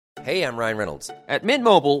Hey, I'm Ryan Reynolds. At Mint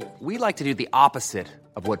Mobile, we like to do the opposite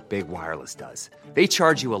of what Big Wireless does. They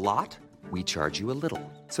charge you a lot, we charge you a little.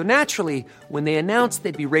 So naturally, when they announced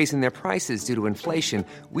they'd be raising their prices due to inflation,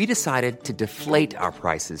 we decided to deflate our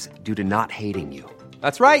prices due to not hating you.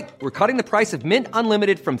 That's right. We're cutting the price of Mint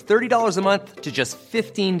Unlimited from $30 a month to just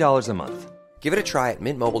 $15 a month. Give it a try at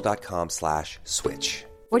mintmobile.com/switch.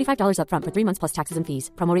 $45 up front for 3 months plus taxes and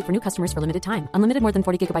fees. Promo rate for new customers for limited time. Unlimited more than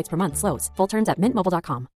 40 gigabytes per month. Slows full terms at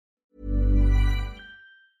mintmobile.com.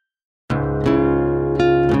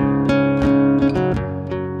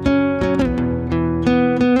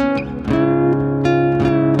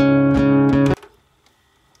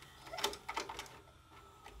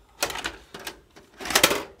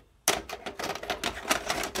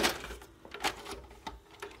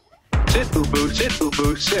 Sit, boo-boo, sit,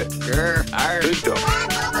 boo-boo, sit. Grr, good dog.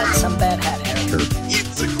 That's some bad hat, Harry.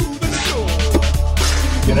 It's a cool show.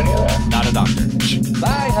 Get any of that? Not a doctor.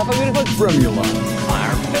 Bye, have a beautiful formula.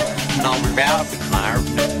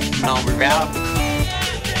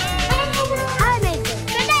 Hi, Mason.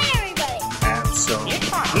 Good night, everybody.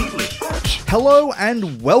 Absolutely. Hello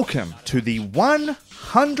and welcome to the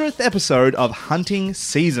 100th episode of Hunting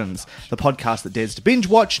Seasons, the podcast that dares to binge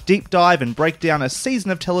watch, deep dive, and break down a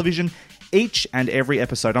season of television each and every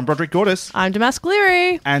episode. I'm Broderick Gordis, I'm Damask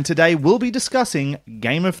Leary. and today we'll be discussing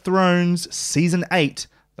Game of Thrones Season 8,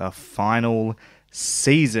 the final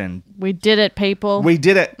season. We did it, people. We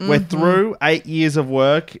did it. We're through 8 years of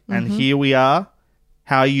work, and here we are.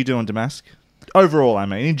 How are you doing, Damask? Overall, I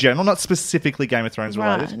mean, in general, not specifically Game of Thrones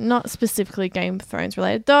related. Right, not specifically Game of Thrones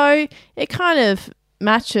related, though it kind of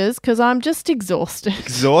matches because I'm just exhausted.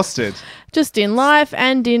 Exhausted. Just in life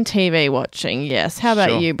and in TV watching, yes. How about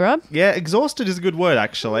Sure. you, bro? Yeah, exhausted is a good word,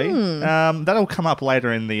 actually. That'll come up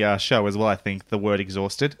later in the show as well, I think, the word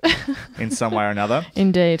exhausted in some way or another.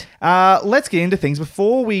 Indeed. Let's get into things.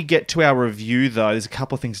 Before we get to our review, though, there's a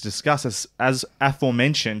couple of things to discuss. As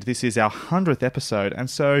aforementioned, this is our 100th episode, and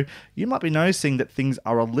so you might be noticing that things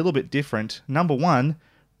are a little bit different. Number one,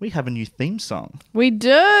 we have a new theme song. We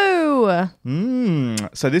do.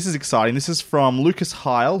 So this is exciting. This is from Lucas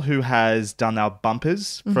Heil, who has done our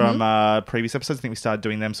bumpers from previous episodes. I think we started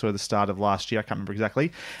doing them sort of the start of last year. I can't remember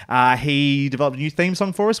exactly. He developed a new theme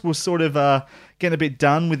song for us. We're sort of getting a bit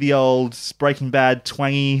done with the old Breaking Bad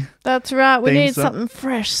twangy. That's right. We Theme need song. something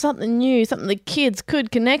fresh, something new, something the kids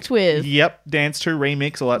could connect with. Yep, dance to,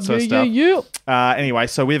 remix, all that sort of stuff. Anyway,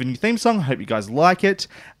 so we have a new theme song. I hope you guys like it.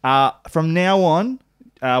 From now on,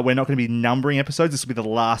 we're not going to be numbering episodes. This will be the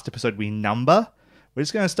last episode we number. We're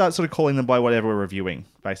just going to start sort of calling them by whatever we're reviewing,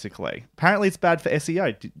 basically. Apparently, it's bad for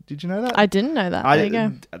SEO. Did you know that? I didn't know that. There you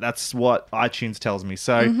go. That's what iTunes tells me.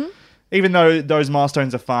 So even though those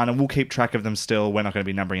milestones are fun and we'll keep track of them still, we're not going to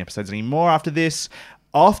be numbering episodes anymore after this.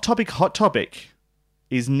 Off-topic, hot topic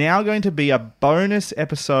is now going to be a bonus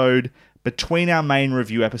episode between our main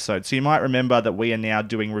review episodes. So you might remember that we are now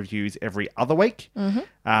doing reviews every other week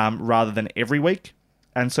rather than every week.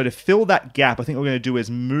 And so to fill that gap, I think what we're going to do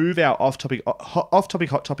is move our off-topic,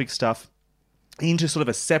 hot topic stuff into sort of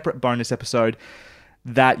a separate bonus episode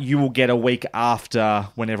that you will get a week after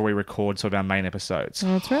whenever we record sort of our main episodes.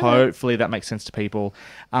 That's right. Hopefully that makes sense to people.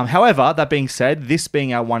 However, that being said, this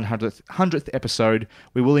being our 100th episode,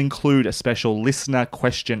 we will include a special listener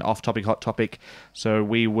question off-topic, hot topic. So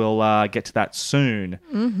we will get to that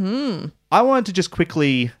soon. I wanted to just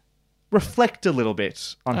quickly reflect a little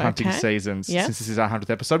bit on Hunting Seasons since this is our 100th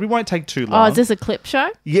episode. We won't take too long. Oh, is this a clip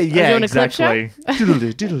show? Yeah, doing a clip exactly. Remember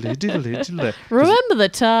the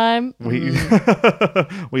time?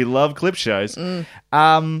 We love clip shows.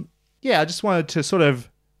 I just wanted to sort of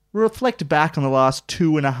reflect back on the last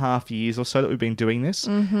 2.5 years or so that we've been doing this.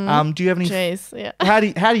 Do you have any... Jeez, yeah. How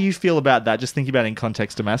do you feel about that? Just thinking about it in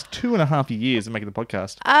context, Damas. 2.5 years of making the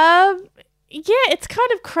podcast. Yeah, it's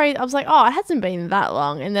kind of crazy. I was like, oh, it hasn't been that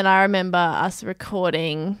long. And then I remember us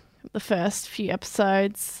recording the first few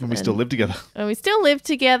episodes. And we still live together. And we still live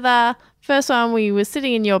together. First one, we were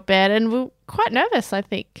sitting in your bed and we were quite nervous, I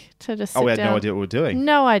think, to just sit We had down. no idea what we were doing.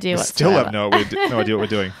 No idea We whatsoever. still have no idea what we're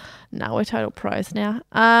doing. No, we're total pros now.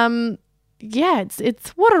 Yeah, it's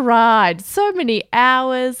what a ride. So many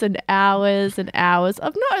hours and hours and hours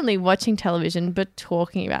of not only watching television, but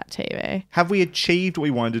talking about TV. Have we achieved what we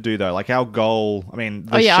wanted to do, though? Like, our goal, I mean,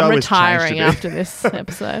 the I'm show has changed retiring a bit. after this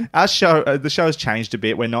episode. Our show, the show has changed a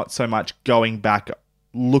bit. We're not so much going back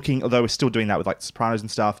looking, although we're still doing that with like The Sopranos and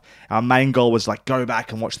stuff. Our main goal was like go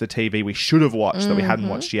back and watch the TV we should have watched that we hadn't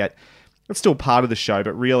watched yet. It's still part of the show,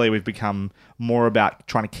 but really we've become more about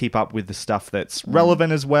trying to keep up with the stuff that's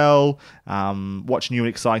relevant as well, watch new and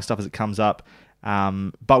exciting stuff as it comes up.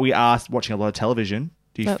 But we are watching a lot of television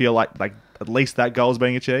Do you feel like at least that goal is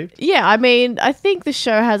being achieved? Yeah, I mean, I think the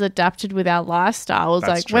show has adapted with our lifestyles. That's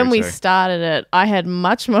Like true when we too. started it, I had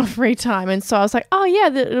much more free time, and so I was like, oh yeah,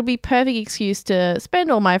 it'll be perfect excuse to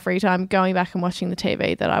spend all my free time going back and watching the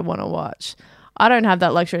TV that I want to watch. I don't have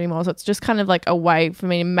that luxury anymore, so it's just kind of like a way for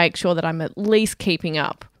me to make sure that I'm at least keeping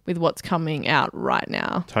up with what's coming out right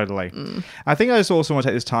now. Totally. I think I just also want to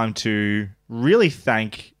take this time to really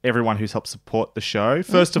thank everyone who's helped support the show.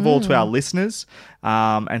 First of all, to our listeners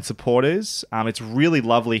and supporters. It's really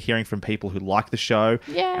lovely hearing from people who like the show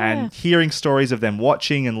and hearing stories of them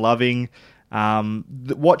watching and loving.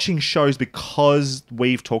 Watching shows because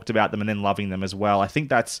we've talked about them and then loving them as well. I think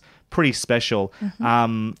that's pretty special.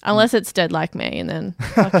 Unless it's Dead Like Me, and then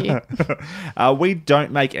fuck you. We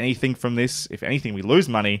don't make anything from this. If anything, we lose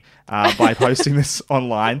money by posting this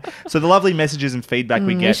online. So the lovely messages and feedback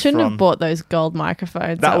we get We shouldn't from... have bought those gold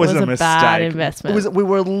microphones. That was a mistake. Bad investment. We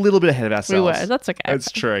were a little bit ahead of ourselves. We were. That's okay.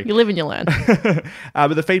 It's true. You live and you learn.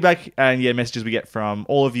 But the feedback and messages we get from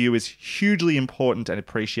all of you is hugely important and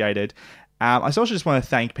appreciated. I also just want to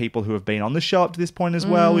thank people who have been on the show up to this point as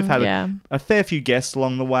well. We've had a fair few guests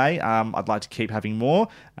along the way. I'd like to keep having more.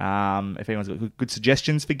 If anyone's got good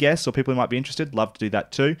suggestions for guests or people who might be interested, love to do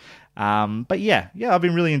that too. But yeah, I've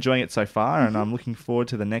been really enjoying it so far, and I'm looking forward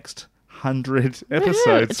to the next 100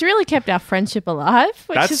 episodes. It's really kept our friendship alive,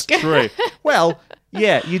 which That's is good. true. Well,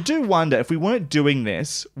 yeah, you do wonder, if we weren't doing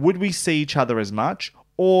this, would we see each other as much?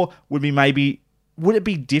 Or would it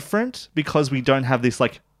be different because we don't have this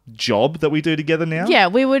job that we do together now? Yeah,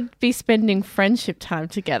 we would be spending friendship time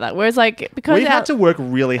together. Whereas, because We've had to work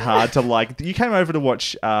really hard to you came over to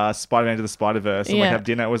watch Spider-Man to the Spider-Verse and have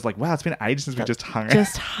dinner. It was like, wow, it's been ages since we just hung out.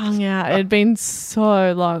 Just hung out. It had been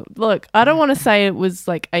so long. Look, I don't want to say it was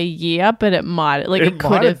a year, but it might. It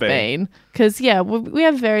could have been. Because, we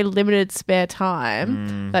have very limited spare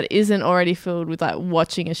time that isn't already filled with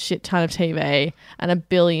watching a shit ton of TV and a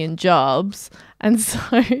billion jobs. And so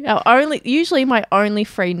usually my only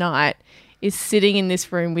free night is sitting in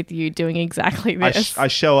this room with you doing exactly this. I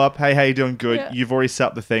show up, hey, how you doing? Good. Yeah. You've already set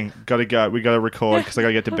up the thing. Got to go. We got to record because I got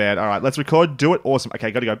to get to bed. All right, let's record. Do it. Awesome. Okay,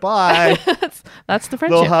 got to go. Bye. That's the friendship.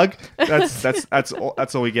 Little hug.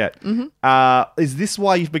 That's all we get. Is this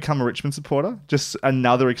why you've become a Richmond supporter? Just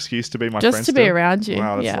another excuse to be my friend? Just to be around you.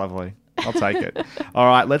 Wow, that's Yeah. lovely. I'll take it. All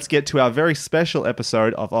right, let's get to our very special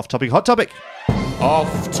episode of Off Topic Hot Topic.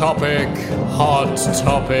 Off topic, hot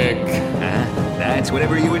topic. That's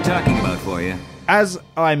whatever you were talking about for you. As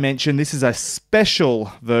I mentioned, this is a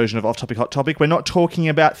special version of Off Topic Hot Topic. We're not talking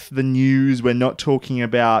about the news. We're not talking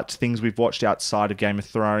about things we've watched outside of Game of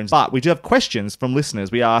Thrones. But we do have questions from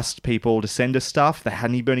listeners. We asked people to send us stuff. They had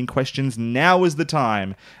any burning questions. Now is the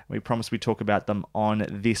time. We promised we'd talk about them on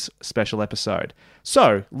this special episode.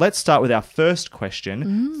 So let's start with our first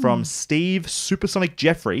question from Steve Supersonic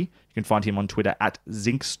Jeffrey. You can find him on Twitter at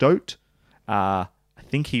Zinkstote. I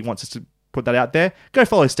think he wants us to put that out there. Go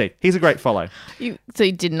follow Steve. He's a great follow. So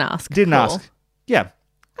you didn't ask. Didn't Cool. ask. Yeah.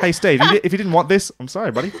 Hey, Steve, if you didn't want this, I'm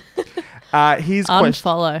sorry, buddy. His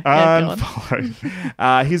Unfollow. Yeah, go on.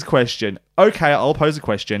 Unfollow. His question. Okay, I'll pose a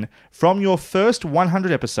question. From your first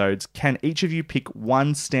 100 episodes, can each of you pick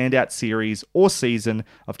one standout series or season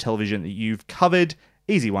of television that you've covered?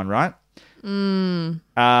 Easy one, right? Who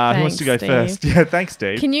wants to go Steve. first? Yeah, thanks,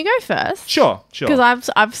 Steve. Can you go first? Sure. Because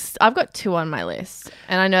I've got 2 on my list,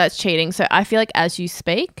 and I know that's cheating. So I feel like as you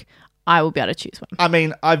speak, I will be able to choose one. I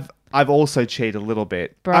mean, I've also cheated a little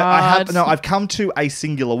bit. Brad. I've come to a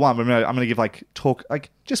singular one, but I'm going to give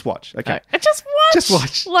just watch. Okay. Just watch. Just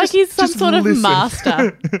watch. Like he's some sort of listen.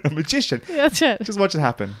 master. A magician. Yeah, that's it. Just watch it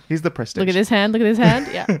happen. He's the prestige. Look at his hand.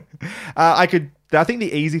 Yeah. I think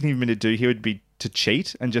the easy thing for me to do here would be to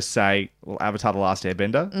cheat and just say, well, Avatar: The Last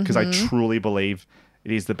Airbender, because I truly believe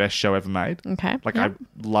it is the best show ever made. Okay. I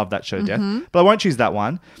love that show to death. But I won't choose that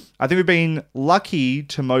one. I think we've been lucky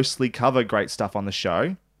to mostly cover great stuff on the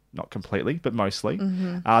show. Not completely, but mostly.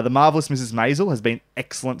 The Marvelous Mrs. Maisel has been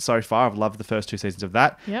excellent so far. I've loved the first 2 seasons of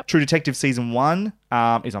that. Yep. True Detective Season 1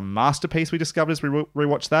 is a masterpiece we discovered as we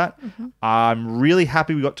rewatched that. I'm really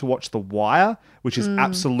happy we got to watch The Wire, which is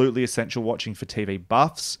absolutely essential watching for TV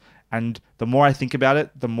buffs. And the more I think about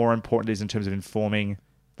it, the more important it is in terms of informing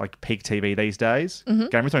peak TV these days.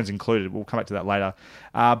 Game of Thrones included. We'll come back to that later.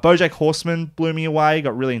 BoJack Horseman blew me away.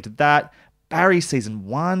 Got really into that. Barry Season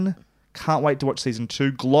 1. Can't wait to watch Season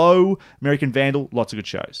 2. Glow, American Vandal, lots of good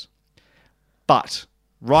shows. But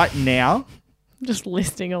right now... Just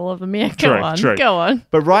listing all of them. Yeah, True. Go on.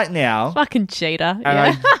 But right now... Fucking cheater.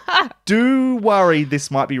 And Yeah. I do worry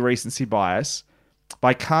this might be recency bias, but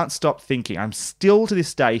I can't stop thinking. I'm still to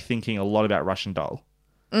this day thinking a lot about Russian Doll.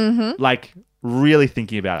 really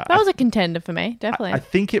thinking about it. That was a contender for me, definitely. I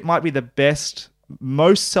think it might be the best,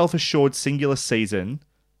 most self-assured singular season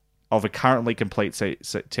of a currently complete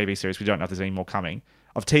TV series. We don't know if there's any more coming.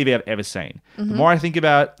 Of TV I've ever seen. The more I think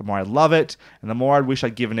about it, the more I love it, and the more I wish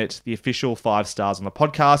I'd given it the official 5 stars on the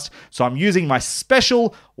podcast. So I'm using my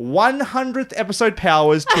special 100th episode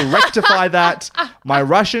powers to rectify that. My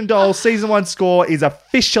Russian Doll season 1 score is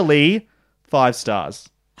officially 5 stars.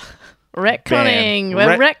 Retconning.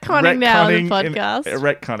 We're retconning now on the podcast.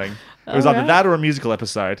 Retconning. It was either that or a musical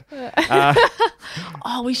episode.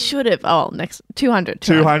 Oh, we should have. Oh, next 200.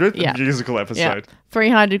 200th musical episode. Yeah.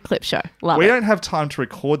 300 clip show. Love we it. don't have time to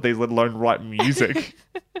record these, let alone write music.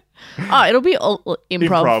 Oh, it'll be all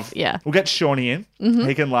improv. Yeah. We'll get Shawnee in.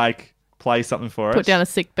 He can play something for us. Put down a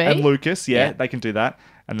sick beat. And Lucas, they can do that.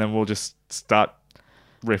 And then we'll just start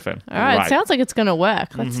riffing. All right. It sounds like it's going to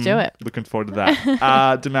work. Let's do it. Looking forward to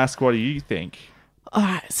that. Damask, what do you think? All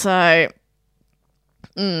right. So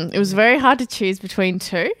it was very hard to choose between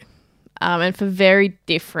two. And for very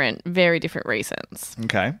different reasons.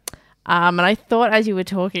 Okay. And I thought as you were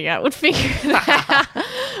talking, I would figure it out,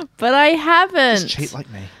 but I haven't. Just cheat like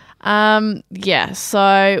me. Yeah.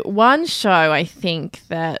 So one show I think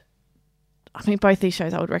that, I mean, both these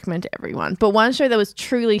shows I would recommend to everyone, but one show that was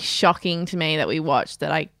truly shocking to me that we watched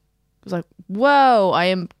that I was like, whoa, I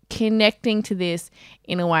am connecting to this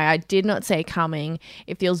in a way I did not see coming.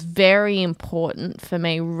 It feels very important for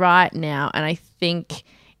me right now. And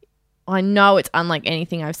I know it's unlike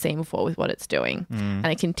anything I've seen before with what it's doing. And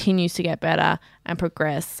it continues to get better and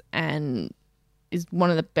progress and is one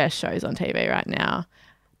of the best shows on TV right now.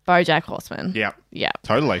 BoJack Horseman. Yeah. Yeah.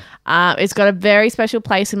 Totally. It's got a very special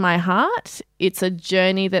place in my heart. It's a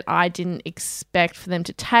journey that I didn't expect for them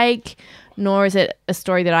to take, nor is it a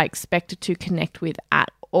story that I expected to connect with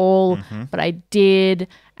at all. But I did,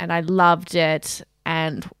 and I loved it.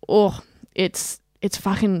 And, it's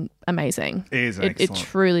fucking amazing. It is It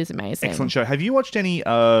truly is amazing. Excellent show. Have you watched any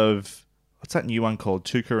of, what's that new one called?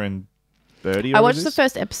 Tuca and Birdie? I watched the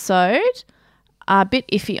first episode. A bit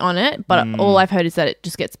iffy on it, but all I've heard is that it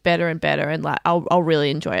just gets better and better, and I'll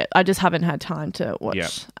really enjoy it. I just haven't had time to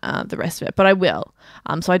watch the rest of it, but I will.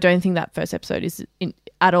 So I don't think that first episode is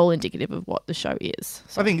at all indicative of what the show is.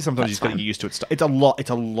 So I think sometimes you just got to get used to it. It's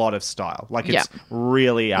a lot of style. It's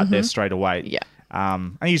really out there straight away. Yeah.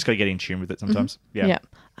 And you just got to get in tune with it sometimes. Yeah.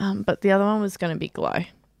 But the other one was going to be Glow.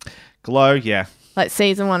 Glow, yeah.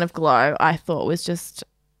 Season 1 of Glow, I thought was just.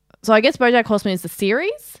 So I guess BoJack Horseman is the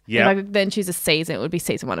series. Yeah. If I could then choose a season, it would be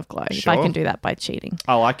season 1 of Glow. If I can do that by cheating.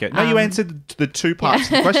 I like it. No, you answered the two parts of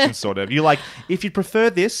the question, sort of. You're like, if you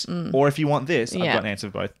prefer this or if you want this, I've got an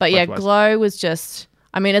answer for both. But both ways. Glow was just.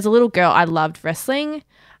 I mean, as a little girl, I loved wrestling,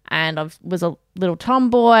 and I was a little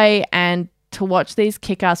tomboy, and to watch these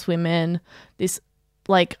kick-ass women, this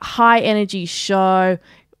high energy show,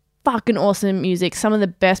 fucking awesome music, some of the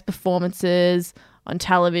best performances on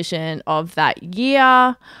television of that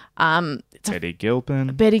year. Betty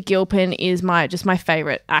Gilpin. Betty Gilpin is my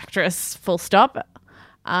favorite actress, full stop.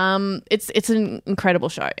 It's an incredible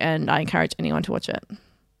show, and I encourage anyone to watch it.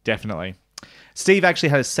 Definitely. Steve actually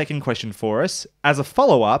had a second question for us. As a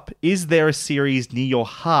follow-up, is there a series near your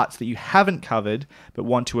hearts that you haven't covered but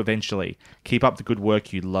want to eventually? Keep up the good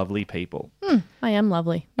work, you lovely people. I am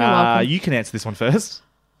lovely. You're welcome. You can answer this one first.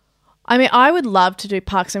 I mean, I would love to do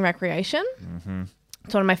Parks and Recreation.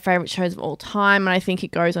 It's one of my favourite shows of all time, and I think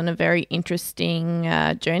it goes on a very interesting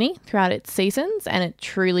journey throughout its seasons, and it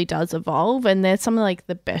truly does evolve. And they're some of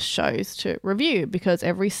the best shows to review because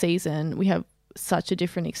every season we have such a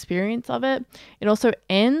different experience of it. It also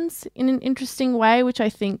ends in an interesting way, which I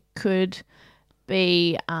think could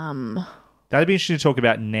be... That'd be interesting to talk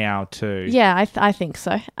about now too. Yeah, I think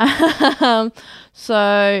so.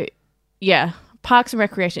 So, yeah, Parks and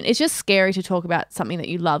Recreation. It's just scary to talk about something that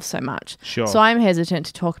you love so much. Sure. So I'm hesitant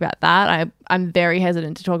to talk about that. I'm very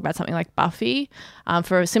hesitant to talk about something like Buffy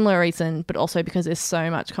for a similar reason, but also because there's so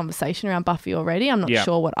much conversation around Buffy already. I'm not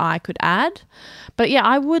sure what I could add. But yeah,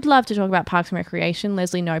 I would love to talk about Parks and Recreation.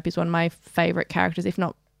 Leslie Knope is one of my favourite characters, if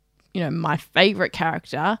not, my favourite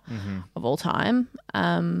character of all time.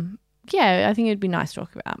 Yeah, I think it'd be nice to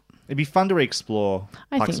talk about. It'd be fun to re-explore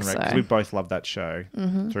Parks and Rec because so. we both love that show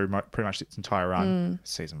through pretty much its entire run.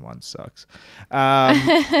 Season 1 sucks.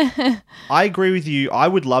 I agree with you. I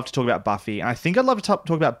would love to talk about Buffy, and I think I'd love to talk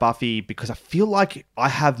about Buffy because I feel like I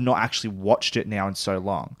have not actually watched it now in so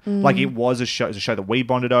long. It was a show that we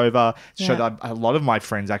bonded over. It's a show that a lot of my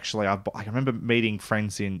friends actually. I remember meeting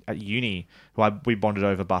friends at uni who we bonded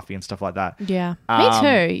over Buffy and stuff like that. Yeah, me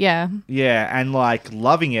too. Yeah. Yeah, and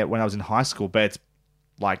loving it when I was in high school, but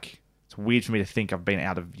it's It's weird for me to think I've been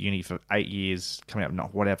out of uni for 8 years, coming up,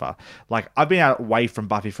 not whatever. Like, I've been away from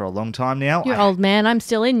Buffy for a long time now. You're old man. I'm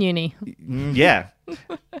still in uni. Yeah.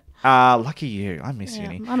 Lucky you. I miss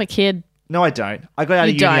uni. I'm a kid. No, I don't. I got out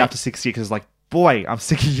of uni after 6 years because, like, boy, I'm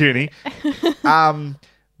sick of uni.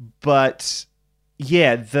 But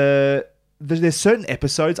yeah, there's certain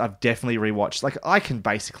episodes I've definitely rewatched. Like, I can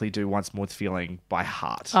basically do Once More with Feeling by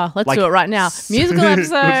heart. Oh, let's do it right now. Musical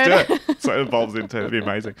episode. Let's do it. So it evolves into it. It'd be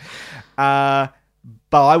amazing. But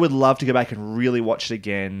I would love to go back and really watch it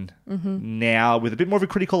again now with a bit more of a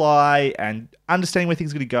critical eye and understanding where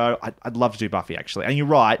things are going to go. I'd love to do Buffy, actually. And you're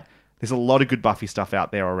right. There's a lot of good Buffy stuff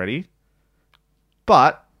out there already.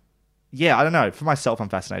 But, yeah, I don't know. For myself, I'm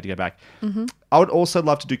fascinated to go back. I would also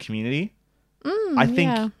love to do Community. I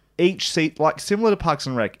think each season, like similar to Parks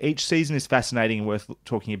and Rec, each season is fascinating and worth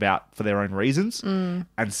talking about for their own reasons. And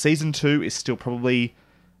season 2 is still probably,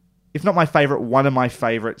 if not my favourite, one of my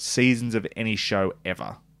favourite seasons of any show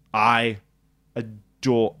ever. I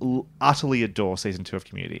utterly adore season 2 of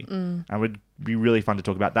Community. And it would be really fun to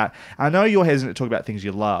talk about that. I know you're hesitant to talk about things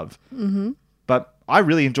you love, but I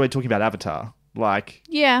really enjoyed talking about Avatar. Like,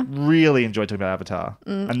 really enjoyed talking about Avatar.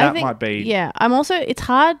 And that might be... Yeah, I'm also... It's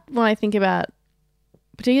hard when I think about,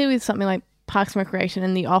 particularly with something like Parks and Recreation,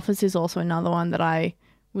 and The Office is also another one that I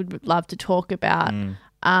would love to talk about.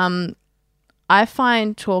 I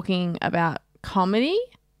find talking about comedy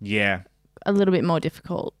a little bit more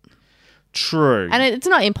difficult. True. And it's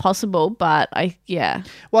not impossible, but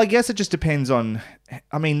Well, I guess it just depends on...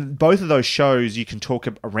 I mean, both of those shows you can talk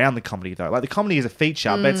around the comedy, though. Like, the comedy is a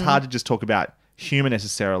feature, but it's hard to just talk about humor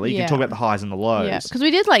necessarily. You can talk about the highs and the lows. Yeah, because we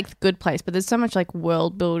did like Good Place, but there's so much like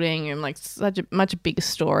world building and like such a much bigger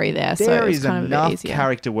story there. There so is it's kind enough of a bit easier.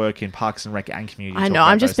 character work in Parks and Rec and Community. I know.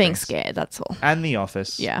 I'm just being scared. That's all. And The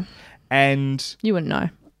Office. Yeah. And you wouldn't know.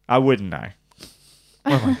 I wouldn't know.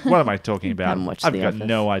 What am I talking about? I've got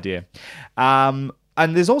no idea. And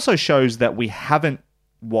there's also shows that we haven't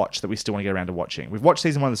watched that we still want to get around to watching. We've watched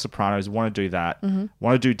season 1 of The Sopranos. Want to do that.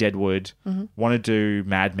 Want to do Deadwood. Want to do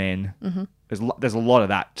Mad Men. There's a lot of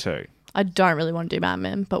that too. I don't really want to do Mad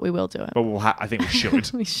Men, but we will do it. But I think we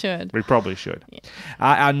should. We should. We probably should. Yeah.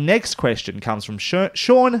 Our next question comes from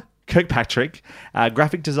Sean Kirkpatrick,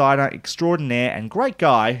 graphic designer extraordinaire and great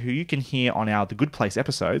guy who you can hear on our The Good Place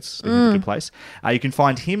episodes. The Good Place. You can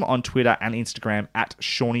find him on Twitter and Instagram at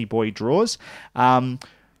ShawnyBoyDraws.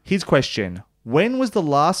 His question: when was the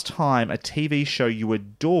last time a TV show you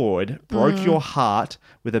adored broke your heart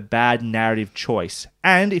with a bad narrative choice?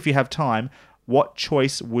 And if you have time, what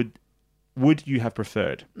choice would you have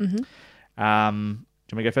preferred? Do you want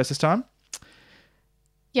me to go first this time?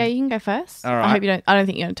 Yeah, you can go first. All right. I don't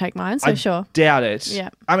think you're going to take mine, so sure. Doubt it. Yeah.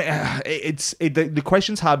 I mean, the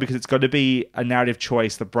question's hard because it's got to be a narrative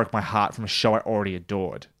choice that broke my heart from a show I already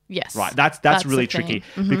adored. Yes. Right. That's really tricky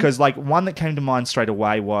because like one that came to mind straight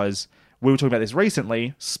away was, we were talking about this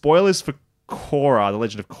recently, spoilers for Korra, The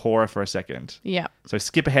Legend of Korra for a second. Yeah. So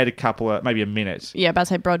skip ahead maybe a minute. Yeah, about to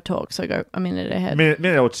say broad talk, so go a minute ahead.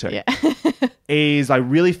 Minute or two. Yeah. Is I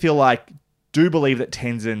really feel like, do believe that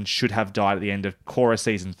Tenzin should have died at the end of Korra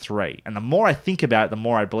season 3. And the more I think about it, the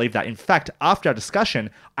more I believe that. In fact, after our discussion,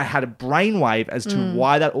 I had a brainwave as to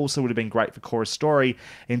why that also would have been great for Korra's story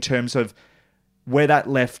in terms of where that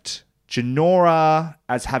left Jinora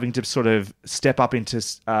as having to sort of step up into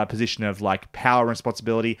a position of like power and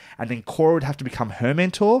responsibility, and then Korra would have to become her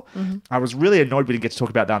mentor. I was really annoyed we didn't get to talk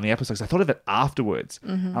about that in the episode because I thought of it afterwards.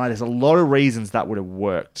 And there's a lot of reasons that would have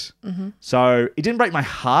worked. So it didn't break my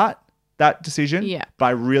heart, that decision, but I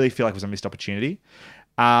really feel like it was a missed opportunity.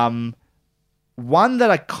 One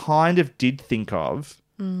that I kind of did think of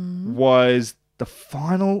was the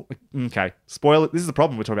final... Okay, spoiler. This is the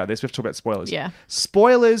problem we're talking about this. We have to talk about spoilers. Yeah.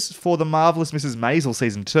 Spoilers for The Marvelous Mrs. Maisel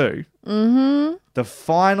Season 2. The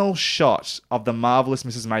final shot of The Marvelous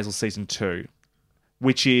Mrs. Maisel Season 2,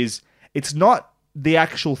 which is... It's not the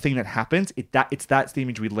actual thing that happens. That's the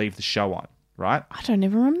image we leave the show on. Right? I don't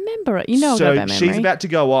even remember it. You know, so about she's about to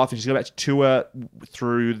go off and she's about to tour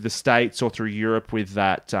through the States or through Europe with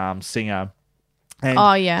that singer.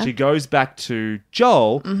 And she goes back to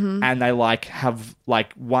Joel and they like have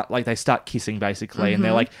like what, like they start kissing basically. And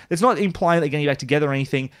they're like, it's not implying they're going to get back together or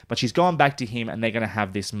anything, but she's gone back to him and they're going to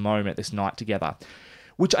have this moment, this night together,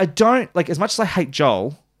 which I don't like. As much as I hate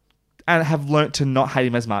Joel and have learnt to not hate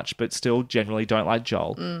him as much, but still generally don't like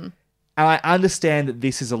Joel. And I understand that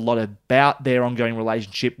this is a lot about their ongoing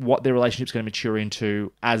relationship, what their relationship's going to mature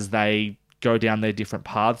into as they go down their different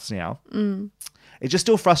paths now. It just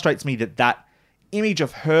still frustrates me that image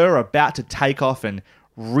of her about to take off and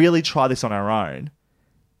really try this on her own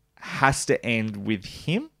has to end with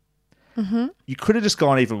him. You could have just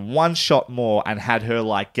gone even one shot more and had her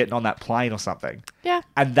like getting on that plane or something. Yeah.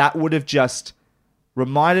 And that would have just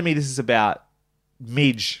reminded me this is about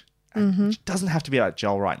Midge. And it doesn't have to be about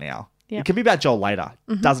Joel right now. Yeah. It can be about Joel later.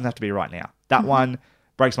 It doesn't have to be right now. That one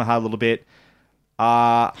breaks my heart a little bit.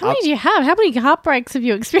 How many do you have? How many heartbreaks have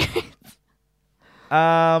you experienced?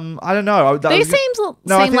 I don't know. These seem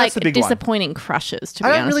like that's the big one. disappointing crushes, to be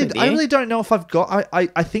honest with you. I really don't know if I've got...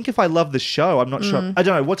 I think if I love the show, I'm not sure. I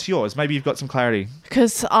don't know. What's yours? Maybe you've got some clarity.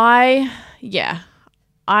 Because I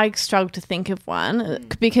struggled to think of one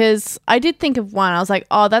because I did think of one. I was like,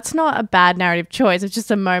 oh, that's not a bad narrative choice. It's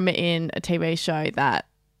just a moment in a TV show that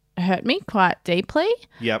hurt me quite deeply.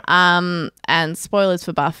 Yep. And spoilers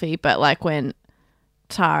for Buffy, but like when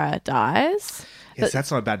Tara dies... Yes,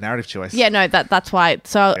 that's not a bad narrative choice. Yeah, no, that's why.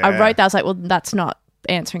 So I wrote that. I was like, well, that's not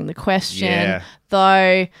answering the question. Yeah.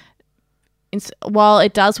 Though, while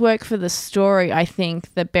it does work for the story, I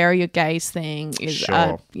think the bury your gays thing is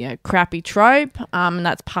a crappy trope, and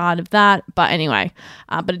that's part of that. But anyway,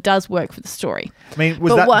 but it does work for the story. I mean,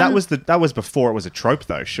 that was before it was a trope,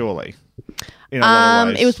 though? Surely. In a lot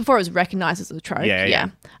of ways. It was before it was recognized as a trope. Yeah.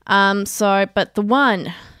 So, but the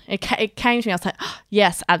one. It came to me. I was like, oh,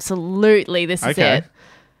 yes, absolutely. This is it.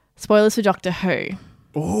 Spoilers for Doctor Who.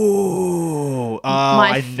 Ooh.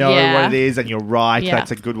 I know what it is, and you're right. Yeah.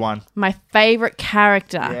 That's a good one. My favourite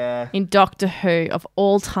character in Doctor Who of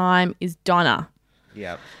all time is Donna.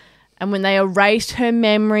 Yep. And when they erased her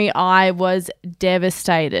memory, I was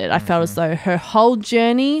devastated. I felt as though her whole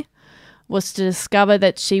journey was to discover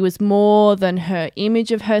that she was more than her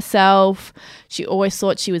image of herself. She always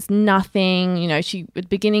thought she was nothing. You know, at the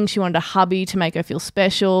beginning she wanted a hubby to make her feel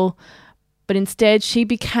special, but instead she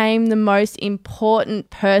became the most important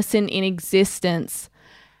person in existence.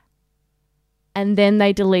 And then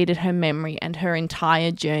they deleted her memory and her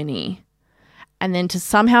entire journey. And then to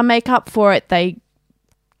somehow make up for it, they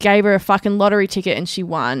gave her a fucking lottery ticket and she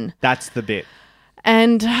won. That's the bit.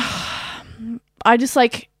 And I just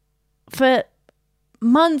like... For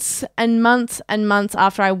months and months and months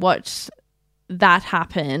after I watched that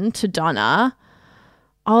happen to Donna,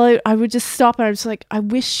 I would just stop and I was like, I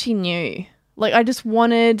wish she knew. Like, I just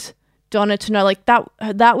wanted Donna to know, like,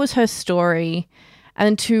 that was her story,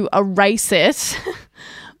 and to erase it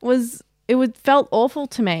felt awful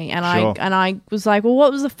to me. And I was like, well,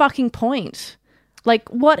 what was the fucking point? Like,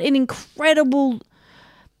 what an incredible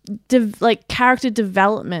character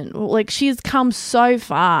development. Like, she's come so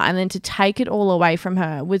far, and then to take it all away from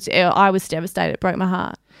her I was devastated. It broke my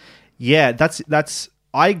heart. Yeah, that's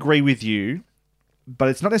I agree with you, but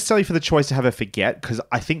it's not necessarily for the choice to have her forget, because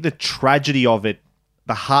I think the tragedy of it,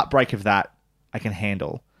 the heartbreak of that, I can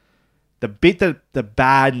handle. The bit the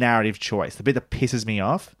bad narrative choice, the bit that pisses me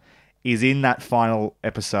off, is in that final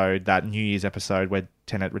episode, that New Year's episode where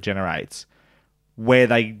Tennant regenerates, where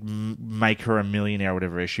they make her a millionaire or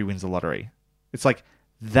whatever, she wins the lottery. It's like,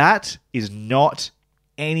 that is not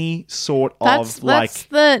any sort of That's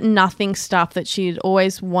the nothing stuff that she'd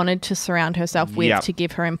always wanted to surround herself with to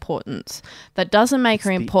give her importance. That doesn't make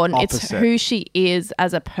her important. It's who she is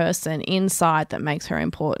as a person inside that makes her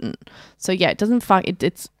important. So yeah, it doesn't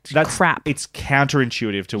it's crap. It's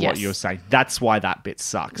counterintuitive to what you're saying. That's why that bit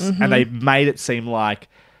sucks. And they made it seem like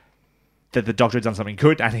that the Doctor had done something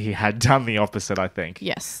good, and he had done the opposite, I think.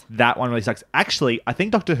 Yes. That one really sucks. Actually, I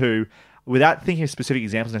think Doctor Who, without thinking of specific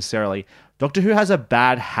examples necessarily, Doctor Who has a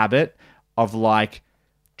bad habit of, like,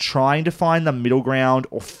 trying to find the middle ground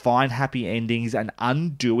or find happy endings and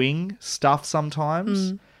undoing stuff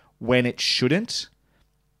sometimes when it shouldn't.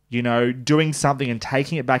 You know, doing something and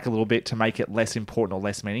taking it back a little bit to make it less important or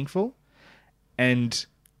less meaningful. And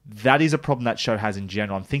that is a problem that show has in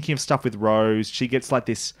general. I'm thinking of stuff with Rose. She gets, like,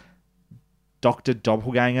 this Dr.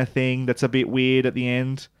 Doppelganger thing that's a bit weird at the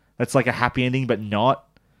end. That's like a happy ending, but not.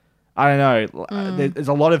 I don't know. There's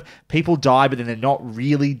a lot of people die, but then they're not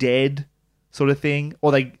really dead, sort of thing.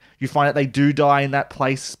 Or you find out they do die in that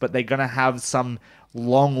place, but they're gonna have some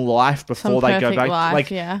long life before they go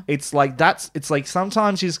back. It's like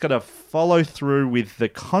sometimes you just gotta follow through with the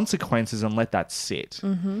consequences and let that sit.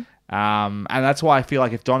 And that's why I feel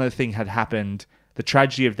like if Donna thing had happened, the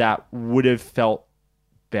tragedy of that would have felt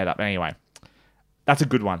better. But anyway. That's a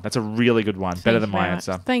good one. That's a really good one. Better than my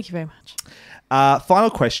answer. Thank you very much.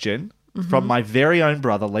 Final question from my very own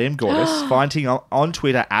brother, Liam Gordis, finding on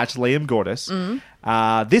Twitter at Liam Gordis.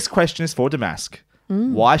 This question is for Damask.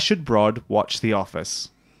 Why should Brod watch The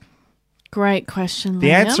Office? Great question, Liam.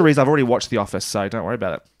 The answer is I've already watched The Office, so don't worry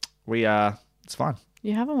about it. It's fine.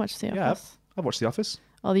 You haven't watched The Office? Yeah, I've watched The Office.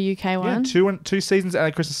 Oh, the UK one? Yeah, two seasons and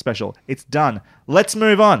a Christmas special. It's done. Let's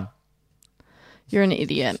move on. You're an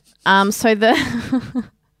idiot. So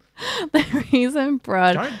The reason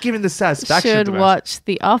Brod Don't give him the satisfaction. should watch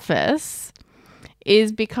The Office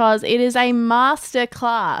is because it is a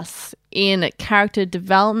masterclass in character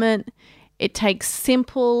development. It takes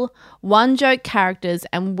simple, one-joke characters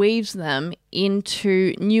and weaves them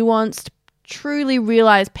into nuanced, truly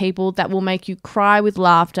realized people that will make you cry with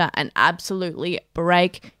laughter and absolutely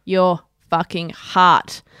break your fucking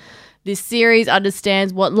heart. This series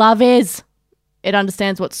understands what love is. It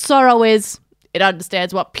understands what sorrow is. It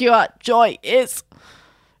understands what pure joy is.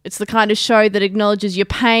 It's the kind of show that acknowledges your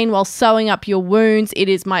pain while sewing up your wounds. It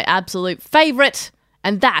is my absolute favourite,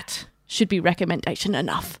 and that should be recommendation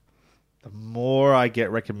enough. The more I get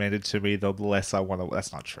recommended to me, the less I want to.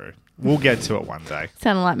 That's not true. We'll get to it one day.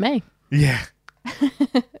 Sounding like me. Yeah.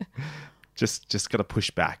 just got to push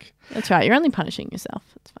back. That's right. You're only punishing yourself.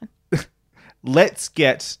 It's fine. Let's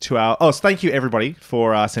get to our... Oh, so thank you, everybody,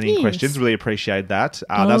 for sending in questions. Really appreciate that.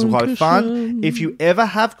 That was quite fun. If you ever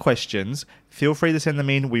have questions, feel free to send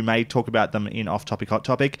them in. We may talk about them in Off Topic, Hot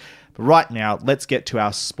Topic. But right now, let's get to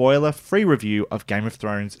our spoiler-free review of Game of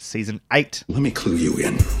Thrones Season 8. Let me clue you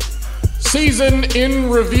in. Season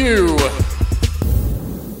in review.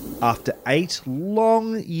 After 8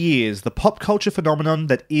 long years, the pop culture phenomenon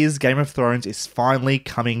that is Game of Thrones is finally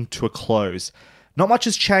coming to a close. Not much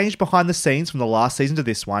has changed behind the scenes from the last season to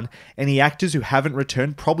this one. Any actors who haven't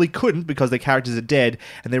returned probably couldn't because their characters are dead,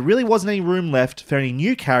 and there really wasn't any room left for any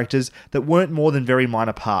new characters that weren't more than very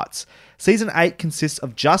minor parts. Season 8 consists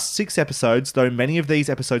of just 6 episodes, though many of these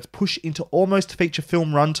episodes push into almost feature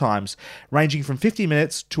film runtimes, ranging from 50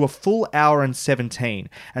 minutes to a full hour and 17,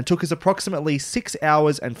 and took us approximately 6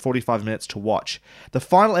 hours and 45 minutes to watch. The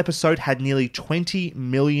final episode had nearly 20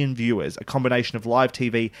 million viewers, a combination of live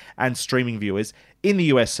TV and streaming viewers, in the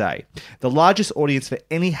USA, the largest audience for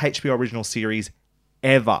any HBO original series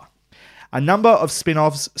ever. A number of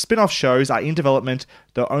spin-off shows are in development,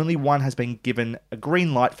 though only one has been given a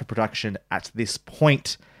green light for production at this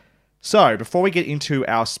point. So, before we get into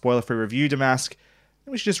our spoiler-free review, Damask,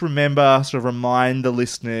 we should just remind the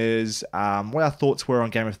listeners what our thoughts were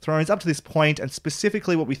on Game of Thrones up to this point, and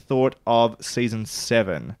specifically what we thought of Season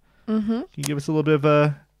 7. Mm-hmm. Can you give us a little bit of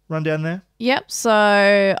a rundown there? Yep,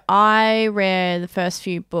 so I read the first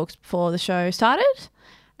few books before the show started.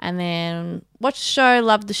 And then watched the show,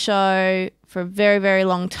 loved the show for a very, very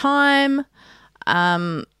long time.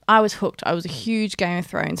 I was hooked. I was a huge Game of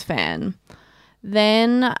Thrones fan.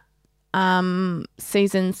 Then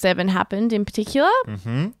season 7 happened in particular.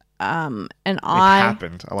 Mm-hmm. It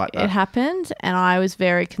happened. I like that. It happened, and I was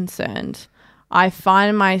very concerned. I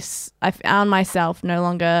found myself no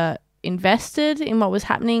longer invested in what was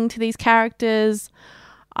happening to these characters.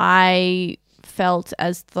 I felt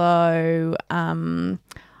as though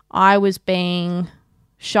I was being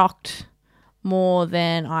shocked more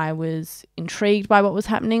than I was intrigued by what was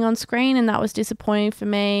happening on screen, and that was disappointing for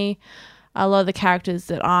me. A lot of the characters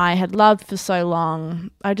that I had loved for so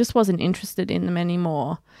long, I just wasn't interested in them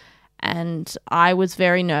anymore, and I was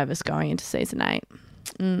very nervous going into season 8.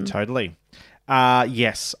 Totally.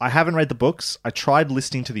 Yes, I haven't read the books. I tried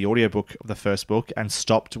listening to the audiobook of the first book and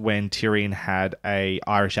stopped when Tyrion had a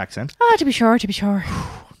Irish accent. To be sure.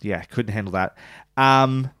 Yeah, couldn't handle that.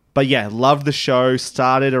 But yeah, loved the show.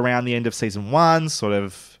 Started around the end of season 1. Sort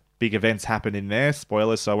of big events happened in there.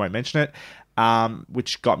 Spoilers, so I won't mention it.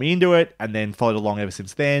 Which got me into it, and then followed along ever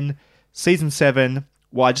since then. Season 7.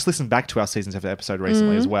 Well, I just listened back to our season 7 episode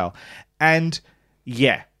recently as well. And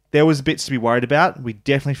yeah, there was bits to be worried about. We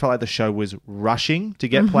definitely felt like the show was rushing to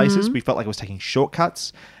get places. We felt like it was taking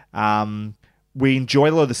shortcuts. We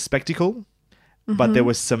enjoyed a lot of the spectacle, but there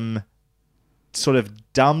was some sort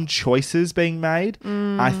of dumb choices being made.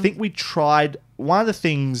 I think we tried... One of the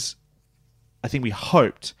things I think we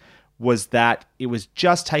hoped was that it was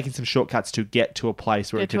just taking some shortcuts to get to a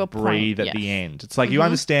place where it could breathe at the end. It's like you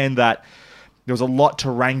understand that there was a lot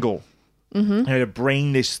to wrangle. You know, to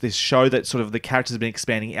bring this show that sort of the characters have been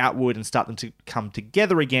expanding outward and start them to come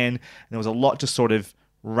together again. And there was a lot to sort of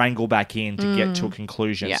wrangle back in to get to a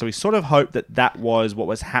conclusion. Yeah. So we sort of hoped that was what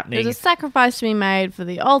was happening. There's a sacrifice to be made for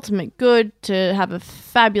the ultimate good to have a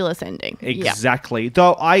fabulous ending. Exactly.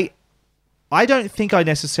 Though I don't think I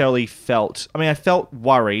necessarily felt... I mean, I felt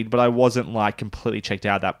worried, but I wasn't like completely checked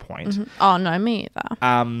out at that point. Oh, no, me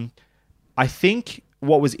either. I think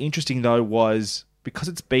what was interesting though was... because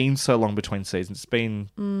it's been so long between seasons, it's been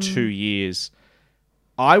 2 years,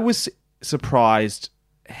 I was surprised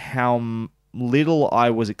how little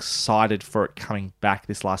I was excited for it coming back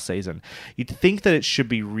this last season. You'd think that it should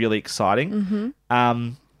be really exciting. Because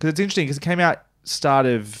it's interesting, because it came out start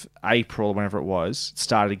of April, whenever it was, it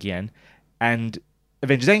started again, and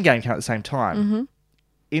Avengers Endgame came out at the same time.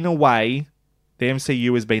 In a way, the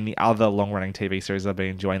MCU has been the other long-running TV series I've been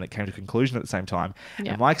enjoying that came to conclusion at the same time.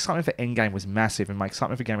 Yeah. And my excitement for Endgame was massive, and my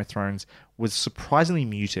excitement for Game of Thrones was surprisingly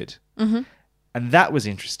muted. Mm-hmm. And that was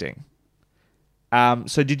interesting.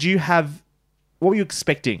 So did you have... What were you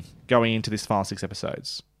expecting going into this final 6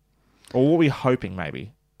 episodes? Or what were you hoping,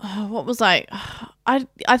 maybe? What was I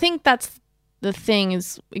think that's the thing,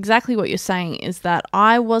 is exactly what you're saying, is that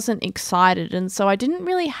I wasn't excited, and so I didn't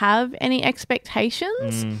really have any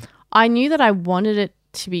expectations. I knew that I wanted it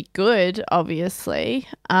to be good, obviously,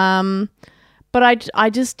 but I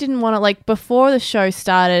just didn't want to, like, before the show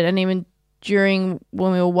started and even during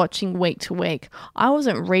when we were watching week to week, I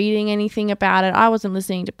wasn't reading anything about it. I wasn't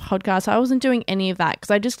listening to podcasts. I wasn't doing any of that because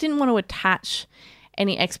I just didn't want to attach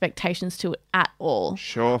any expectations to it at all.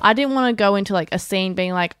 Sure. I didn't want to go into like a scene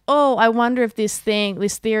being like, oh, I wonder if this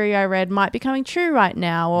theory I read might be coming true right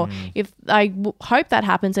now, or if I hope that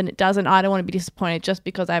happens and it doesn't, I don't want to be disappointed just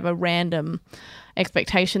because I have a random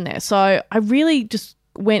expectation there. So I really just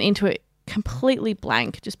went into it completely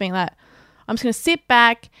blank, just being like, I'm just going to sit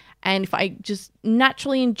back, and if I just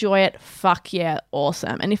naturally enjoy it, fuck yeah,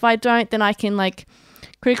 awesome. And if I don't, then I can like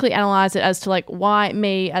critically analyze it as to like why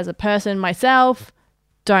me as a person, myself,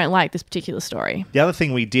 don't like this particular story. The other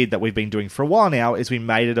thing we did that we've been doing for a while now is we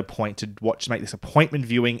made it a point to make this appointment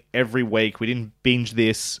viewing every week. We didn't binge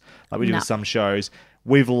this like we do with some shows.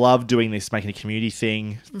 We've loved doing this, making a community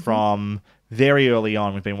thing from very early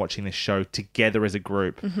on. We've been watching this show together as a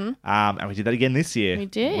group. And we did that again this year. We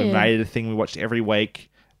did. We made it a thing we watched every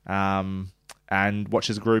week and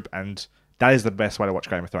watched as a group, and that is the best way to watch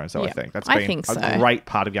Game of Thrones, though, I think. That's been a great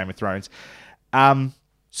part of Game of Thrones.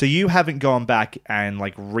 So you haven't gone back and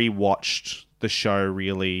like rewatched the show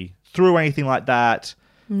really through anything like that?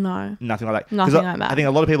 No. Nothing like that? Nothing like that. I think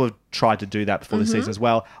a lot of people have tried to do that before this season as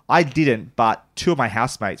well. I didn't, but two of my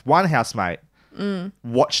housemates, one housemate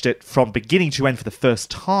watched it from beginning to end for the first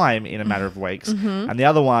time in a matter of weeks, and the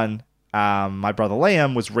other one, my brother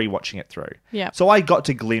Liam, was rewatching it through. Yeah. So I got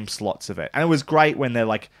to glimpse lots of it, and it was great when they're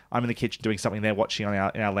like, I'm in the kitchen doing something, they're watching in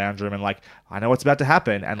our lounge room, and like, I know what's about to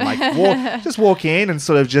happen, and like walk in and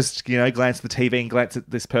sort of just glance at the TV and glance at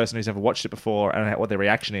this person who's never watched it before and what their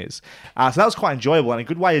reaction is. So that was quite enjoyable and a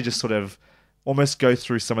good way to just sort of almost go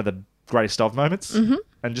through some of the greatest of moments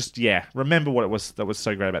and just remember what it was that was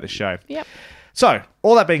so great about this show. Yep. So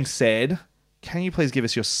all that being said, can you please give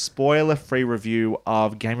us your spoiler-free review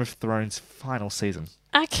of Game of Thrones' final season?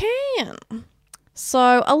 I can.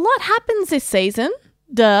 So a lot happens this season.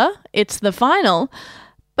 Duh, it's the final.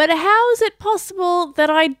 But how is it possible that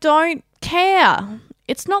I don't care?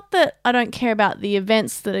 It's not that I don't care about the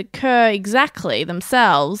events that occur exactly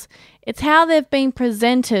themselves. It's how they've been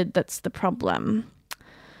presented that's the problem.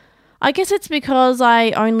 I guess it's because I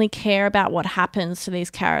only care about what happens to these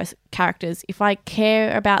characters if I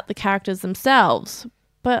care about the characters themselves.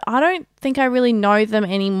 But I don't think I really know them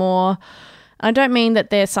anymore. I don't mean that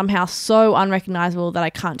they're somehow so unrecognizable that I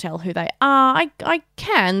can't tell who they are. I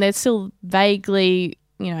can. They're still vaguely,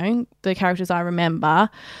 the characters I remember.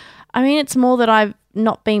 I mean, it's more that I've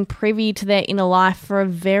not been privy to their inner life for a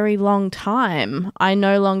very long time. I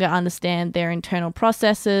no longer understand their internal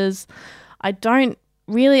processes. I don't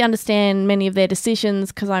really understand many of their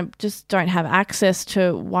decisions because I just don't have access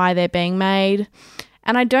to why they're being made.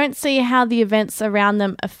 And I don't see how the events around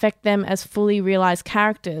them affect them as fully realized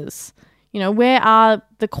characters. Where are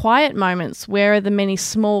the quiet moments? Where are the many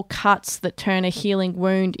small cuts that turn a healing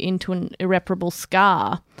wound into an irreparable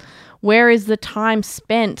scar? Where is the time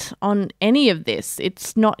spent on any of this?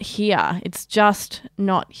 It's not here. It's just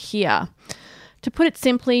not here. To put it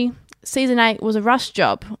simply, Season 8 was a rush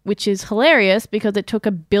job, which is hilarious because it took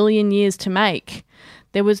 1 billion years to make.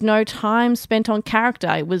 There was no time spent on character.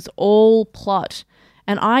 It was all plot.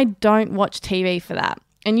 And I don't watch TV for that.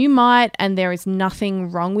 And you might, and there is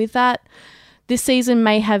nothing wrong with that. This season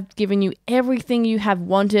may have given you everything you have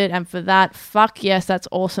wanted, and for that, fuck yes, that's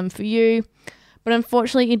awesome for you. But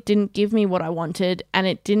unfortunately, it didn't give me what I wanted, and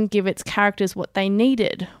it didn't give its characters what they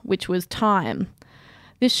needed, which was time.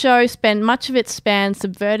 This show spent much of its span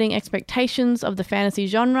subverting expectations of the fantasy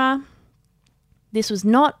genre. This was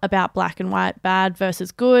not about black and white, bad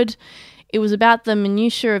versus good. It was about the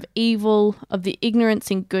minutiae of evil, of the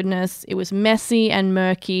ignorance in goodness. It was messy and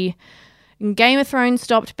murky. And Game of Thrones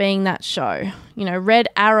stopped being that show. Red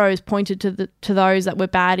arrows pointed to those that were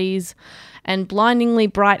baddies, and blindingly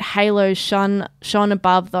bright halos shone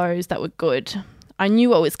above those that were good. I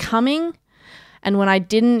knew what was coming. And when I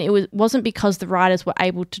didn't, it wasn't because the writers were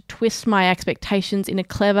able to twist my expectations in a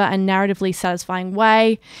clever and narratively satisfying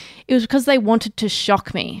way. It was because they wanted to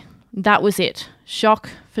shock me. That was it. Shock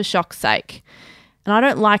for shock's sake. And I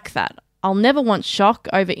don't like that. I'll never want shock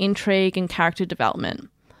over intrigue and character development.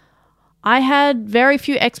 I had very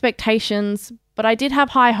few expectations, but I did have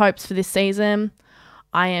high hopes for this season.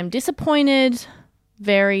 I am disappointed,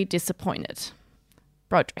 very disappointed.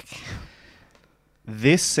 Broderick.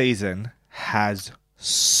 This season has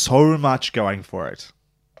so much going for it.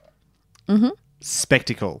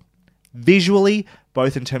 Spectacle. Visually,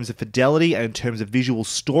 both in terms of fidelity and in terms of visual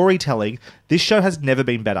storytelling, this show has never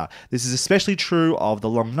been better. This is especially true of The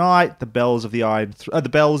Long Night, The Bells and the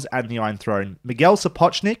Iron Throne. Miguel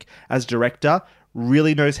Sapochnik, as director,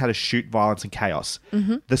 really knows how to shoot violence and chaos.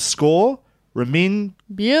 The score, Ramin...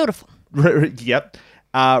 Beautiful. Yep.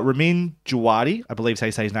 Ramin Djawadi, I believe is how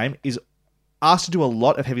you say his name, is asked to do a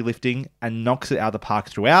lot of heavy lifting and knocks it out of the park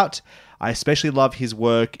throughout. I especially love his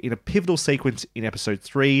work in a pivotal sequence in episode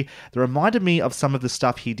 3 that reminded me of some of the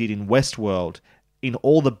stuff he did in Westworld in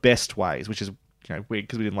all the best ways, which is weird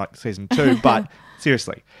because we didn't like season 2, but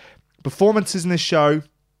seriously. Performances in this show,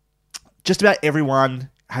 just about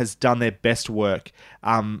everyone has done their best work,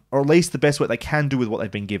 or at least the best work they can do with what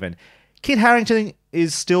they've been given. Kit Harington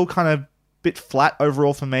is still kind of bit flat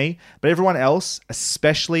overall for me, but everyone else,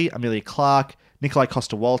 especially Amelia Clarke, Nikolai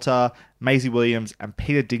Coster-Waldau, Maisie Williams, and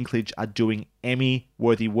Peter Dinklage are doing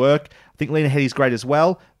Emmy-worthy work. I think Lena Headey's great as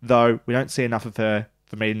well, though we don't see enough of her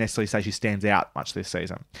for me to necessarily say she stands out much this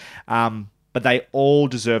season. But they all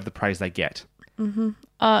deserve the praise they get.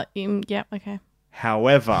 Yeah, okay.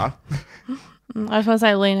 However... I just want to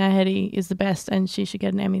say Lena Headey is the best and she should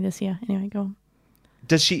get an Emmy this year. Anyway, go on.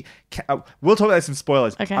 Does she... we'll talk about this in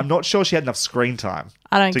spoilers. Okay. I'm not sure she had enough screen time.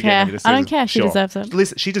 I don't care. I don't care. She deserves it.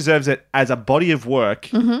 Listen, she deserves it as a body of work.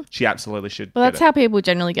 She absolutely should. Well, that's how people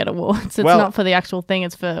generally get awards. It's not for the actual thing.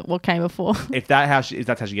 It's for what came before. If that's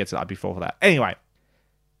how she gets it, I'd be for that. Anyway,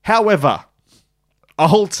 however,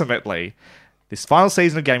 ultimately, this final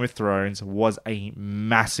season of Game of Thrones was a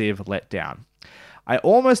massive letdown. I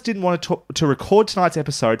almost didn't want to record tonight's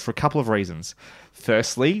episode for a couple of reasons.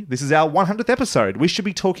 Firstly, this is our 100th episode. We should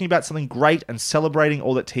be talking about something great and celebrating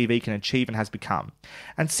all that TV can achieve and has become.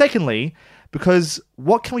 And secondly, because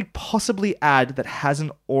what can we possibly add that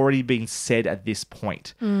hasn't already been said at this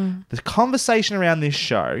point? The conversation around this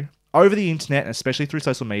show, over the internet, and especially through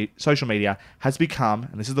social media, has become,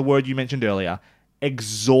 and this is the word you mentioned earlier,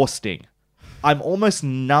 exhausting. I'm almost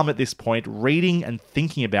numb at this point, reading and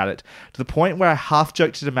thinking about it, to the point where I half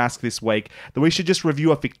joked to Damask this week that we should just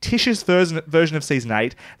review a fictitious version of Season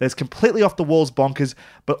 8 that is completely off the walls bonkers,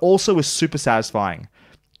 but also is super satisfying.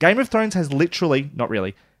 Game of Thrones has literally, not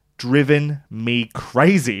really, driven me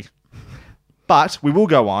crazy. But we will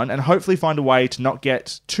go on and hopefully find a way to not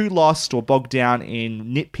get too lost or bogged down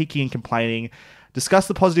in nitpicking and complaining, discuss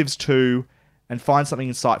the positives too, and find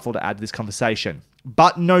something insightful to add to this conversation.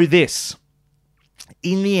 But know this.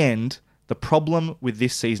 In the end, the problem with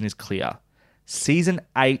this season is clear. Season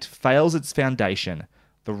 8 fails its foundation,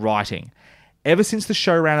 the writing. Ever since the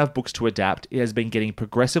show ran out of books to adapt, it has been getting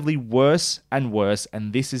progressively worse,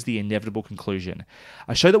 and this is the inevitable conclusion.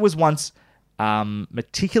 A show that was once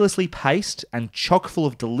meticulously paced and chock full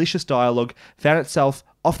of delicious dialogue found itself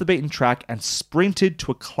off the beaten track and sprinted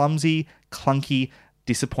to a clumsy, clunky,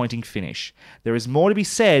 disappointing finish. There is more to be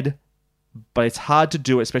said, but it's hard to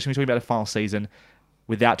do it, especially when we're talking about a final season,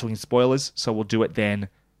 without talking spoilers, so we'll do it then.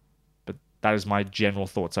 But that is my general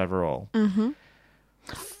thoughts overall.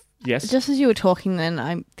 Yes? Just as you were talking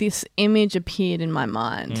then, this image appeared in my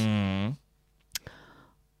mind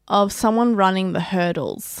of someone running the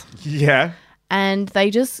hurdles. Yeah. And they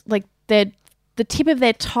just, like, the tip of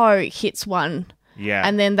their toe hits one. Yeah.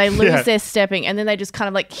 And then they lose their stepping, and then they just kind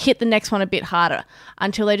of, like, hit the next one a bit harder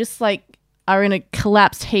until they just, like, are in a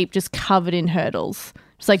collapsed heap just covered in hurdles.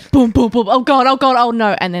 Just like boom, boom, boom. Oh, God, oh,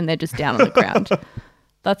 no. And then they're just down on the ground.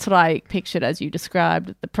 That's what I pictured as you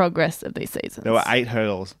described the progress of these seasons. There were 8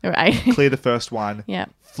 hurdles. There were 8. Clear the first one. Yeah.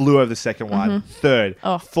 Flew over the second one. Third.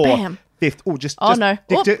 Oh, fourth. bam. Fifth. No.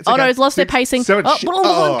 It's lost their pacing.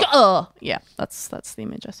 Yeah, that's the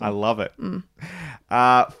image I saw. I love it.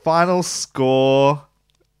 Final score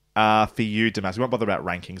for you, Damas. We won't bother about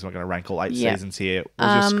rankings. We're not going to rank all 8 seasons here.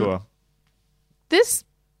 What's your score? This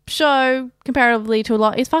show, comparatively to a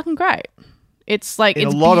lot, is fucking great. It's like in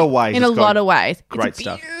a lot of ways. In a lot of ways, great it's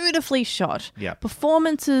stuff. Beautifully shot. Yeah,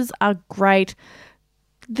 performances are great.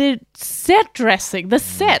 The set dressing, the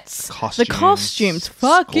sets, the costumes,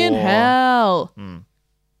 fucking hell,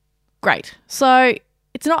 great. So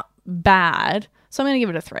it's not bad. So I'm going to give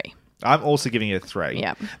it a 3. I'm also giving it a 3.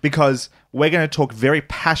 Yeah. Because we're going to talk very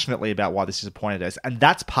passionately about why this disappointed us. And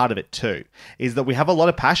that's part of it too, is that we have a lot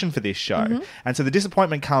of passion for this show. And so the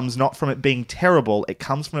disappointment comes not from it being terrible, it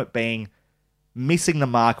comes from it being missing the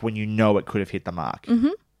mark when you know it could have hit the mark.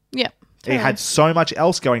 Yeah, It had so much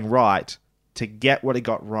else going right. To get what it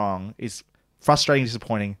got wrong is frustrating,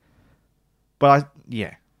 disappointing. But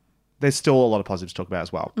there's still a lot of positives to talk about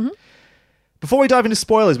as well. Mm-hmm. Before we dive into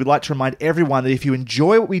spoilers, we'd like to remind everyone that if you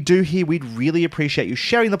enjoy what we do here, we'd really appreciate you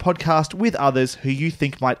sharing the podcast with others who you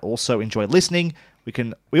think might also enjoy listening.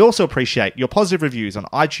 We also appreciate your positive reviews on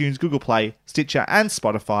iTunes, Google Play, Stitcher, and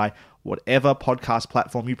Spotify, whatever podcast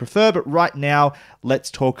platform you prefer. But right now,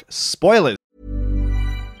 let's talk spoilers.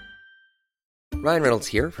 Ryan Reynolds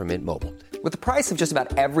here from Mint Mobile. With the price of just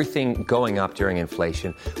about everything going up during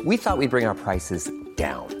inflation, we thought we'd bring our prices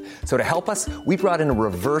down. So to help us, we brought in a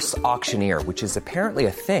reverse auctioneer, which is apparently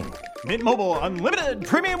a thing. Mint Mobile Unlimited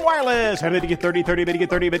Premium Wireless. How to get 30, 30, bit to get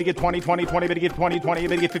 30, bit to get 20, 20, 20, bit to get 20, 20,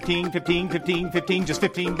 bit to get 15, 15, 15, 15, just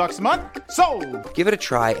 $15 a month? Sold! Give it a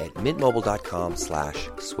try at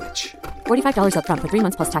mintmobile.com/switch. $45 up front for 3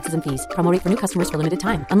 months plus taxes and fees. Promo rate for new customers for limited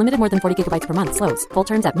time. Unlimited more than 40 gigabytes per month. Slows full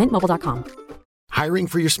terms at mintmobile.com. Hiring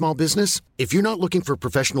for your small business? If you're not looking for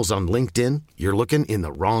professionals on LinkedIn, you're looking in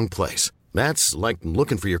the wrong place. That's like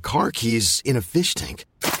looking for your car keys in a fish tank.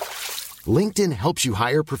 LinkedIn helps you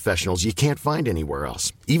hire professionals you can't find anywhere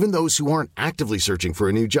else, even those who aren't actively searching for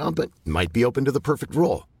a new job but might be open to the perfect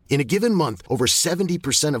role. In a given month, over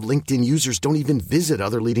 70% of LinkedIn users don't even visit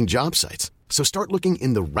other leading job sites. So start looking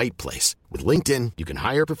in the right place. With LinkedIn, you can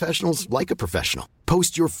hire professionals like a professional.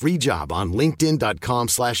 Post your free job on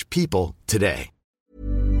linkedin.com/people today.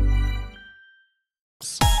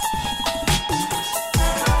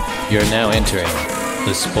 You're now entering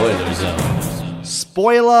the spoiler zone.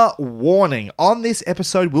 Spoiler warning. On this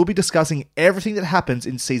episode, we'll be discussing everything that happens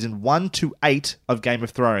in season 1 to 8 of Game of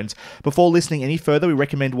Thrones. Before listening any further, we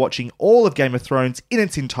recommend watching all of Game of Thrones in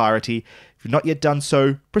its entirety. If you've not yet done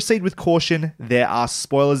so, proceed with caution. There are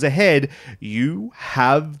spoilers ahead. You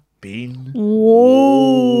have been warned.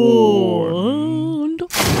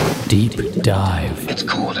 Deep dive. It's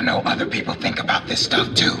cool to know other people think about this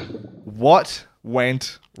stuff too. What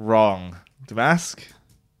went wrong? Damask?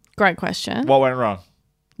 Great question. What went wrong?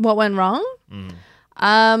 What went wrong?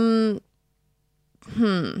 It's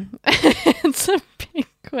a big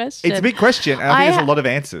question. It's a big question, and I think there's a lot of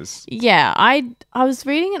answers. Yeah, I was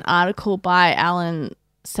reading an article by Alan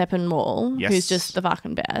Sepinwall, who's just the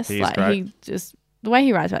fucking best. He is great. He just the way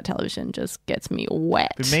he writes about television just gets me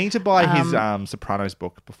wet. Been meaning to buy his Sopranos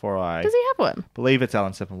book before I. Does he have one? Believe it's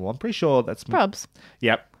Alan Sepinwall. I'm pretty sure that's Probs.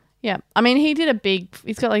 Yep. Yeah. I mean, he's got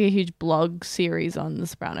like a huge blog series on The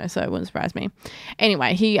Sopranos, so it wouldn't surprise me.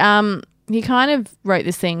 Anyway, he kind of wrote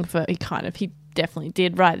this thing he definitely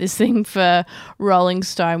did write this thing for Rolling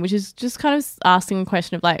Stone, which is just kind of asking the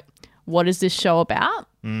question of like, what is this show about?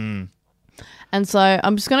 And so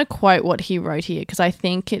I'm just going to quote what he wrote here because I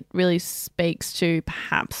think it really speaks to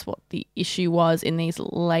perhaps what the issue was in these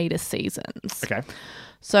later seasons. Okay.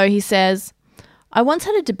 So he says, I once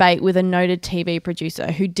had a debate with a noted TV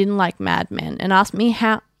producer who didn't like Mad Men and asked me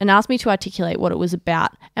to articulate what it was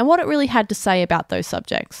about and what it really had to say about those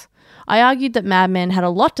subjects. I argued that Mad Men had a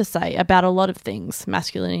lot to say about a lot of things,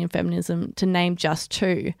 masculinity and feminism, to name just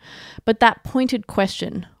two. But that pointed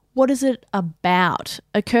question, what is it about,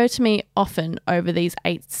 occurred to me often over these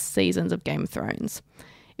 8 seasons of Game of Thrones.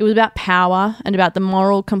 It was about power and about the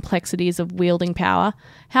moral complexities of wielding power.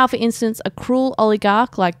 How, for instance, a cruel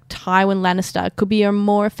oligarch like Tywin Lannister could be a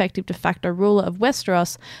more effective de facto ruler of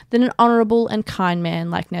Westeros than an honourable and kind man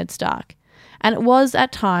like Ned Stark. And it was,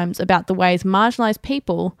 at times, about the ways marginalised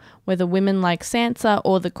people, whether women like Sansa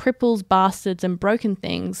or the cripples, bastards and broken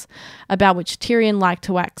things, about which Tyrion liked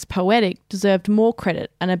to wax poetic, deserved more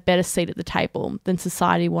credit and a better seat at the table than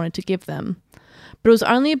society wanted to give them. But it was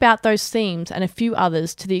only about those themes and a few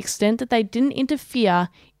others to the extent that they didn't interfere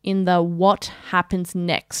in the what happens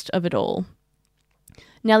next of it all.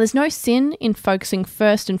 Now, there's no sin in focusing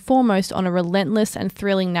first and foremost on a relentless and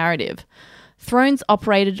thrilling narrative. Thrones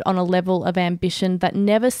operated on a level of ambition that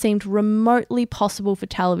never seemed remotely possible for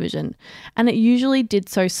television, and it usually did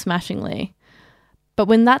so smashingly. But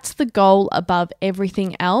when that's the goal above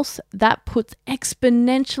everything else, that puts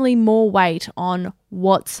exponentially more weight on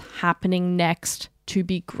what's happening next to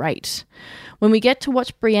be great. When we get to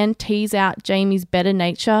watch Brienne tease out Jaime's better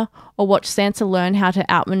nature or watch Sansa learn how to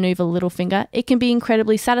outmaneuver Littlefinger, it can be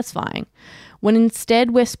incredibly satisfying. When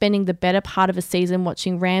instead we're spending the better part of a season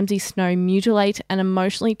watching Ramsay Snow mutilate and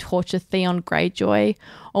emotionally torture Theon Greyjoy,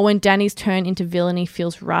 or when Dany's turn into villainy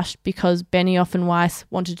feels rushed because Benioff and Weiss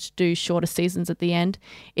wanted to do shorter seasons at the end,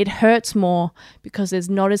 it hurts more because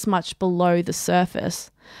there's not as much below the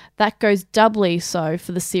surface. That goes doubly so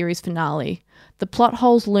for the series finale. The plot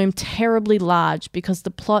holes loom terribly large because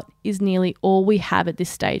the plot is nearly all we have at this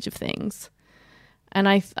stage of things. And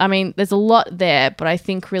I mean, there's a lot there, but I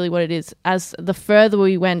think really what it is, as the further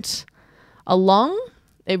we went along,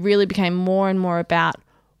 it really became more and more about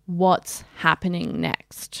what's happening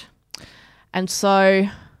next. And so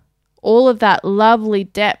all of that lovely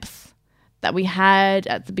depth that we had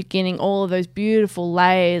at the beginning, all of those beautiful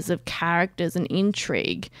layers of characters and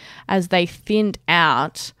intrigue, as they thinned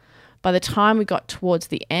out, by the time we got towards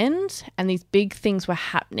the end and these big things were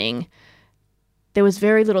happening, there was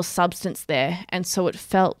very little substance there, and so it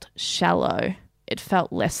felt shallow. It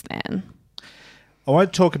felt less than. I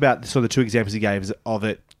want to talk about sort of the two examples he gave of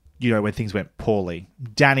it, when things went poorly.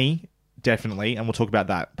 Danny, definitely, and we'll talk about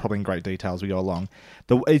that probably in great detail as we go along.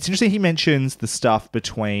 It's interesting he mentions the stuff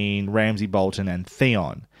between Ramsay Bolton and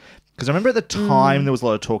Theon, because I remember at the time there was a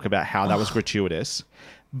lot of talk about how that was gratuitous,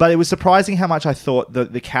 but it was surprising how much I thought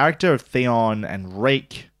the character of Theon and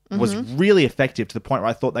Reek was really effective, to the point where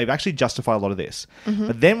I thought they've actually justified a lot of this.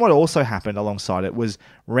 But then what also happened alongside it was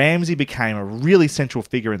Ramsay became a really central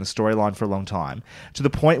figure in the storyline for a long time, to the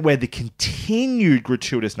point where the continued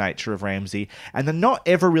gratuitous nature of Ramsay and the not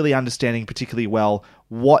ever really understanding particularly well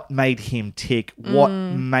what made him tick, what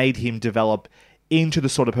made him develop into the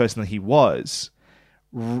sort of person that he was,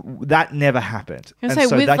 that never happened. And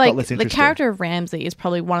so with, that got less interesting. The character of Ramsay is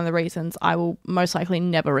probably one of the reasons I will most likely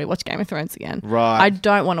never rewatch Game of Thrones again. Right. I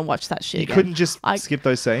don't want to watch that shit again. You couldn't just skip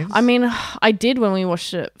those scenes? I mean, I did when we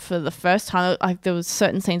watched it for the first time. There was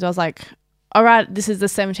certain scenes I was like, all right, this is the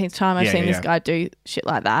 17th time I've seen this guy do shit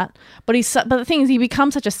like that. But the thing is, he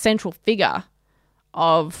becomes such a central figure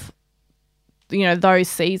of, those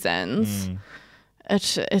seasons.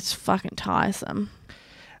 It's fucking tiresome.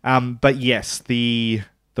 But yes, the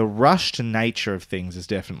rushed nature of things is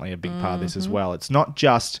definitely a big part of this as well. It's not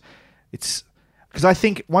just... Because I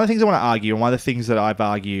think one of the things I want to argue, and one of the things that I've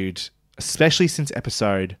argued, especially since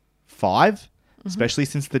episode 5, especially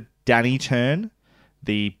since the Dany turn,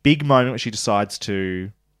 the big moment where she decides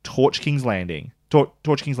to torch King's Landing.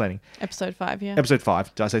 Torch King's Landing. Episode 5, yeah. Episode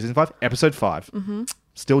 5. Did I say season 5? Episode 5.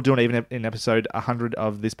 Still doing it even in episode 100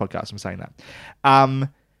 of this podcast. I'm saying that.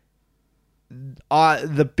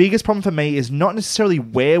 The biggest problem for me is not necessarily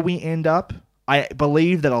where we end up. I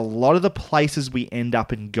believe that a lot of the places we end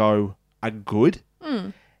up and go are good.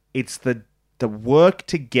 It's the work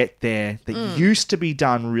to get there that used to be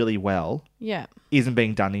done really well. Yeah. Isn't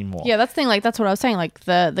being done anymore. Yeah, that's the thing. Like, that's what I was saying. Like,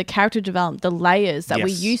 the character development, the layers that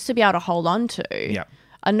we used to be able to hold on to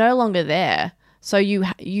are no longer there. So you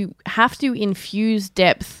have to infuse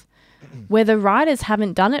depth where the writers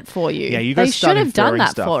haven't done it for you. Yeah, you they guys should have done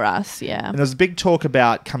that for us. Yeah. And there was a big talk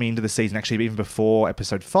about coming into the season, actually, even before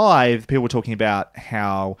episode 5, people were talking about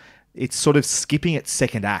how it's sort of skipping its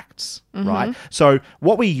second acts, right? So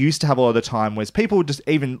what we used to have a lot of the time was people just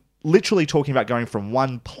even literally talking about going from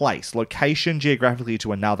one place, location geographically,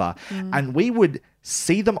 to another. And we would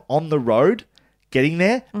see them on the road getting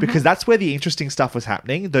there because that's where the interesting stuff was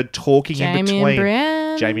happening. The talking in between.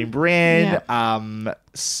 Jamie and Brienne.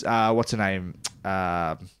 What's her name?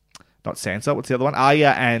 Not Sansa. What's the other one?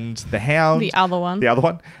 Arya and the Hound. The other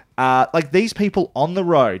one. Like these people on the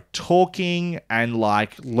road talking and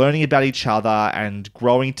like learning about each other and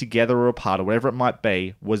growing together or apart or whatever it might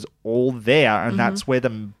be was all there, and that's where the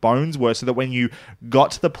bones were, so that when you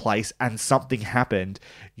got to the place and something happened,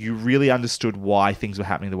 you really understood why things were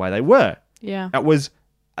happening the way they were. Yeah. That was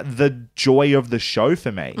the joy of the show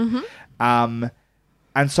for me.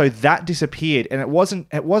 And so that disappeared, and it wasn't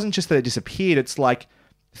just that it disappeared. It's like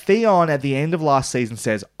Theon at the end of last season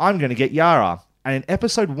says, "I'm going to get Yara." And in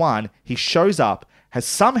episode 1, he shows up, has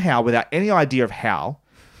somehow, without any idea of how,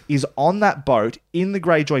 is on that boat in the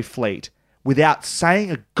Greyjoy fleet without saying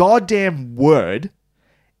a goddamn word,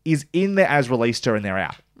 is in there as Released and they're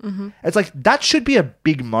out. It's like, that should be a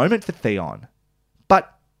big moment for Theon.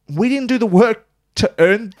 But we didn't do the work to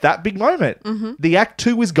earn that big moment. The Act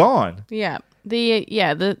 2 is gone. Yeah.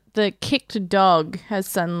 The kicked dog has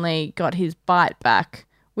suddenly got his bite back.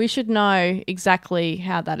 We should know exactly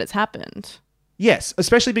how that has happened. Yes,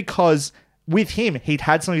 especially because with him, he'd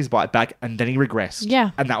had some of his bite back and then he regressed. Yeah.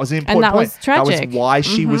 And that was an important point. Was tragic. That was why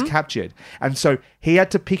she was captured. And so he had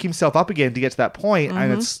to pick himself up again to get to that point,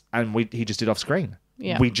 and he just did off screen.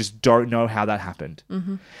 Yeah. We just don't know how that happened.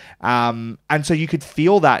 And so you could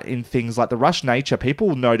feel that in things like the rush nature.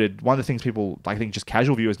 People noted, one of the things people, I think just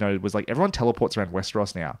casual viewers noted, was like everyone teleports around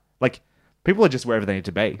Westeros now. Like people are just wherever they need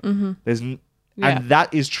to be. And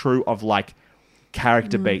that is true of like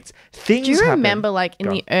character beats. Things Do you happen. remember, like, in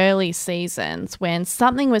Go the on. early seasons when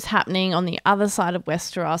something was happening on the other side of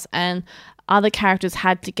Westeros and other characters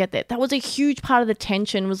had to get there? That was a huge part of the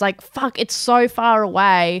tension, was like, fuck, it's so far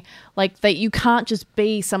away, like, that you can't just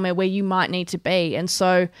be somewhere where you might need to be. And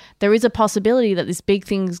so there is a possibility that this big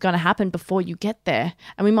thing is going to happen before you get there.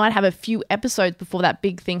 And we might have a few episodes before that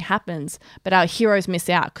big thing happens, but our heroes miss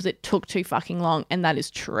out because it took too fucking long, and that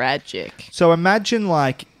is tragic. So imagine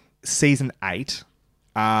like season 8.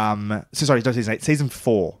 Not season 8, season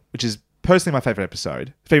 4, which is personally my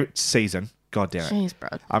favorite season. God damn it. Jeez, bro.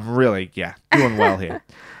 I'm really, doing well here.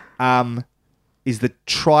 Is the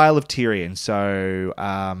trial of Tyrion. So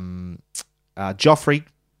Joffrey,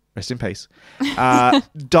 rest in peace,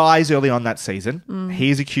 dies early on that season.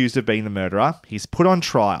 He's accused of being the murderer. He's put on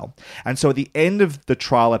trial. And so at the end of the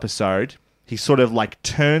trial episode, he sort of like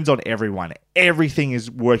turns on everyone. Everything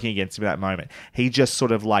is working against him at that moment. He just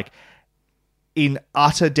sort of like, in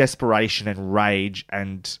utter desperation and rage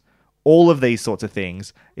and all of these sorts of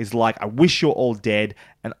things, is like, I wish you're all dead,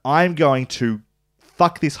 and I'm going to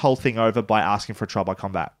fuck this whole thing over by asking for a trial by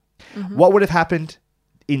combat. What would have happened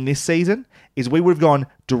in this season is we would have gone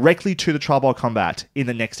directly to the trial by combat in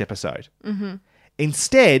the next episode.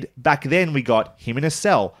 Instead, back then we got him in a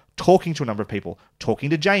cell, talking to a number of people, talking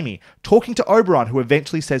to Jaime, talking to Oberyn, who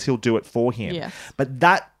eventually says he'll do it for him. Yes. But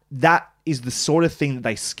that is the sort of thing that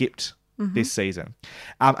they skipped this season.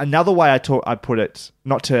 Another way I put it,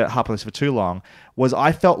 not to harp on this for too long, was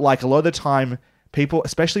I felt like a lot of the time people,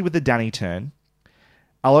 especially with the Dany turn,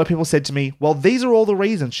 a lot of people said to me, well, these are all the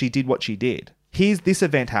reasons she did what she did. Here's this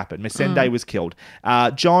event happened. Missandei was killed.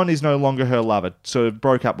 Jon is no longer her lover, so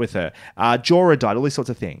broke up with her. Jorah died, all these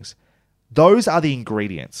sorts of things. Those are the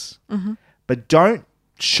ingredients. But don't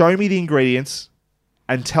show me the ingredients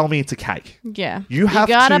and tell me it's a cake. Yeah. You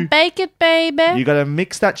gotta bake it, baby. You gotta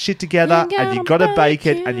mix that shit together, and you gotta bake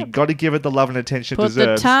it, and you gotta give it the love and attention it Put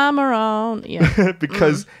deserves. the timer on. Yeah.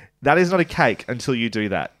 Because that is not a cake until you do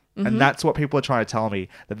that. And that's what people are trying to tell me,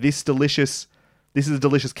 that this is a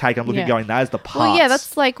delicious cake. I'm looking going, that is the parts. Well, yeah,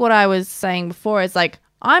 that's like what I was saying before. It's like,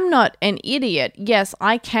 I'm not an idiot. Yes,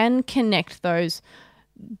 I can connect those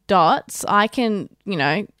dots. I can,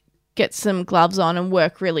 get some gloves on and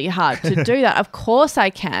work really hard to do that. Of course I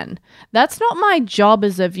can. That's not my job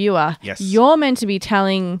as a viewer. Yes. You're meant to be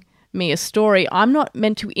telling me a story. I'm not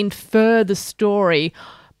meant to infer the story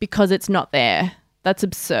because it's not there. That's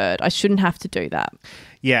absurd. I shouldn't have to do that.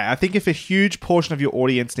 Yeah, I think if a huge portion of your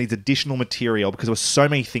audience needs additional material, because there were so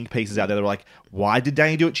many think pieces out there that were like, why did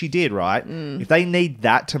Dany do what she did, right? If they need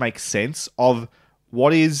that to make sense of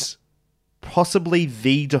what is possibly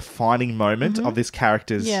the defining moment of this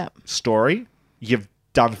character's story, you've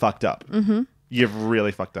done fucked up. You've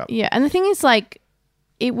really fucked up. Yeah, and the thing is, like,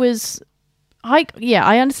 it was... I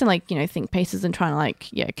understand, like, think pieces and trying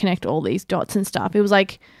to, connect all these dots and stuff. It was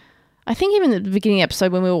like... I think even at the beginning of the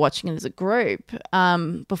episode when we were watching it as a group,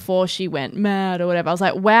 before she went mad or whatever, I was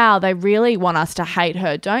like, wow, they really want us to hate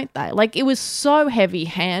her, don't they? Like, it was so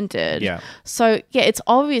heavy-handed. Yeah. So, yeah, it's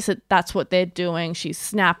obvious that that's what they're doing. She's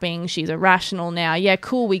snapping. She's irrational now. Yeah,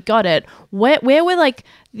 cool, we got it. Where were, like,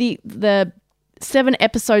 the 7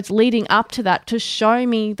 episodes leading up to that to show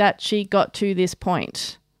me that she got to this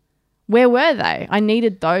point? Where were they? I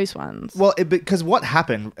needed those ones. Well, because what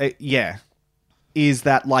happened, is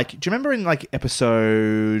that, like, do you remember in, like,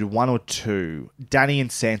 episode 1 or 2, Dany and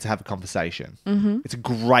Sansa have a conversation? It's a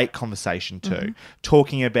great conversation too,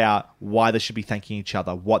 talking about why they should be thanking each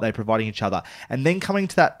other, what they're providing each other, and then coming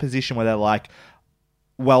to that position where they're like,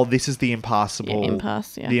 well, this is the impassable...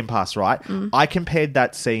 The impasse, right? I compared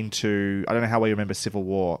that scene to, I don't know how well you remember Civil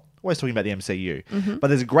War, always talking about the MCU, but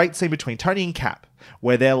there's a great scene between Tony and Cap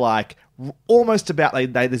where they're like, almost about,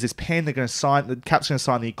 there's this pen they're going to sign, the Cap's going to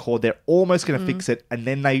sign the Accord, they're almost going to fix it, and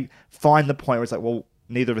then they find the point where it's like, well,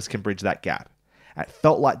 neither of us can bridge that gap. And it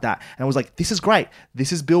felt like that. And I was like, this is great.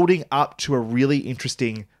 This is building up to a really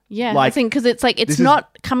interesting... Yeah, I think because it's like, it's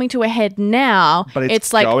not coming to a head now, but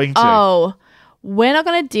it's like, going to. Oh, we're not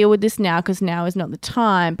going to deal with this now because now is not the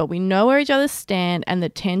time, but we know where each other stand and the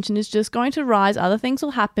tension is just going to rise. Other things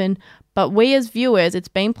will happen, but we as viewers, it's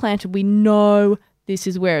been planted. We know this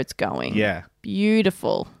is where it's going. Yeah.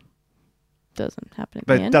 Beautiful. Doesn't happen at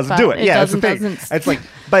but the end. It doesn't do it. Yeah, that's the thing. It's like,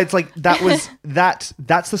 but it's like, that was, that's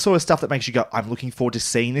the sort of stuff that makes you go, I'm looking forward to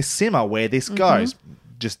seeing this simmer, where this goes.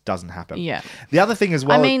 Just doesn't happen. Yeah. The other thing as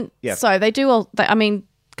well... I mean, so they do all...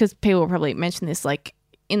 because people will probably mention this, like,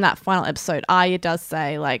 in that final episode, Arya does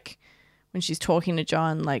say, like, when she's talking to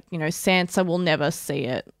Jon, like, Sansa will never see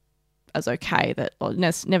it as okay, or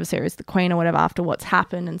never see her as the queen or whatever after what's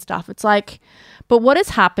happened and stuff. It's like, but what has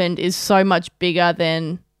happened is so much bigger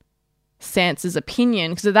than Sansa's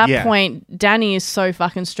opinion, because at that point, Dany is so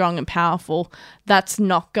fucking strong and powerful. That's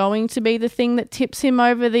not going to be the thing that tips him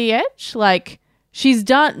over the edge. Like, she's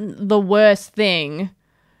done the worst thing.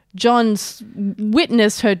 Jon's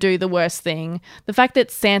witnessed her do the worst thing. The fact that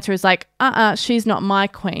Sansa is like, she's not my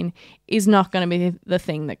queen, is not going to be the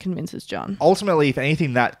thing that convinces Jon. Ultimately, if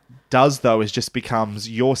anything, that does, though, is just becomes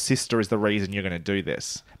your sister is the reason you're going to do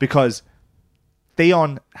this. Because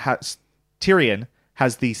Tyrion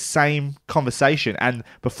has the same conversation, and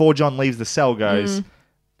before Jon leaves the cell goes,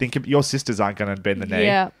 think of, your sisters aren't going to bend the knee.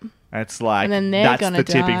 Yeah. And it's like, and then that's gonna the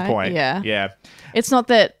tipping die. point. Yeah. Yeah. It's not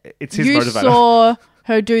that it's his you motivator. saw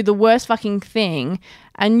her do the worst fucking thing,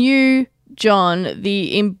 and you, Jon,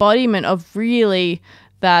 the embodiment of really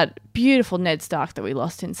that beautiful Ned Stark that we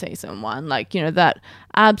lost in season 1, like, you know, that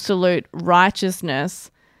absolute righteousness,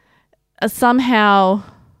 somehow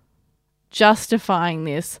justifying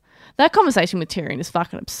this. That conversation with Tyrion is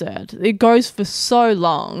fucking absurd. It goes for so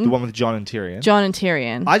long. The one with Jon and Tyrion. Jon and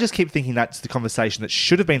Tyrion. I just keep thinking that's the conversation that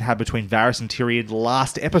should have been had between Varys and Tyrion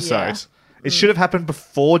last episode. Yeah. It should have happened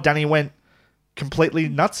before Dany went completely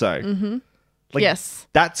nutso. Mm-hmm. Like, yes.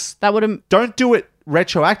 That would have... Don't do it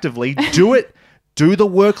retroactively. Do the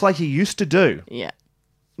work like you used to do. Yeah.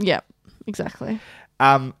 Yeah, exactly.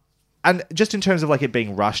 And just in terms of like it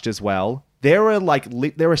being rushed as well, there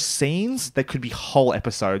are scenes that could be whole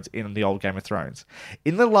episodes in the old Game of Thrones.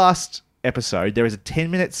 In the last episode, there is a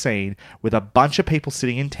 10-minute scene with a bunch of people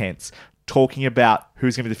sitting in tents talking about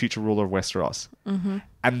who's going to be the future ruler of Westeros. Mm-hmm.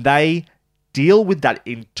 And they deal with that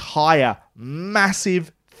entire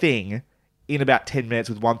massive thing in about 10 minutes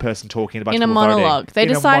with one person talking about in a monologue. They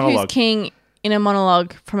decide who's king in a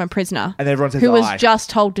monologue from a prisoner. And everyone says, who was just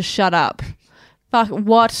told to shut up. Fuck,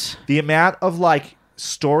 what? The amount of like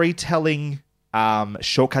storytelling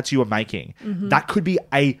shortcuts you were making, that could be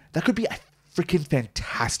a freaking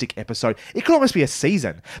fantastic episode. It could almost be a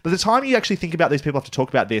season. By the time you actually think about these people have to talk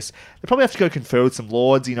about this, they probably have to go confer with some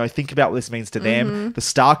lords, you know, think about what this means to them.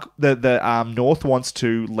 The North wants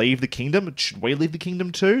to leave the kingdom. Should we leave the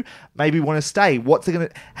kingdom too? Maybe we want to stay.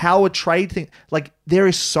 How a trade thing, like there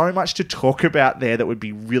is so much to talk about there that would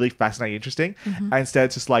be really fascinating, interesting. And instead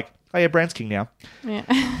it's just like, oh yeah, Bran's king now. Yeah.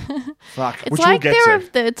 Fuck. It's which like we'll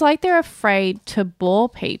get to. It's like they're afraid to bore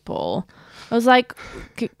people. I was like,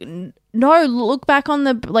 no, look back on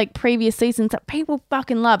the like previous seasons that people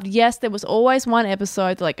fucking loved. Yes, there was always one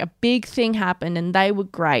episode like a big thing happened and they were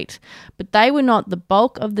great, but they were not the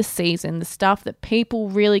bulk of the season, the stuff that people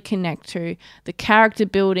really connect to, the character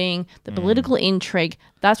building, the political intrigue.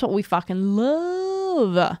 That's what we fucking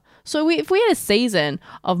love. So if we had a season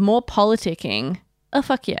of more politicking,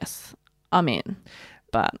 fuck yes, I'm in.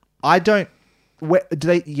 But I don't...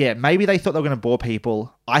 maybe they thought they were going to bore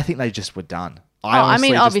people. I think they just were done. I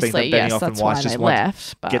mean, obviously, yes, that's why they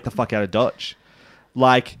left. But get the fuck out of Dodge.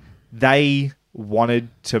 Like, they wanted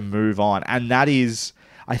to move on. And that is,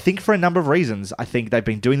 I think for a number of reasons. I think they've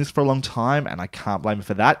been doing this for a long time, and I can't blame them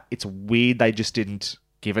for that. It's weird they just didn't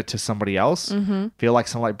give it to somebody else. Feel like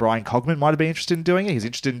someone like Brian Cogman might have been interested in doing it. He's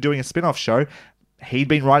interested in doing a spin-off show. He'd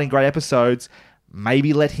been writing great episodes.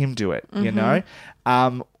 Maybe let him do it, you know?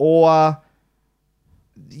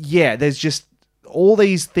 There's just all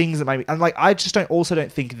these things that maybe... And like, I just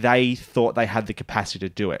don't think they thought they had the capacity to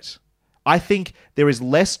do it. I think there is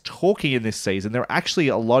less talking in this season. There are actually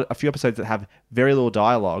a few episodes that have very little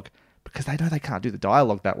dialogue because they know they can't do the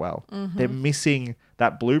dialogue that well. They're missing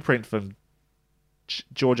that blueprint from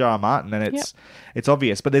George R. R. Martin, and it's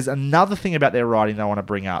obvious. But there's another thing about their writing that I want to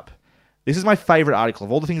bring up. This is my favorite article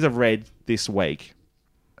of all the things I've read this week.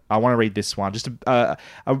 I want to read this one. Just a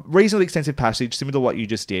reasonably extensive passage, similar to what you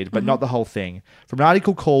just did, but not the whole thing. From an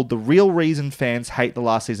article called The Real Reason Fans Hate the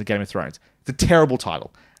Last Season of Game of Thrones. It's a terrible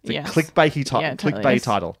title. It's a clickbaity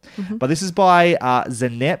title. But this is by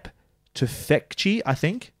Zeynep Tufekci, I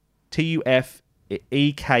think. Tufekci.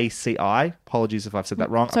 Apologies if I've said that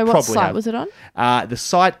wrong. So what site was it on? The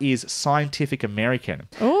site is Scientific American.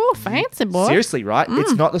 Oh, fancy boy. Seriously, right?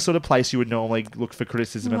 It's not the sort of place you would normally look for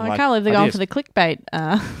criticism and I like can't believe they're going for the clickbait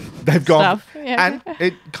They've gone stuff. Yeah. And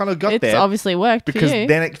it kind of got there. It's obviously worked because for you.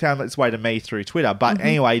 then it found its way to me through Twitter. But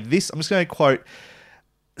anyway, I'm just going to quote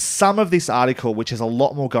some of this article, which has a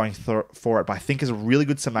lot more going for it, but I think is a really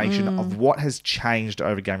good summation of what has changed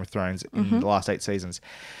over Game of Thrones in the last 8 seasons.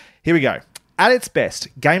 Here we go. At its best,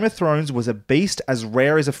 Game of Thrones was a beast as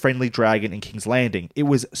rare as a friendly dragon in King's Landing. It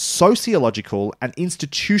was sociological and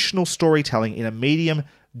institutional storytelling in a medium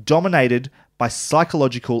dominated by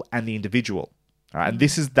psychological and the individual. All right, and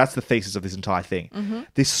that's the thesis of this entire thing.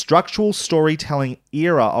 This structural storytelling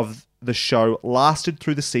era of the show lasted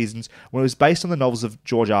through the seasons when it was based on the novels of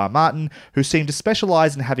George R. R. Martin, who seemed to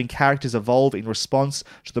specialize in having characters evolve in response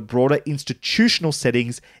to the broader institutional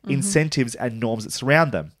settings, incentives, and norms that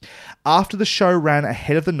surround them. After the show ran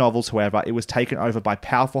ahead of the novels, however, it was taken over by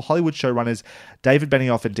powerful Hollywood showrunners David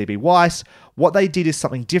Benioff and D.B. Weiss. What they did is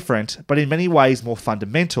something different, but in many ways more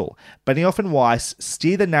fundamental. Benioff and Weiss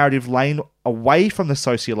steered the narrative lane away from the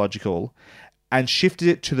sociological and shifted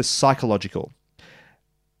it to the psychological.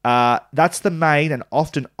 That's the main and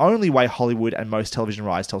often only way Hollywood and most television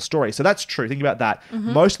writers tell stories. So that's true. Think about that.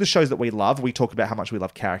 Most of the shows that we love, we talk about how much we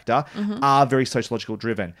love character, are very sociological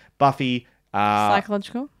driven. Buffy...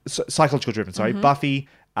 psychological? Psychological driven, sorry. Buffy,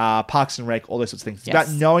 Parks and Rec, all those sorts of things. It's about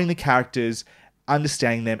knowing the characters,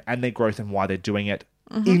 understanding them and their growth and why they're doing it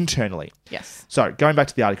internally. Yes. So, going back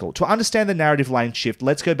to the article. To understand the narrative lane shift,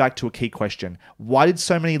 let's go back to a key question. Why did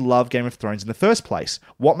so many love Game of Thrones in the first place?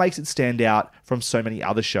 What makes it stand out from so many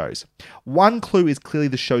other shows? One clue is clearly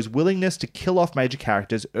the show's willingness to kill off major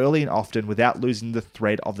characters early and often without losing the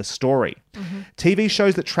thread of the story. TV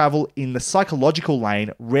shows that travel in the psychological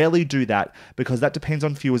lane rarely do that because that depends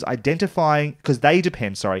on viewers on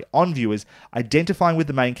viewers identifying with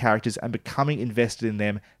the main characters and becoming invested in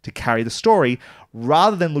them to carry the story,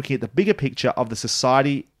 rather than looking at the bigger picture of the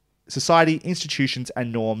society, institutions,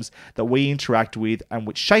 and norms that we interact with and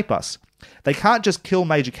which shape us. They can't just kill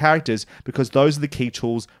major characters because those are the key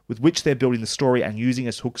tools with which they're building the story and using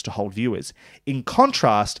as hooks to hold viewers. In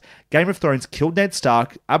contrast, Game of Thrones killed Ned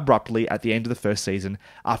Stark abruptly at the end of the first season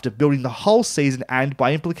after building the whole season and,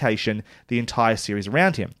 by implication, the entire series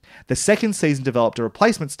around him. The second season developed a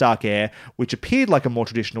replacement Stark heir, which appeared like a more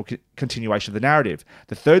traditional continuation of the narrative.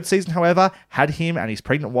 The third season, however, had him and his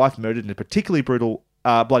pregnant wife murdered in a particularly brutal,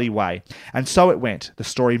 bloody way. And so it went. The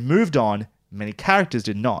story moved on. Many characters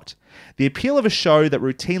did not. The appeal of a show that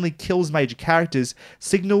routinely kills major characters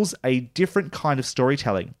signals a different kind of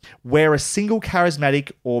storytelling, where a single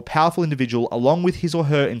charismatic or powerful individual, along with his or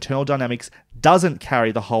her internal dynamics, doesn't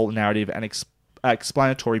carry the whole narrative and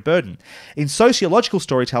explanatory burden. In sociological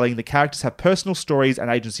storytelling, the characters have personal stories and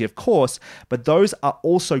agency, of course, but those are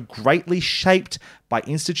also greatly shaped by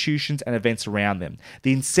institutions and events around them.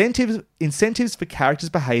 The incentives for characters'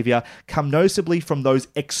 behavior come noticeably from those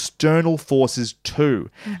external forces too,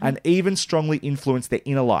 and even strongly influence their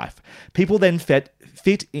inner life. People then fit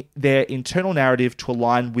their internal narrative to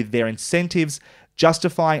align with their incentives,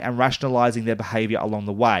 justifying and rationalizing their behavior along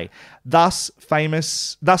the way. Thus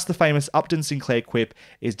the famous Upton Sinclair quip,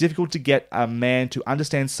 "It's difficult to get a man to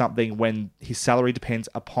understand something when his salary depends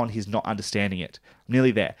upon his not understanding it."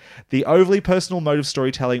 Nearly there. The overly personal mode of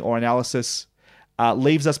storytelling or analysis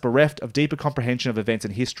leaves us bereft of deeper comprehension of events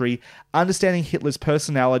in history. Understanding Hitler's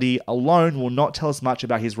personality alone will not tell us much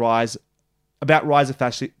about his rise of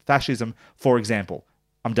fascism, for example.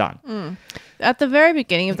 I'm done. At the very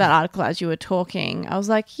beginning of that article, as you were talking, I was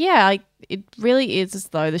like, it really is as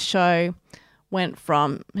though the show went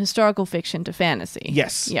from historical fiction to fantasy.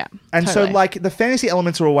 Yes. Yeah. And totally. so, like, the fantasy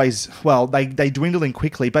elements are always, they dwindle in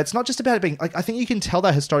quickly, but it's not just about it being, like, I think you can tell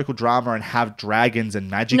that historical drama and have dragons and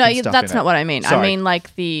magic and stuff that's in not it. what I mean. Sorry. I mean,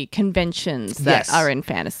 like, the conventions that are in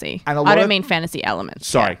fantasy. And I don't mean fantasy elements.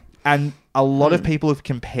 Sorry. Yeah. And a lot of people have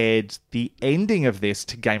compared the ending of this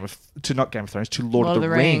to to Lord of the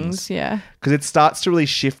Rings. Yeah. Because it starts to really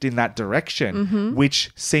shift in that direction,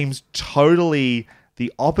 which seems totally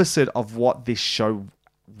the opposite of what this show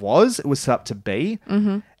was set up to be.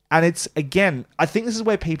 And it's, again, I think this is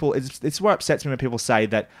where it's where it upsets me when people say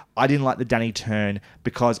that I didn't like the Dany turn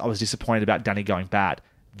because I was disappointed about Dany going bad.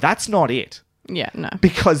 That's not it. Yeah, no.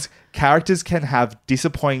 Because characters can have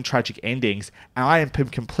disappointing, tragic endings, and I am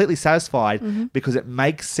completely satisfied because it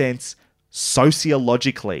makes sense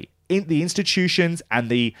sociologically. In the institutions and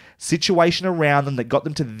the situation around them that got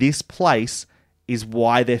them to this place is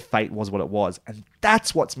why their fate was what it was. And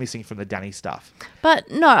that's what's missing from the Dany stuff. But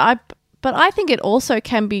no, I think it also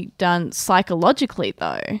can be done psychologically,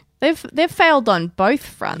 though. They've failed on both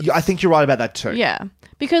fronts. I think you're right about that too. Yeah.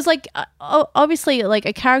 Because, like, obviously, like,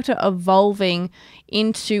 a character evolving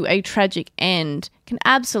into a tragic end can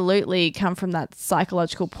absolutely come from that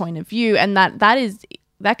psychological point of view, and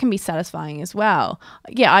that can be satisfying as well.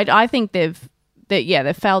 Yeah, I think they've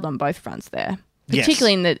failed on both fronts there,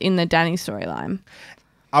 particularly in the Dany storyline.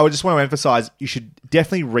 I would just want to emphasize you should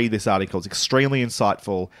definitely read this article. It's extremely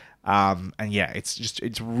insightful, and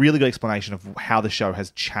it's a really good explanation of how the show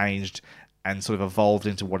has changed and sort of evolved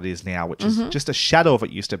into what it is now, which is just a shadow of what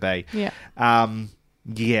it used to be.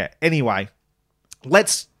 Yeah. Anyway,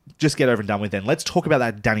 let's just get over and done with then. Let's talk about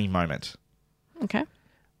that Dany moment. Okay.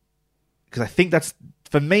 Because I think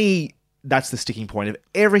for me, that's the sticking point of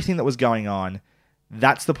everything that was going on.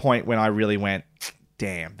 that's the point when I really went,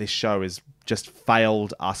 damn, this show has just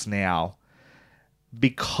failed us now,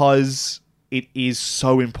 because it is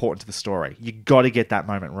so important to the story. You got to get that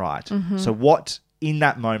moment right. Mm-hmm. So what in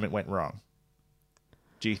that moment went wrong,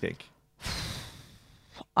 do you think?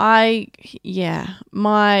 Well,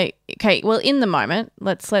 in the moment,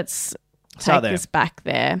 let's take this back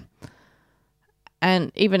there.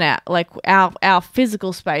 And even our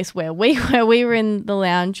physical space where we were in the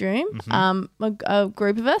lounge room, a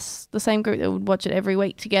group of us, the same group that would watch it every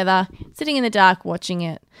week together, sitting in the dark watching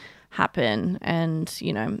it happen. And,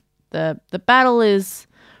 you know, the battle is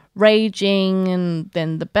raging, and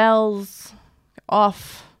then the bells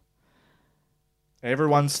off.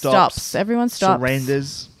 Everyone stops. Everyone stops.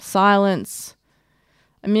 Surrenders. Silence.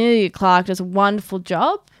 Emilia Clarke does a wonderful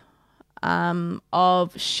job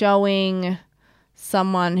of showing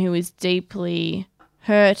someone who is deeply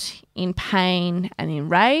hurt, in pain, and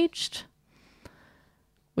enraged.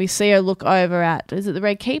 We see her look over at, is it the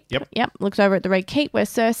Red Keep? Yep. Looks over at the Red Keep where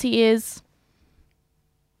Cersei is.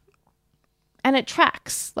 And it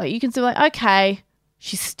tracks. Like, you can see, like, okay,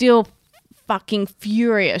 she's still fucking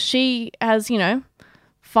furious. She has, you know,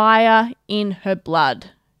 fire in her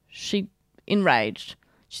blood. She enraged.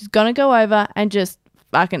 She's gonna go over and just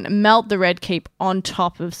fucking melt the Red Keep on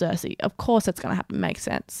top of Cersei. Of course that's going to happen. Makes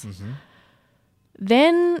sense. Mm-hmm.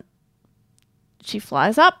 Then she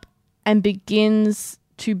flies up and begins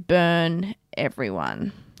to burn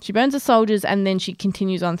everyone. She burns the soldiers, and then she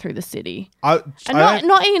continues on through the city.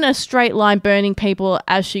 Not in a straight line burning people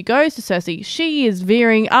as she goes to Cersei. She is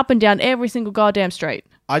veering up and down every single goddamn street.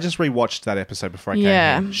 I just rewatched that episode before I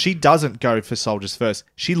came here. She doesn't go for soldiers first.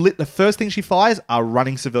 The first thing she fires are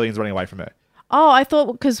running civilians running away from her. Oh, I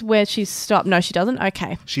thought because where she stopped. No, she doesn't.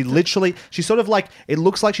 Okay. She's sort of like, it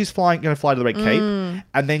looks like she's going to fly to the Red Keep,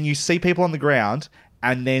 and then you see people on the ground,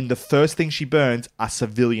 and then the first thing she burns are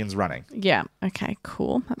civilians running. Yeah. Okay,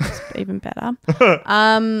 cool. That's even better.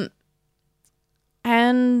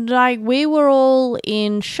 And like, we were all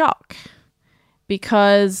in shock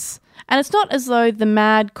because, and it's not as though the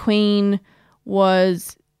Mad Queen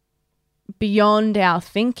was beyond our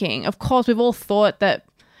thinking. Of course, we've all thought that.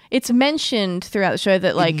 It's mentioned throughout the show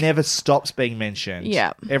that, like... It never stops being mentioned.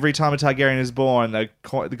 Yeah. Every time a Targaryen is born, the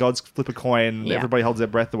gods flip a coin, everybody holds their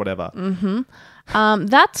breath or whatever. Mm-hmm.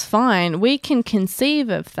 That's fine. We can conceive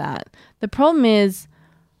of that. The problem is,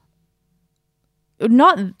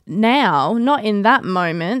 not now, not in that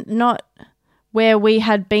moment, not where we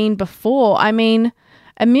had been before. I mean,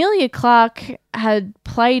 Emilia Clarke had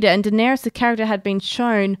played it, and Daenerys, the character, had been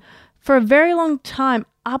shown for a very long time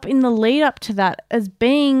up in the lead up to that as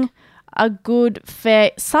being a good,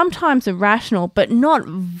 fair, sometimes irrational, but not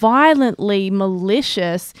violently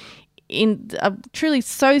malicious in a truly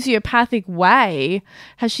sociopathic way.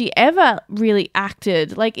 Has she ever really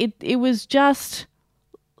acted? Like, it was just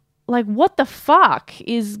like, what the fuck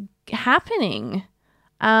is happening?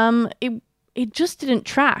 It just didn't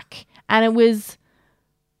track, and it was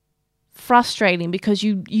frustrating because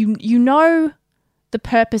you know the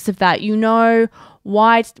purpose of that. You know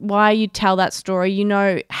why you tell that story. You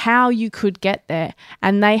know how you could get there,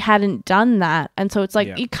 and they hadn't done that. And so it's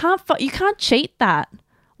like, you can't cheat that.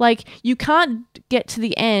 Like, you can't get to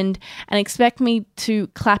the end and expect me to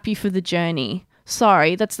clap you for the journey.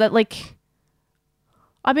 Sorry, like,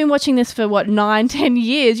 I've been watching this for 9-10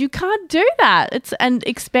 years. You can't do that. And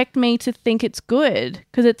expect me to think it's good,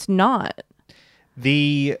 because it's not.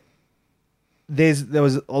 There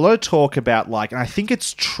was a lot of talk about, like, and I think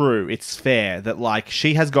it's true, it's fair, that, like,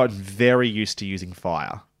 she has gotten very used to using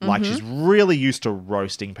fire. Like, she's really used to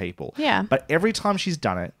roasting people. Yeah. But every time she's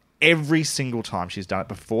done it, every single time she's done it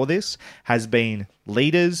before this, has been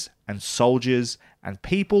leaders and soldiers and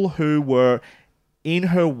people who were in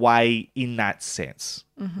her way in that sense,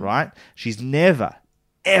 right? She's never,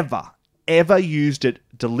 ever, ever used it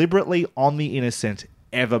deliberately on the innocent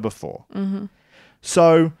ever before.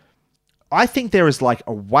 So I think there is, like,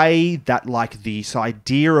 a way that, like, this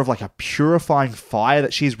idea of, like, a purifying fire,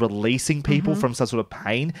 that she's releasing people from some sort of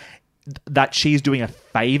pain, that she's doing a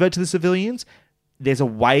favor to the civilians. There's a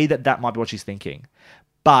way that might be what she's thinking.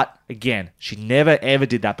 But again, she never ever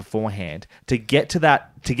did that beforehand. To get to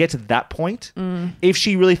that point, if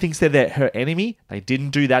she really thinks they're her enemy, they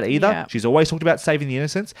didn't do that either. Yeah. She's always talked about saving the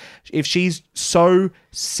innocents. If she's so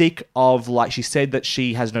sick of, like, she said that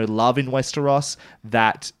she has no love in Westeros,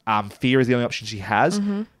 that fear is the only option she has.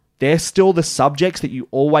 They're still the subjects that you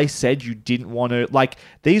always said you didn't want to... Like,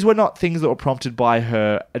 these were not things that were prompted by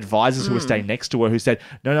her advisors who were staying next to her, who said,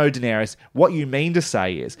 no, Daenerys, what you mean to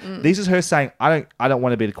say is... This is her saying, I don't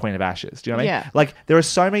want to be the Queen of Ashes. Do you know what I mean? Yeah. Like, there are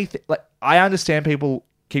so many... like, I understand people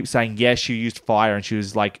keep saying, yes, she used fire and she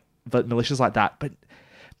was like malicious like that. But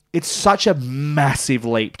it's such a massive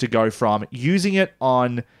leap to go from using it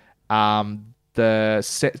on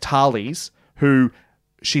the Tarleys, who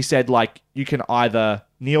she said, like, you can either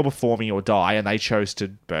kneel before me or die, and they chose to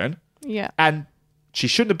burn. Yeah. And she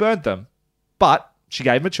shouldn't have burned them, but she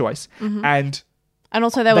gave them a choice. Mm-hmm. And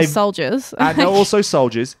also they were soldiers. And they're also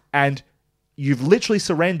soldiers, and you've literally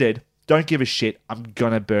surrendered. Don't give a shit. I'm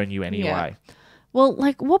going to burn you anyway. Yeah. Well,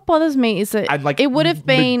 like, what bothers me is that and, like, it would have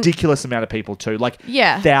been... ridiculous amount of people, too. Like,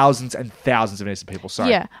 thousands and thousands of innocent people.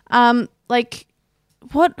 Sorry. Yeah. Like...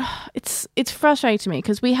 What it's frustrating to me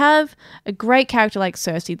because we have a great character like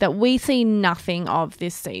Cersei that we see nothing of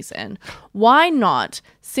this season. Why not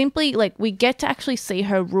simply, like, we get to actually see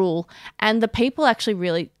her rule and the people actually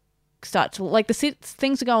really start to, like,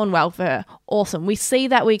 things are going well for her. Awesome. We see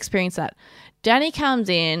that, we experience that. Dany comes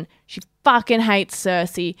in, she fucking hates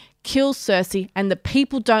Cersei, kills Cersei, and the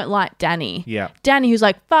people don't like Dany. Yeah. Dany, who's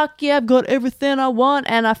like, fuck yeah, I've got everything I want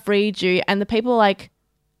and I freed you. And the people are like,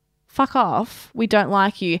 fuck off, we don't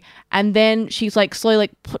like you. And then she's like slowly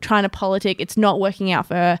like trying to politic. It's not working out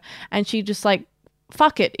for her. And she just like,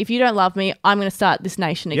 fuck it. If you don't love me, I'm going to start this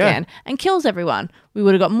nation again. And kills everyone. We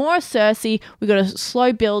would have got more of Cersei. We got a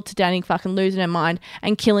slow build to Dany fucking losing her mind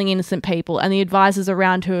and killing innocent people. And the advisors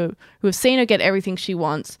around her who have seen her get everything she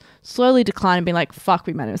wants slowly decline and being like, fuck,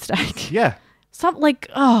 we made a mistake. Yeah. Something like,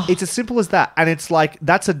 oh. It's as simple as that. And it's like,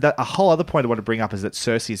 that's a whole other point I want to bring up is that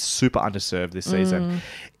Cersei is super underserved this season.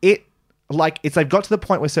 It's they've got to the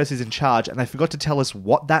point where Cersei's in charge and they forgot to tell us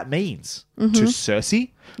what that means to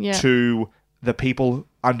Cersei, to the people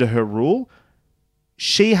under her rule.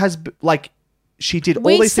 She has, like, she did all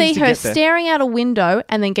these things to get there. We see her staring out a window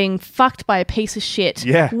and then getting fucked by a piece of shit.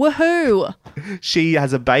 Yeah. Woohoo. She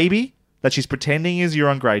has a baby that she's pretending is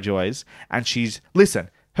Euron Greyjoy's, and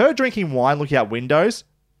her drinking wine looking out windows,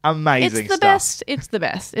 amazing It's the best. It's the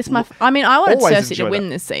best. It's my... I mean, I wanted Cersei to win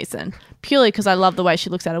this season, purely because I love the way she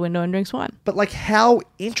looks out a window and drinks wine. But, like, how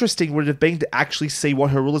interesting would it have been to actually see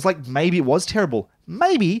what her rule is like? Maybe it was terrible.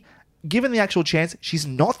 Maybe, given the actual chance, she's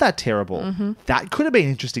not that terrible. Mm-hmm. That could have been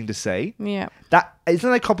interesting to see. Yeah. That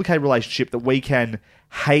isn't a complicated relationship that we can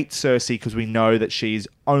hate Cersei because we know that she's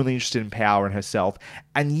only interested in power and herself,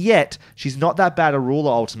 and yet she's not that bad a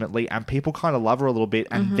ruler ultimately, and people kind of love her a little bit.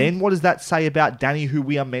 And then what does that say about Dany, who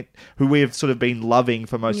we have sort of been loving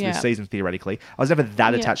for most of this season theoretically? I was never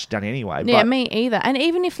that attached to Dany anyway. Yeah, me either. And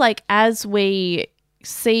even if, like, as we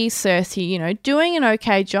see Cersei, you know, doing an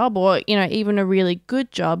okay job or, you know, even a really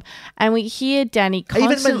good job, and we hear Dany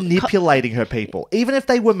even manipulating her people, even if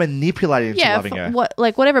they were manipulating into loving her.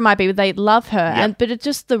 Whatever it might be, they love her. But it's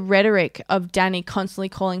just the rhetoric of Dany constantly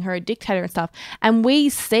calling her a dictator and stuff. And we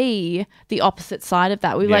see the opposite side of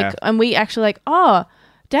that. And we actually like, oh,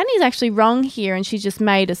 Dany's actually wrong here, and she's just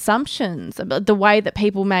made assumptions about the way that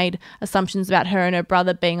people made assumptions about her and her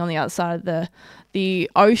brother being on the other side of the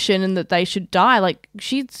ocean and that they should die. Like,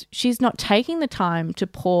 she's not taking the time to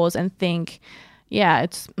pause and think,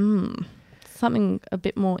 it's something a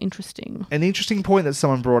bit more interesting. An interesting point that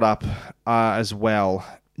someone brought up as well.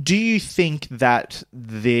 Do you think that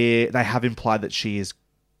they have implied that she is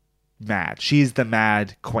mad? She is the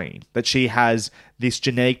mad queen. That she has this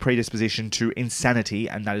genetic predisposition to insanity,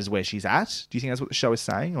 and that is where she's at? Do you think that's what the show is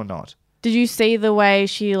saying or not? Did you see the way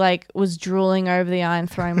she, like, was drooling over the Iron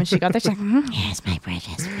Throne when she got there? She's like, yes, my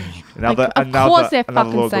precious queen. Of course they're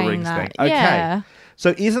fucking saying that. Okay. Yeah.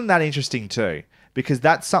 So isn't that interesting too? Because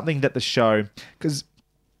that's something that the show... Because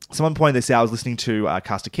someone pointed this out. I was listening to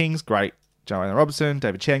Cast of Kings, great. Joanna Robinson,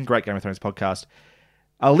 David Chen, great Game of Thrones podcast.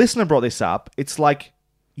 A listener brought this up. It's like,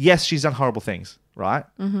 yes, she's done horrible things, right?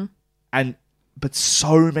 Mm-hmm. But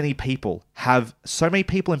so many people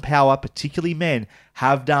in power, particularly men,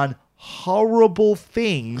 have done horrible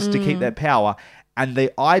things to keep their power, and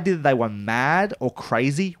the idea that they were mad or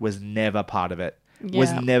crazy was never part of it.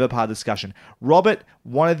 Was never part of the discussion. Robert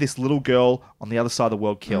wanted this little girl on the other side of the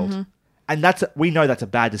world killed, and we know that's a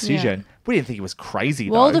bad decision. We didn't think he was crazy.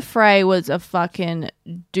 Walder Frey was a fucking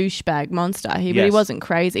douchebag monster. But he wasn't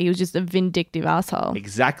crazy. He was just a vindictive asshole.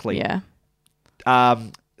 Exactly. Yeah.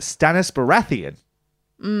 Stannis Baratheon.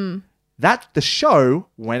 That the show,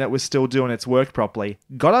 when it was still doing its work properly,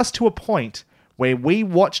 got us to a point where we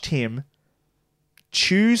watched him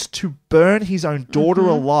choose to burn his own daughter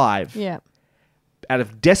alive. Yeah. Out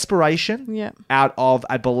of desperation. Yeah. Out of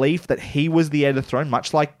a belief that he was the heir to the throne,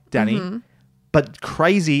 much like Dany. But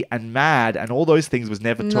crazy and mad and all those things was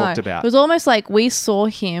never talked about. It was almost like we saw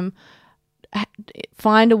him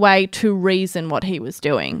find a way to reason what he was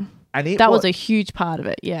doing. And that was a huge part of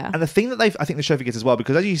it, yeah. And the thing that I think the show forgets as well,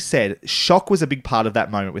 because as you said, shock was a big part of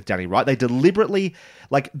that moment with Dany, right? They deliberately,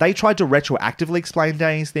 they tried to retroactively explain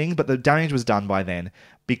Dany's thing, but the damage was done by then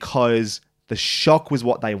because the shock was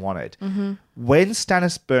what they wanted. Mm-hmm. When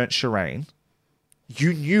Stannis burnt Shireen,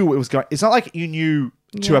 you knew it was going... It's not like you knew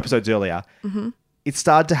 2 episodes earlier. Mm-hmm. It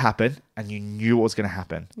started to happen, and you knew what was going to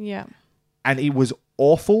happen. Yeah. And it was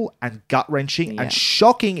awful and gut-wrenching and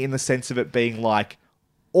shocking in the sense of it being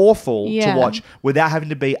awful to watch without having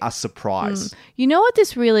to be a surprise. You know what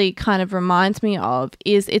this really kind of reminds me of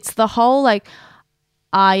is it's the whole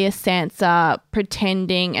Arya Sansa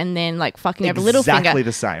pretending and then fucking over Littlefinger. Exactly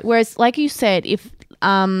the same. Whereas like you said, if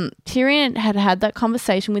Tyrion had that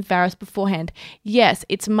conversation with Varys beforehand, yes,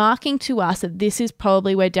 it's marking to us that this is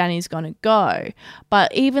probably where Dany's going to go.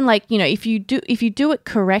 But even if you do it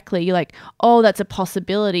correctly, you're like, oh, that's a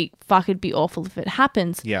possibility. Fuck, it'd be awful if it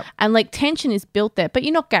happens. Yeah. And tension is built there, but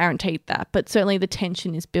you're not guaranteed that. But certainly the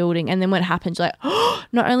tension is building. And then when it happens, you're like, oh,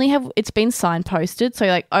 not only have it's been signposted, so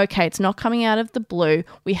you're like, okay, it's not coming out of the blue.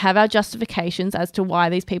 We have our justifications as to why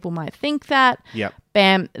these people might think that. Yep.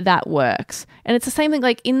 Bam, that works. And it's the same thing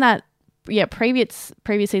in that previous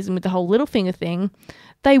season with the whole Littlefinger thing.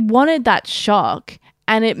 They wanted that shock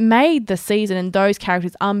and it made the season and those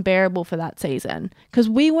characters unbearable for that season because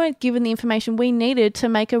we weren't given the information we needed to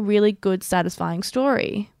make a really good, satisfying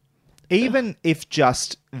story. Even if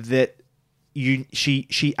just that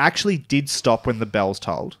she actually did stop when the bell's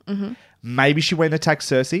tolled. Mm-hmm. Maybe she went and attacked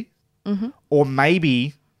Cersei. Mm-hmm. Or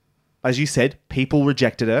maybe, as you said, people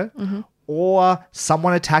rejected her. Mm-hmm. Or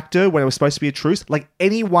someone attacked her when it was supposed to be a truce.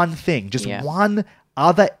 Any one thing, just one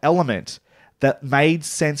other element that made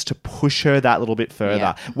sense to push her that little bit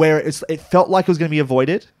further. Yeah. Where it felt like it was going to be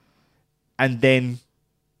avoided. And then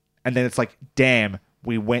it's damn,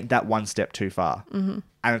 we went that one step too far. Mm-hmm.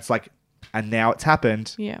 And it's and now it's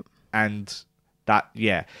happened. Yeah. And that,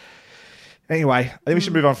 Anyway, I think we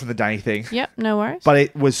should move on from the Dany thing. Yep, no worries. But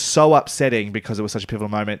it was so upsetting because it was such a pivotal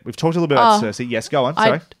moment. We've talked a little bit about Cersei. Yes, go on.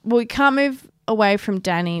 Sorry. We can't move away from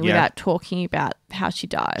Dany without talking about how she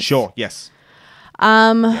dies. Sure, yes.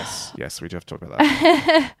 Yes, we do have to talk about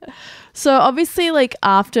that. So obviously,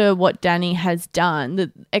 after what Dany has done,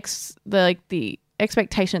 the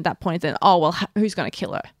expectation at that point is then, who's going to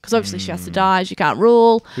kill her? Because obviously she has to die. She can't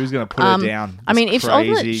rule. Who's going to put her down? I mean, if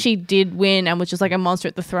ultimately she did win and was just a monster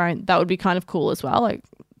at the throne, that would be kind of cool as well.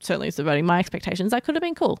 Certainly subverting my expectations, that could have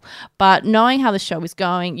been cool. But knowing how the show is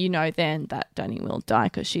going, then that Dany will die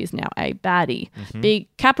because she is now a baddie. Mm-hmm.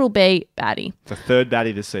 Big, capital B, baddie. The third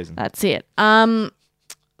baddie this season. That's it. So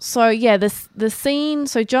the scene,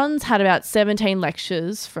 so Jon's had about 17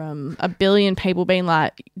 lectures from a billion people being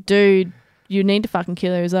like, dude, you need to fucking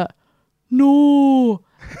kill her. He's like, no.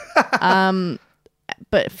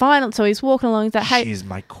 But finally, so he's walking along. He's like, hey. She's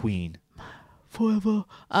my queen. Forever.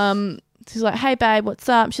 She's like, hey, babe, what's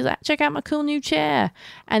up? She's like, check out my cool new chair.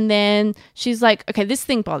 And then she's like, okay, this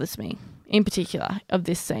thing bothers me in particular of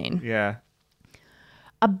this scene. Yeah.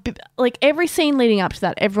 Every scene leading up to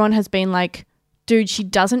that, everyone has been like, dude, she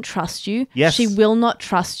doesn't trust you. Yes. She will not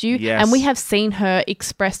trust you. Yes. And we have seen her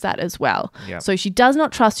express that as well. Yep. So she does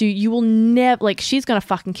not trust you. You will never, she's going to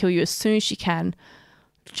fucking kill you as soon as she can.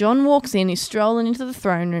 Jon walks in, he's strolling into the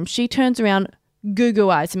throne room. She turns around, goo-goo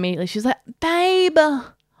eyes immediately. She's like, babe,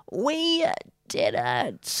 we did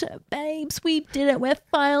it. Babes, we did it. We're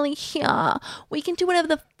finally here. We can do whatever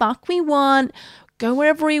the fuck we want. Go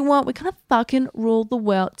wherever we want. We're going to fucking rule the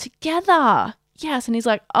world together. Yes. And he's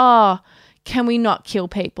like, can we not kill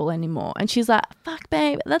people anymore? And she's like, fuck,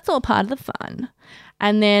 babe, that's all part of the fun.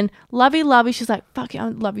 And then lovey, she's like, fuck, I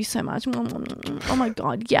love you so much. Oh my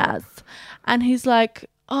God, yes. And he's like,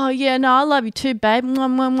 oh yeah, no, I love you too, babe.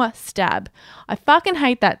 Stab. I fucking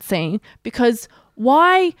hate that scene because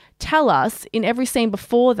why tell us in every scene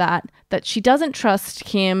before that she doesn't trust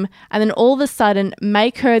him and then all of a sudden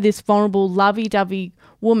make her this vulnerable, lovey-dovey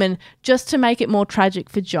woman just to make it more tragic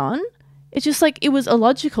for Jon? It's just it was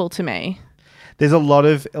illogical to me. There's a lot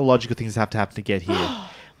of illogical things that have to happen to get here.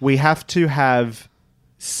 We have to have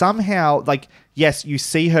somehow, yes, you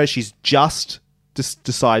see her, she's just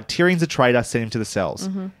decided Tyrion's a traitor, send him to the cells.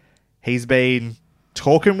 Mm-hmm. He's been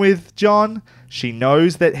talking with Jon. She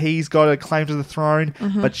knows that he's got a claim to the throne,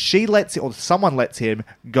 but she lets it, or someone lets him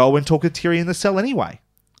go and talk to Tyrion in the cell anyway.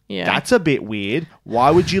 Yeah. That's a bit weird.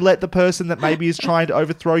 Why would you let the person that maybe is trying to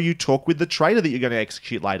overthrow you talk with the traitor that you're going to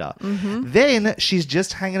execute later? Mm-hmm. Then she's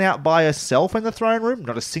just hanging out by herself in the throne room.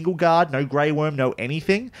 Not a single guard, no Grey Worm, no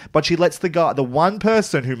anything. But she lets the one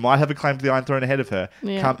person who might have a claim to the Iron Throne ahead of her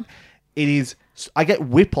come. It is I get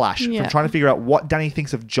whiplash Yeah. from trying to figure out what Danny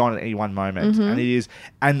thinks of John at any one moment.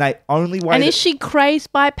 And they only way And that- is she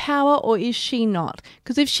crazed by power or is she not?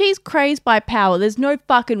 Because if she's crazed by power, there's no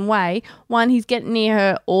fucking way, one, he's getting near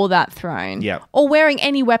her or that throne. Yeah. Or wearing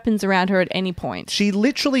any weapons around her at any point. She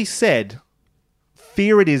literally said,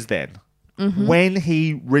 fear it is then. When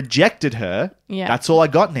he rejected her, Yeah. that's all I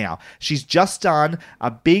got now. She's just done a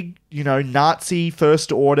big, Nazi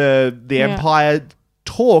First Order, the Empire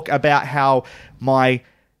talk about how my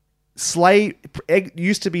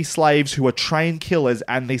used to be slaves who are trained killers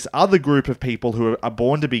and this other group of people who are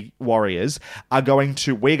born to be warriors we're going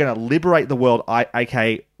to liberate the world,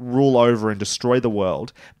 aka rule over and destroy the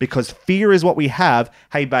world because fear is what we have.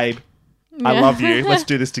 Hey, babe. I love you. Let's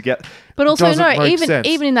do this together. But also, Doesn't no, make sense.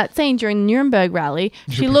 even in that scene during the Nuremberg rally,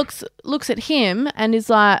 she looks at him and is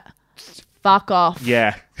like, fuck off.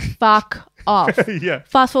 Yeah. Fuck off. Yeah.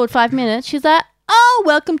 Fast forward 5 minutes, she's like, oh,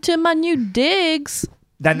 welcome to my new digs.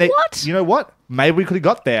 Then they, What? You know what? Maybe we could have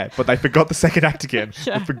got there, but they forgot the second act again.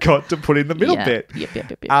 They forgot to put in the middle bit.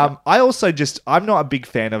 Yep. I also I'm not a big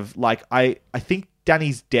fan of, I think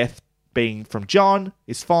Danny's death being from John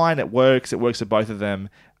is fine. It works. It works for both of them.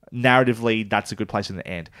 Narratively, that's a good place in the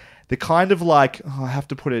end. The kind of I have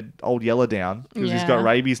to put an old Yeller down because he's got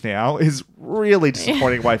rabies now is really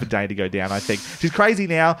disappointing way for Danny to go down, I think. She's crazy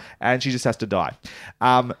now and she just has to die.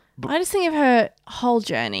 I just think of her whole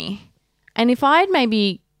journey. And if I'd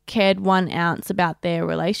maybe cared 1 ounce about their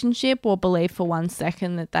relationship or believed for 1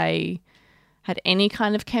 second that they had any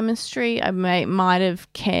kind of chemistry, I might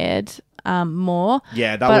have cared more.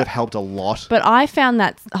 Yeah, that would have helped a lot. But I found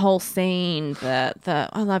that whole scene, the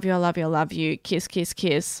I love you, I love you, I love you, kiss, kiss,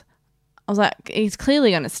 kiss. I was like, he's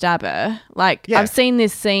clearly going to stab her. I've seen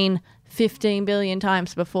this scene 15 billion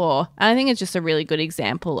times before. And I think it's just a really good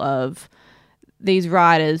example of these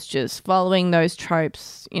writers just following those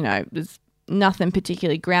tropes. There's nothing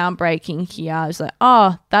particularly groundbreaking here. It's like,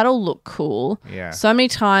 oh, that'll look cool. Yeah. So many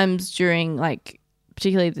times during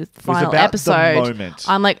particularly the final about the episode, moment.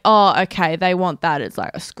 I'm like, oh, okay, they want that as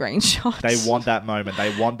like a screenshot. They want that moment.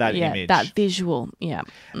 They want that image. that visual. Yeah.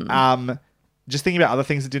 Just thinking about other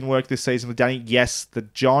things that didn't work this season with Danny. Yes, the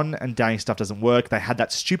John and Danny stuff doesn't work. They had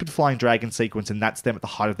that stupid flying dragon sequence, and that's them at the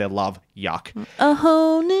height of their love. Yuck. A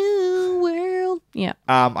whole new world. Yeah.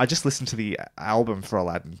 I just listened to the album for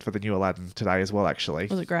Aladdin, for the new Aladdin today as well, actually.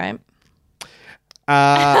 Was it great?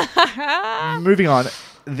 Moving on.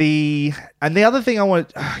 The other thing I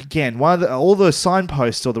want, again, all the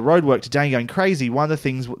signposts or the roadwork to Danny going crazy, one of the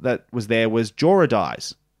things that was there was Jorah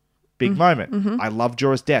dies. Big moment. I love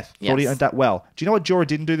Jorah's death. Thought he Yes. earned that well. Do you know what Jorah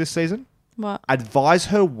didn't do this season? What? Advise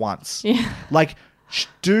her once. Yeah.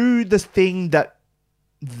 Do the thing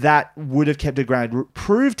that would have kept her grounded.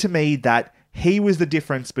 Prove to me that he was the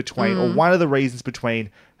difference between, or one of the reasons between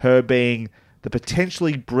her being the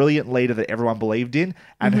potentially brilliant leader that everyone believed in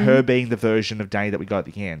and her being the version of Danny that we got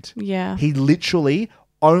at the end. Yeah. He literally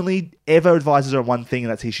only ever advises her on one thing,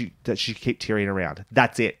 and that's that she keep Tyrion around.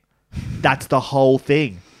 That's it. That's the whole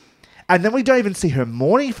thing. And then we don't even see her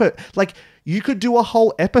mourning for... you could do a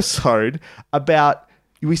whole episode about...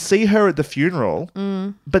 We see her at the funeral,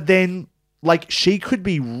 but then... she could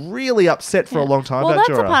be really upset for a long time well, about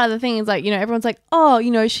that's Jorah. a part of the thing is everyone's like, oh,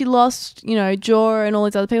 she lost, Jorah and all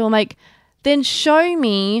these other people. I'm like, then show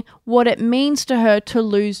me what it means to her to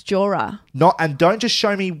lose Jorah. And don't just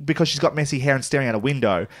show me because she's got messy hair and staring out a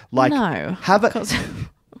window. No.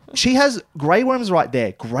 She has... Grey Worm's right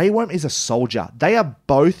there. Grey Worm is a soldier. They are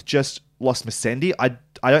both just lost Missandei. I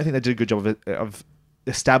don't think they did a good job of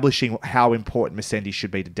establishing how important Missandei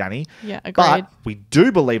should be to Danny. Yeah, agreed. But we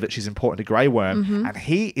do believe that she's important to Grey Worm, and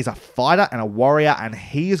he is a fighter and a warrior, and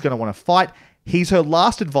he is going to want to fight. He's her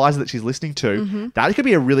last advisor that she's listening to. That could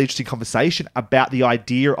be a really interesting conversation about the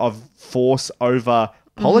idea of force over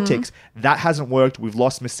politics. That hasn't worked. We've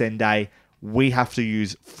lost Missandei. We have to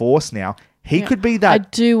use force now. He could be that. I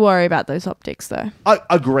do worry about those optics, though. I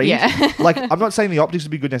agree. Yeah. I'm not saying the optics would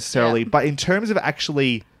be good necessarily, but in terms of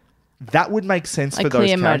actually, that would make sense for those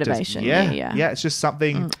clear characters. motivation. Yeah, it's just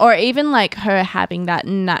something. Or even her having that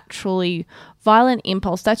naturally violent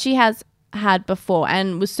impulse that she has had before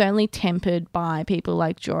and was certainly tempered by people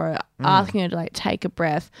like Jorah asking her to take a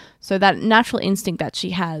breath. So that natural instinct that she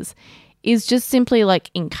has is just simply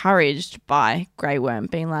encouraged by Grey Worm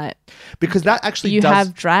being like, because that actually you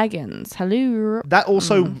have dragons. Hello. That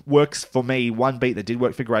also works for me. One beat that did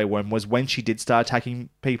work for Grey Worm was when she did start attacking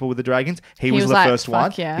people with the dragons. He was the first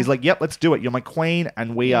one. Yeah. He's like, yep, let's do it. You're my queen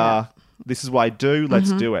and we are, this is what I do.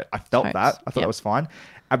 Let's do it. I felt that. I thought that was fine.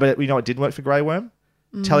 But you know what didn't work for Grey Worm?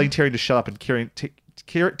 Telling Tyrion to shut up and Tyrion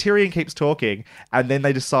Tyrion keeps talking, and then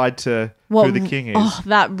they decide who the king is. Oh,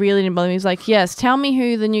 that really didn't bother me. He's like, yes, tell me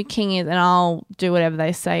who the new king is, and I'll do whatever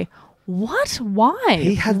they say. What? Why?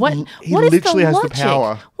 He what literally is has the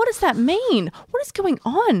power. What does that mean? What is going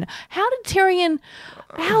on? How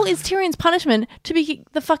is Tyrion's punishment to be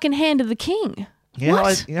the fucking hand of the king? You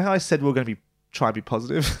know how I said we were going to try and be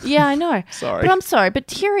positive? Yeah, I know. Sorry. But I'm sorry, but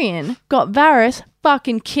Tyrion got Varys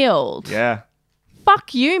fucking killed. Yeah.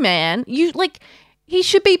 Fuck you, man. He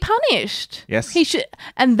should be punished. Yes. He should.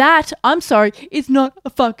 And that, I'm sorry, is not a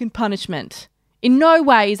fucking punishment. In no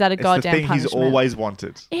way is that a goddamn punishment. It's the thing he's always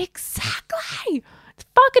wanted. Exactly. It's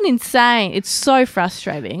fucking insane. It's so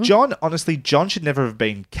frustrating. Jon should never have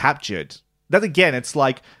been captured. That again, it's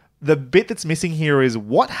like the bit that's missing here is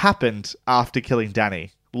what happened after killing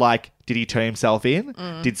Dany. Like, did he turn himself in?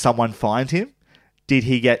 Did someone find him?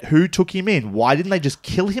 Who took him in? Why didn't they just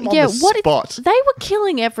kill him on the spot? They were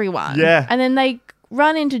killing everyone. Yeah. And then they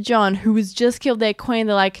run into Jon, who has just killed their queen.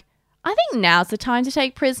 They're like, I think now's the time to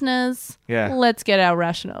take prisoners. Yeah. Let's get our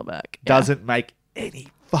rationale back. Yeah. Doesn't make any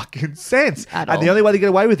fucking sense. At and all. the only way to get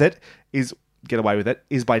away with it is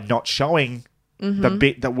by not showing the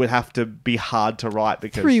bit that would have to be hard to write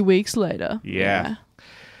because 3 weeks later. Yeah.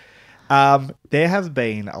 There have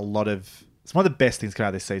been a lot of... It's one of the best things coming out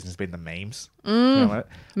of this season has been the memes.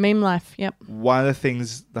 Meme life, yep. One of the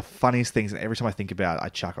things, the funniest things, and every time I think about it, I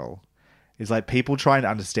chuckle, is like people trying to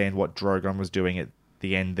understand what Drogon was doing at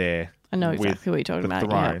the end there. I know exactly what you're talking about.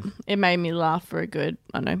 Throne. Yeah. It made me laugh for a good,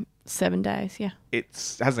 7 days, yeah. It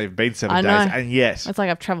hasn't even been 7 days, and yet... It's like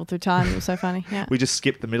I've travelled through time. It was so funny, yeah. We just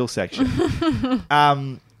skipped the middle section.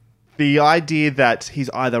 The idea that he's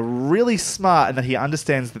either really smart and that he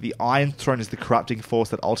understands that the Iron Throne is the corrupting force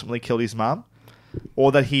that ultimately killed his mum,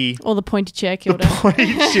 or that Or the pointy chair killed her. The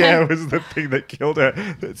pointy chair was the thing that killed her.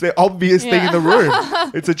 It's the obvious thing in the room.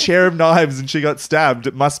 It's a chair of knives and she got stabbed.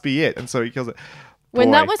 It must be it. And so he kills it. When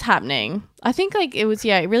that was happening, I think it was,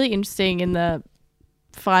 really interesting in the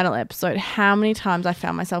final episode how many times I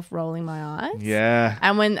found myself rolling my eyes. Yeah.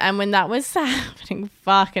 And when that was happening,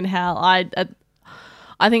 fucking hell,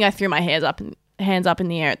 I think I threw my hands up in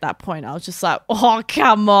the air at that point. I was just like, oh,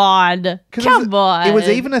 come on. Come on. It was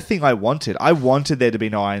even a thing I wanted. I wanted there to be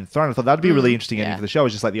no Iron Throne. I thought that'd be a really interesting ending for the show.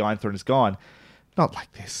 It's just like the Iron Throne is gone. Not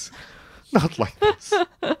like this. Not like this.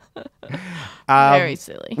 Very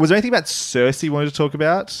silly. Was there anything about Cersei you wanted to talk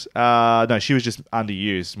about? No, she was just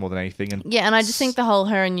underused more than anything. And I just think the whole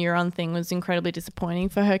her and Euron thing was incredibly disappointing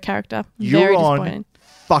for her character. Euron Very disappointing.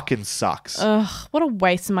 Fucking sucks. Ugh, what a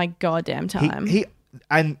waste of my goddamn time.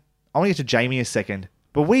 And I want to get to Jaime a second,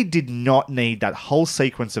 but we did not need that whole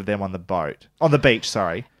sequence of them on the beach,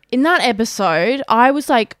 sorry. In that episode, I was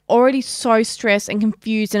like already so stressed and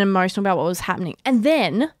confused and emotional about what was happening. And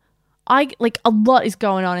then a lot is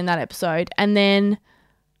going on in that episode. And then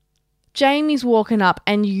Jaime's walking up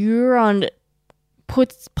and Euron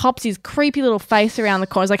pops his creepy little face around the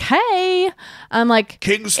corner. He's like, hey. I'm like,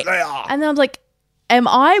 Kingslayer. And then I'm like, am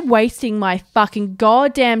I wasting my fucking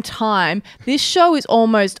goddamn time? This show is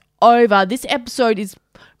almost over. This episode is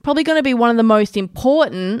probably going to be one of the most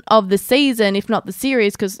important of the season, if not the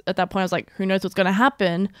series, because at that point I was like, who knows what's going to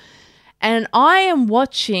happen? And I am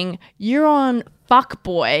watching Euron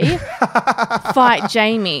fuckboy fight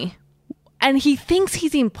Jaime. And he thinks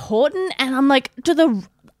he's important. And I'm like, do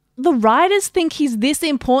the writers think he's this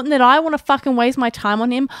important that I want to fucking waste my time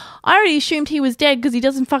on him? I already assumed he was dead because he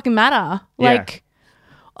doesn't fucking matter.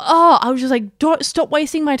 I was just like, don't stop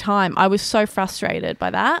wasting my time. I was so frustrated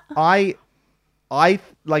by that. I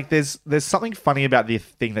like there's something funny about the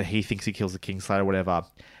thing that he thinks he kills the Kingslayer or whatever.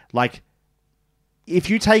 Like, if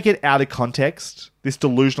you take it out of context, this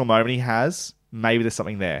delusional moment he has, maybe there's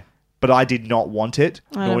something there. But I did not want it,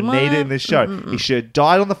 nor need it in this show. He should have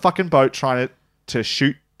died on the fucking boat trying to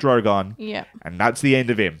shoot Drogon. Yeah. And that's the end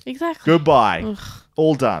of him. Exactly. Goodbye. Ugh.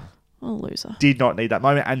 All done. What a loser. Did not need that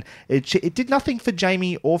moment. And it did nothing for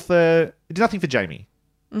Jaime It did nothing for Jaime.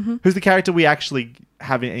 Mm-hmm. Who's the character we actually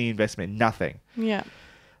have any investment in? Nothing. Yeah.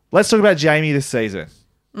 Let's talk about Jaime this season.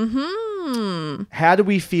 Mm-hmm. How do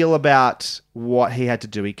we feel about what he had to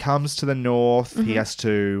do? He comes to the north. Mm-hmm. He has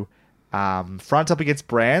to front up against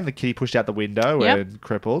Bran, the kid he pushed out the window and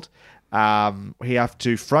crippled. He has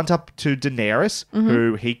to front up to Daenerys,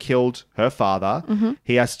 who he killed her father. Mm-hmm.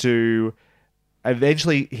 He has to...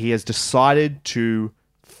 Eventually, he has decided to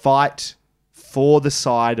fight for the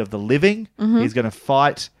side of the living. Mm-hmm. He's going to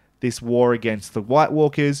fight this war against the White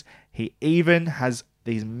Walkers. He even has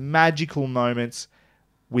these magical moments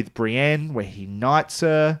with Brienne where he knights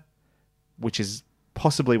her, which is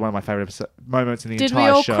possibly one of my favorite moments in the entire show. Did we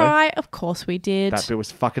all cry? Of course we did. That bit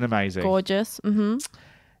was fucking amazing. Gorgeous. Mm-hmm.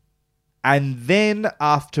 And then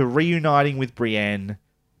after reuniting with Brienne,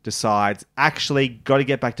 decides, actually, got to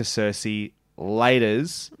get back to Cersei.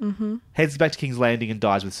 Laters, heads back to King's Landing and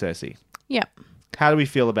dies with Cersei. Yep. How do we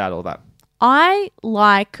feel about all that? I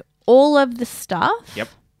like all of the stuff. Yep.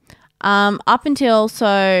 Up until,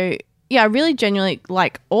 I really genuinely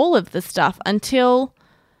like all of the stuff until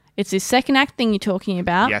it's his second act thing you're talking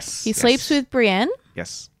about. Yes. He sleeps with Brienne.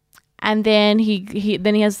 Yes. And then he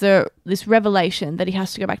has this revelation that he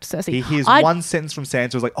has to go back to Cersei. He hears one sentence from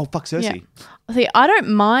Sansa, was like, "Oh fuck, Cersei." Yeah. See, I don't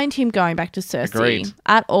mind him going back to Cersei Agreed.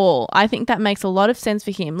 at all. I think that makes a lot of sense for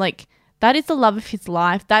him. Like, that is the love of his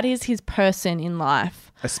life. That is his person in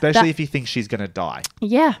life. Especially if he thinks she's gonna die.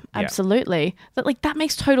 Yeah, absolutely. That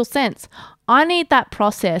makes total sense. I need that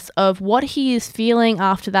process of what he is feeling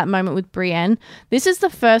after that moment with Brienne. This is the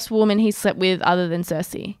first woman he slept with other than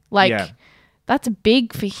Cersei. That's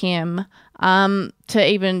big for him to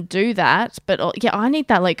even do that. But I need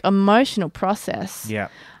that emotional process. Yeah.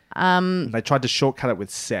 They tried to shortcut it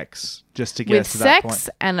with sex just to get us to that point. With sex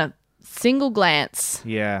and a single glance.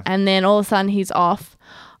 Yeah. And then all of a sudden he's off.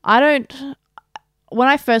 When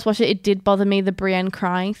I first watched it did bother me, the Brienne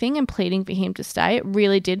crying thing and pleading for him to stay. It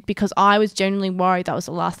really did, because I was genuinely worried that was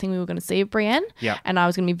the last thing we were going to see of Brienne. Yeah. And I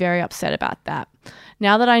was going to be very upset about that.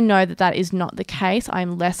 Now that I know that that is not the case,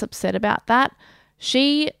 I'm less upset about that.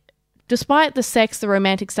 She, despite the sex, the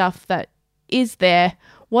romantic stuff that is there,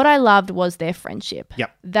 what I loved was their friendship.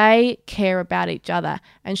 Yep. They care about each other.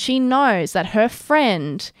 And she knows that her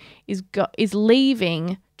friend is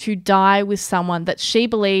leaving to die with someone that she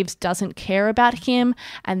believes doesn't care about him.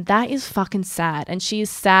 And that is fucking sad. And she is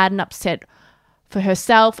sad and upset for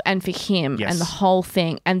herself and for him and the whole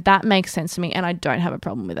thing. And that makes sense to me. And I don't have a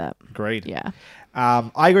problem with it. Agreed. Yeah.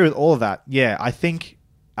 I agree with all of that. Yeah, I think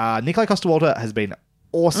Nikolai Coster-Waldau has been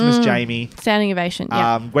awesome as Jaime. Standing ovation,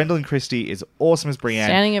 yeah. Gwendolyn Christie is awesome as Brienne.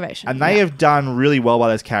 Standing ovation. And they have done really well by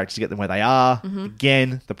those characters to get them where they are.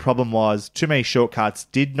 Again, the problem was too many shortcuts,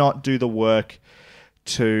 did not do the work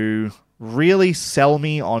to really sell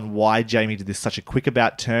me on why Jaime did this such a quick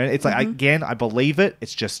about turn. It's like, again, I believe it.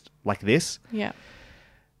 It's just like this. Yeah.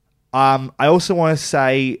 I also want to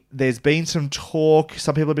say there's been some talk.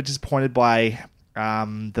 Some people are a bit disappointed by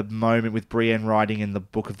the moment with Brienne writing in the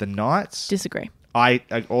Book of the Knights. Disagree. I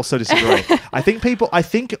also disagree. I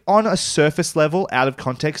think on a surface level, out of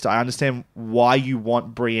context, I understand why you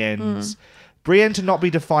want Brienne to not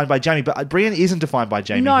be defined by Jaime, but Brienne isn't defined by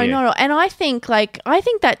Jaime. No. And I think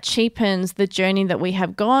that cheapens the journey that we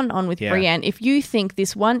have gone on with Brienne. If you think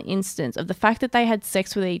this one instance of the fact that they had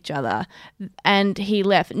sex with each other and he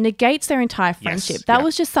left negates their entire friendship. Yes. That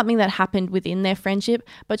was just something that happened within their friendship,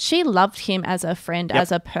 but she loved him as a friend,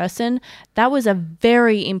 as a person. That was a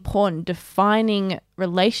very important defining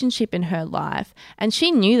relationship in her life. And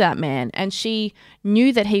she knew that man, and she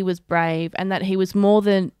knew that he was brave and that he was more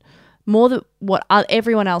than what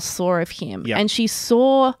everyone else saw of him. Yep. And she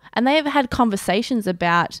saw, and they have had conversations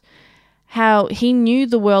about how he knew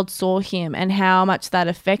the world saw him and how much that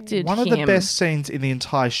affected him. One of the best scenes in the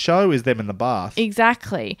entire show is them in the bath.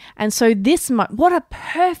 Exactly. And so what a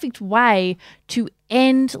perfect way to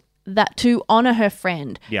end that, to honor her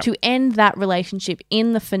friend, to end that relationship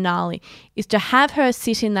in the finale, is to have her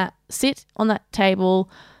sit at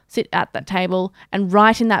that table and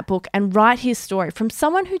write in that book and write his story from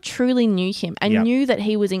someone who truly knew him and knew that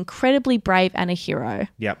he was incredibly brave and a hero.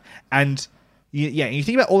 Yep. And you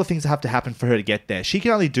think about all the things that have to happen for her to get there. She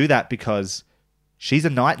can only do that because she's a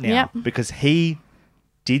knight now, because he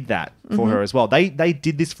did that for her as well. They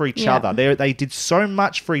did this for each other. They did so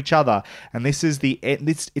much for each other, and this is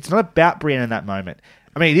it's not about Brienne in that moment.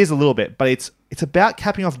 I mean, it is a little bit, but it's about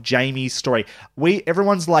capping off Jaime's story.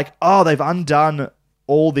 Everyone's like, oh, they've undone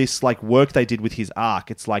all this work they did with his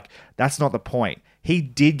arc. It's like, that's not the point. He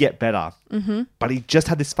did get better, but he just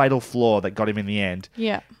had this fatal flaw that got him in the end.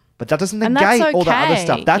 Yeah. But that doesn't negate all the other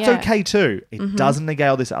stuff. That's okay too. It doesn't negate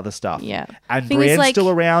all this other stuff. Yeah. And Brienne's still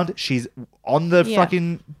around. She's on the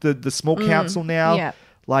fucking the small council now. Yeah.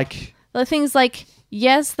 The things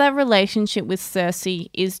yes, that relationship with Cersei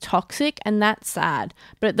is toxic and that's sad.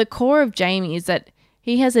 But at the core of Jaime is that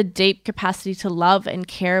he has a deep capacity to love and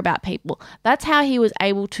care about people. That's how he was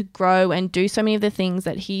able to grow and do so many of the things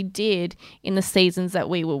that he did in the seasons that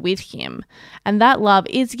we were with him. And that love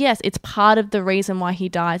is, yes, it's part of the reason why he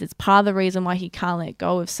dies. It's part of the reason why he can't let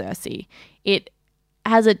go of Cersei. It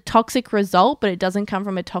has a toxic result, but it doesn't come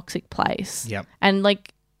from a toxic place. Yep. And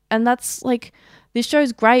that's this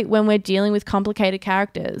show's great when we're dealing with complicated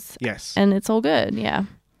characters. Yes. And it's all good, yeah.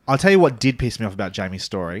 I'll tell you what did piss me off about Jaime's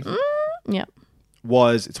story. Yeah.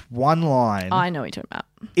 It's one line. I know what you're talking about.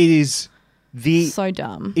 It is so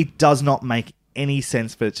dumb. It does not make any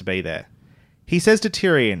sense for it to be there. He says to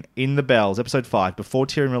Tyrion in The Bells, episode 5, before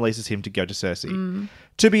Tyrion releases him to go to Cersei,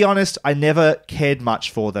 to be honest, I never cared much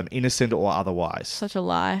for them, innocent or otherwise. Such a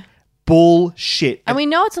lie. Bullshit. And we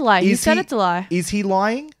know it's a lie. He said it's a lie. Is he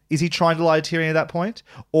lying? Is he trying to lie to Tyrion at that point?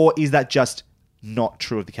 Or is that just not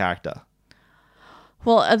true of the character?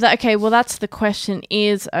 Well, okay, well, that's the question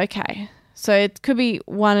is, okay, so it could be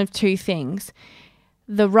one of two things.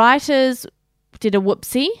 The writers did a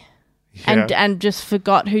whoopsie and just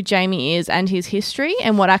forgot who Jaime is and his history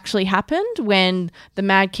and what actually happened when the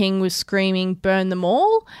Mad King was screaming, burn them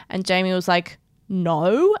all, and Jaime was like,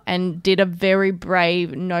 no, and did a very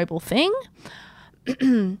brave, noble thing.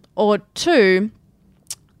 Or two,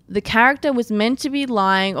 the character was meant to be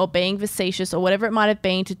lying or being facetious or whatever it might have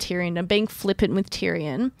been to Tyrion and being flippant with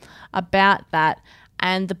Tyrion about that,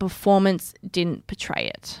 and the performance didn't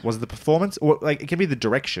portray it. Was it the performance? Or like it can be the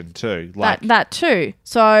direction too. Like that too.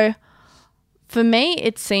 So for me,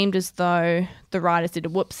 it seemed as though the writers did a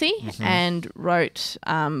whoopsie and wrote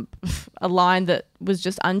a line that was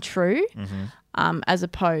just untrue. As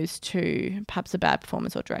opposed to perhaps a bad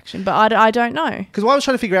performance or direction. But I don't know. Because what I was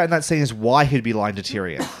trying to figure out in that scene is why he'd be lying to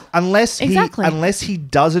Tyrion. Unless he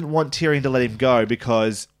doesn't want Tyrion to let him go,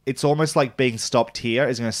 because it's almost like being stopped here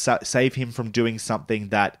is going to save him from doing something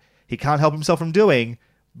that he can't help himself from doing,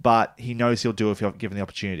 but he knows he'll do if you're given the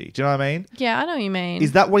opportunity. Do you know what I mean? Yeah, I know what you mean.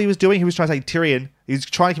 Is that what he was doing? He was trying to say, Tyrion, he's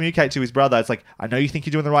trying to communicate to his brother. It's like, I know you think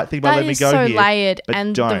you're doing the right thing by letting me go here. That is so layered, but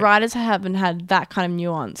and don't. the writers haven't had that kind of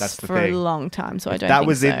nuance for a long time, so I don't think that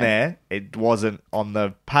was so. in there. It wasn't on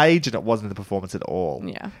the page, and it wasn't in the performance at all.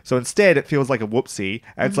 Yeah. So instead, it feels like a whoopsie,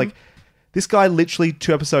 and it's like, this guy literally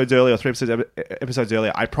 2 episodes earlier, or 3 episodes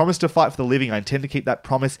earlier, I promised to fight for the living. I intend to keep that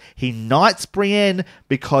promise. He knights Brienne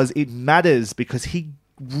because it matters, because he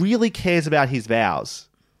really cares about his vows.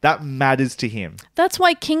 That matters to him. That's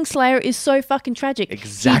why Kingslayer is so fucking tragic.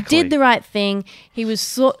 Exactly. He did the right thing. He was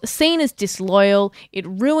seen as disloyal. It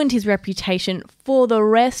ruined his reputation for the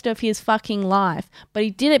rest of his fucking life. But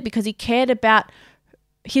he did it because he cared about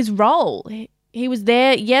his role. He was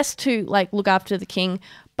there, yes, to like look after the king,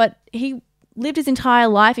 but he lived his entire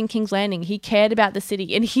life in King's Landing. He cared about the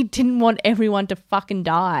city and he didn't want everyone to fucking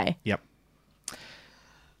die. Yep.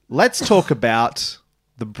 Let's talk about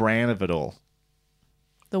the Bran of it all.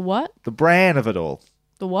 The what? The Bran of it all.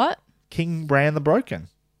 The what? King Bran the Broken.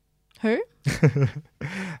 Who?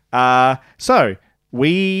 So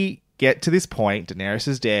we get to this point. Daenerys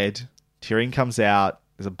is dead. Tyrion comes out.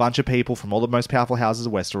 There's a bunch of people from all the most powerful houses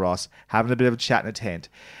of Westeros having a bit of a chat in a tent.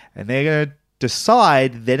 And they're going to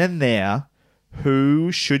decide then and there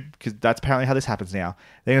who should, because that's apparently how this happens now.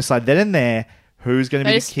 They're going to decide then and there who's going to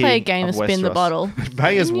be the king. They just play a game of spin the bottle.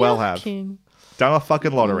 May as well have. King. Done a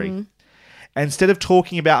fucking lottery. And instead of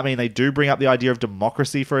talking about, I mean, they do bring up the idea of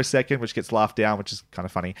democracy for a second, which gets laughed down, which is kind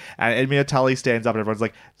of funny. And Edmure Tully stands up and everyone's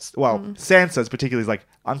like, well, Sansa's particularly is like,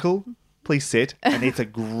 Uncle, please sit. And it's a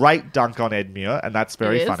great dunk on Edmure, and that's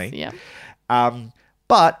very funny. Yeah.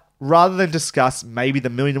 But rather than discuss maybe the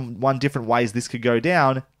 1,000,001 different ways this could go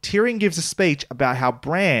down, Tyrion gives a speech about how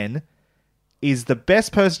Bran is the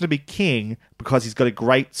best person to be king because he's got a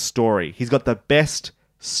great story. He's got the best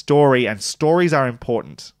story, and stories are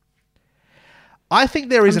important. I think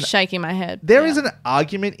there is I'm shaking my head. There is an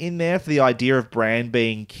argument in there for the idea of Bran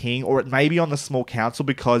being king, or it may be on the small council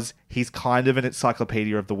because he's kind of an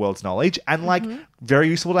encyclopedia of the world's knowledge and like very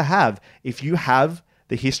useful to have. If you have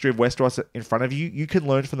the history of Westeros in front of you, you can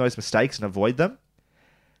learn from those mistakes and avoid them.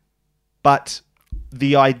 But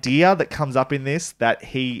the idea that comes up in this that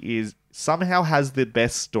he is somehow has the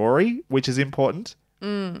best story, which is important.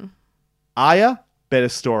 Arya, better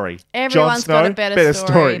story. Everyone's Jon Snow, got a better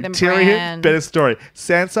story than Tyrion, Bran. better story.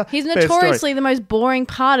 Sansa, He's better story. notoriously the most boring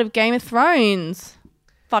part of Game of Thrones.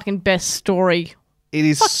 Fucking best story. It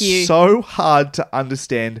is Fuck you. so hard to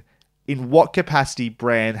understand in what capacity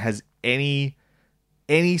Bran has any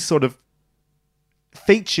sort of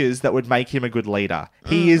features that would make him a good leader.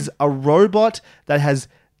 He is a robot that has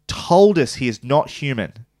told us he is not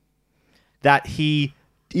human. That he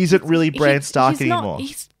isn't really Bran Stark anymore.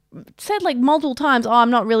 He's said like multiple times, I'm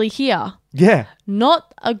not really here. Yeah.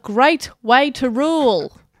 Not a great way to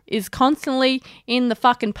rule. Is constantly in the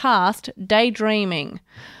fucking past, daydreaming.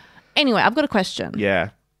 Anyway, I've got a question. Yeah.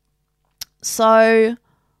 So,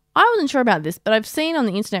 I wasn't sure about this, but I've seen on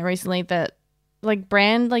the internet recently that like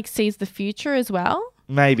Bran like sees the future as well.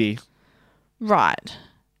 Maybe. Right.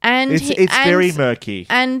 And it's very murky.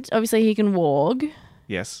 And obviously he can warg.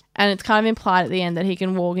 Yes. And it's kind of implied at the end that he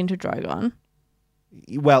can warg into Drogon.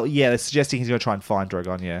 Well, yeah, they're suggesting he's going to try and find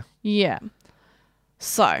Drogon, yeah. Yeah.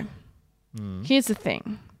 So, here's the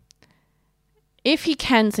thing. If he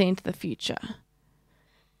can see into the future,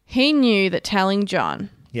 he knew that telling Jon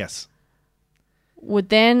Yes. would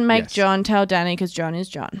then make Yes. Jon tell Dany because Jon is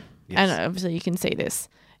Jon. Yes. And obviously you can see this.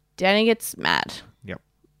 Dany gets mad. Yep.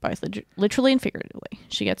 Both literally and figuratively.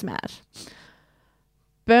 She gets mad.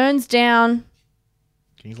 Burns down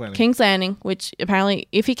King's Landing. which apparently,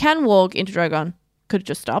 if he can walk into Drogon, could have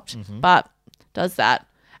just stopped, but does that.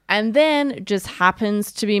 And then just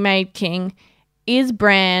happens to be made king. Is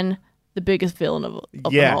Bran the biggest villain of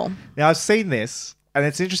them all? Now, I've seen this, and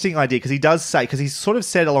it's an interesting idea because he does say, because he's sort of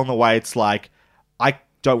said along the way, it's like, I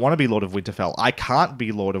don't want to be Lord of Winterfell. I can't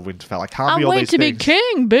be Lord of Winterfell. I can't be all these to things. be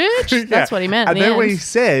king, bitch. That's what he meant. And in the then when he end.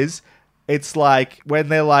 says, it's like, when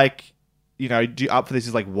they're like, you know, up for this,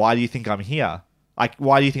 is like, why do you think I'm here? Like,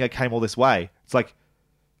 why do you think I came all this way? It's like,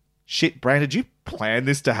 shit, Bran, did you plan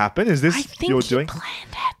this to happen? Is this you're doing? Planned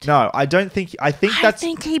it. No, I don't think. I think I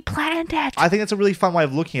think he planned it. I think that's a really fun way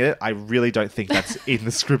of looking at it. I really don't think that's in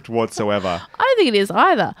the script whatsoever. I don't think it is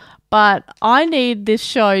either. But I need this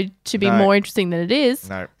show to be No. more interesting than it is.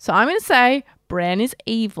 No. So I'm going to say Bran is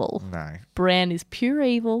evil. No. Bran is pure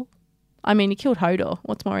evil. I mean, he killed Hodor.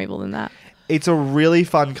 What's more evil than that? It's a really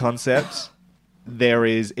fun concept. There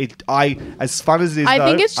is it. As fun as it is, I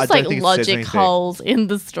think though, it's just I like don't think it says logic anything. holes in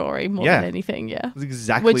the story more Yeah. than anything. Yeah. That's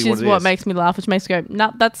exactly Which what is it what is. makes me laugh, which makes me go,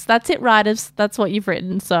 no, that's it, writers. That's what you've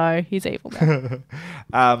written. So he's evil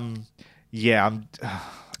now. Yeah.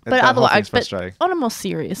 But that whole otherwise, thing's but frustrating. on a more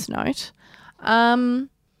serious note, Bran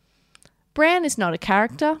is not a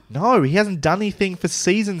character. No, he hasn't done anything for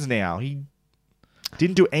seasons now. He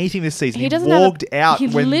didn't do anything this season. He He doesn't walked have out He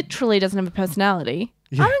when literally doesn't have a personality.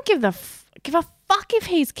 Yeah. I don't give a fuck if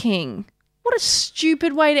he's king. What a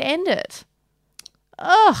stupid way to end it.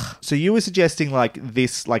 Ugh. So you were suggesting like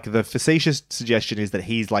this, like the facetious suggestion is that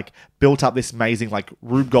he's like built up this amazing like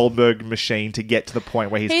Rube Goldberg machine to get to the point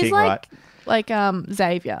where he's king, right? Like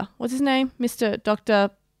Xavier. What's his name? Mr. Doctor,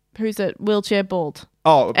 who's a wheelchair bald.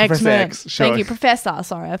 Oh, Professor X-Men. X. Sure. Thank you, Professor.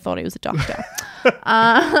 Sorry, I thought he was a doctor.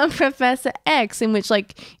 Professor X, in which,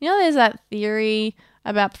 like, you know, there's that theory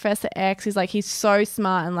about Professor X. He's so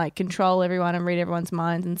smart and like control everyone and read everyone's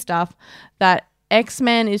minds and stuff. That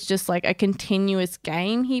X-Men is just like a continuous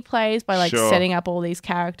game he plays by like Sure. setting up all these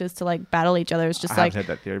characters to like battle each other. It's just I like, haven't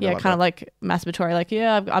heard that theory, but I yeah, like kind of that. like masturbatory. Like,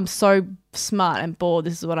 yeah, I'm so smart and bored.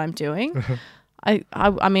 This is what I'm doing.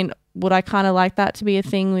 I mean, would I kind of like that to be a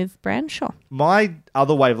thing with Bran? Sure. My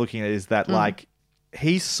other way of looking at it is that Mm. like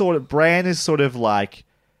Bran is sort of like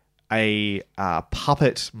a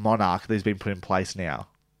puppet monarch that's been put in place now,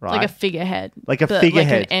 right? Like a figurehead. Like a But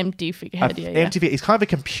figurehead. Like an empty figurehead, yeah. Empty figure. He's kind of a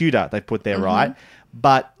computer they put there, right?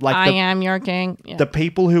 But like I am your king. Yeah. the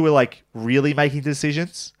people who are like really making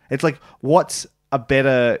decisions, it's like, what's a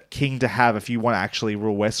better king to have if you want to actually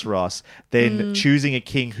rule Westeros than choosing a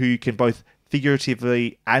king who can both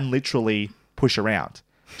figuratively and literally push around?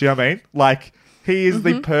 Do you know what I mean? Like, he is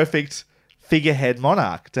the perfect figurehead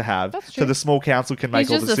monarch to have, That's so true. the small council can make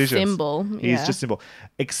He's all just a decisions. symbol, He's yeah. just a symbol.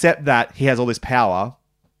 Except that he has all this power,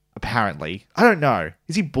 apparently. I don't know.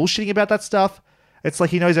 Is he bullshitting about that stuff? It's like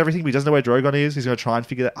he knows everything, but he doesn't know where Drogon is. He's going to try and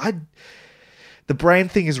figure that. The Bran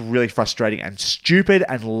thing is really frustrating and stupid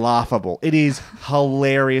and laughable. It is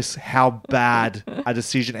hilarious how bad a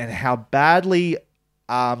decision and how badly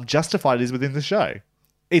justified it is within the show.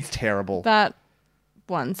 It's terrible. That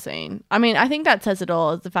one scene. I mean, I think that says it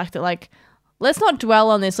all, is the fact that, like, let's not dwell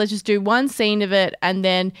on this. Let's just do one scene of it, and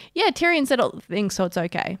then, yeah, Tyrion said all the things, so it's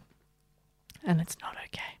okay. And it's not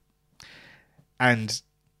okay. And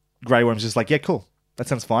Grey Worm's just like, yeah, cool. That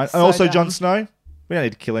sounds fine. So and also dumb. Jon Snow, we don't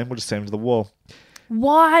need to kill him. We'll just send him to the wall.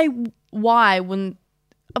 Why when...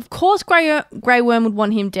 Of course Grey Worm would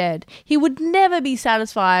want him dead. He would never be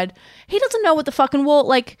satisfied. He doesn't know what the fucking wall...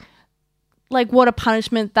 Like what a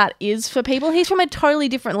punishment that is for people. He's from a totally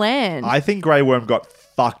different land. I think Grey Worm got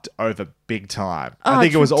fucked over big time. Oh, I think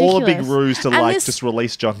it's it was all a big ridiculous. ruse to And like this- just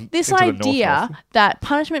release Jon This into the idea North. that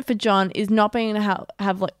punishment for Jon is not being able to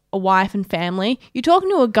have like a wife and family. You're talking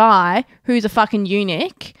to a guy who's a fucking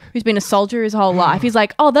eunuch, who's been a soldier his whole life. He's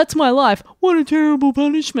like, oh, that's my life. What a terrible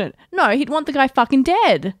punishment. No, he'd want the guy fucking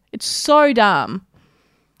dead. It's so dumb.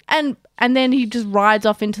 And then he just rides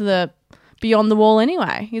off into the beyond the wall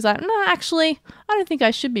anyway. He's like, no, actually, I don't think I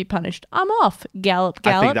should be punished. I'm off. Gallop.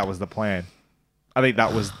 I think that was the plan. I think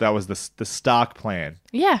that was the Stark plan.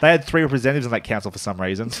 Yeah. They had 3 representatives on that council for some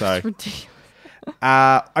reason. So, ridiculous.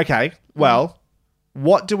 okay. Well,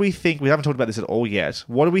 what do we think? We haven't talked about this at all yet.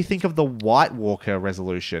 What do we think of the White Walker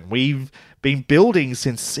resolution? We've been building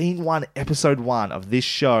since scene 1, episode 1 of this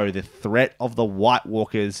show, the threat of the White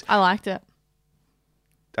Walkers. I liked it.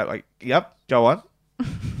 Yep. Go on.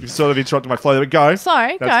 You've sort of interrupted my flow. There we go.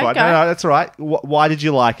 Sorry, that's go, fine. go. No, that's all right. Why did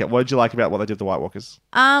you like it? What did you like about what they did with the White Walkers?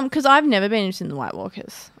 Because I've never been interested in the White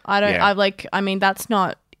Walkers. Yeah. That's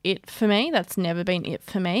not it for me. That's never been it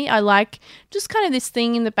for me. I like just kind of this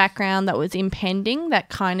thing in the background that was impending that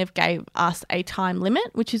kind of gave us a time limit,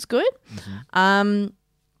 which is good.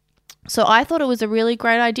 So I thought it was a really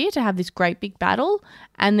great idea to have this great big battle.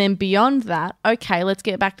 And then beyond that, okay, let's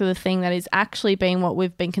get back to the thing that is actually been what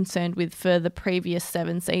we've been concerned with for the previous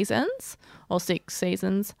 7 seasons or 6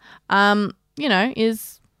 seasons,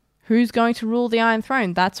 is who's going to rule the Iron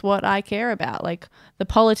Throne. That's what I care about, like the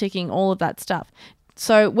politicking, all of that stuff.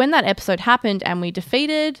 So when that episode happened and we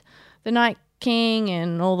defeated the Night King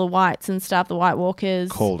and all the Whites and stuff, the White Walkers.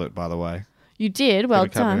 Called it, by the way. You did? Well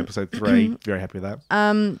done. Episode 3. Very happy with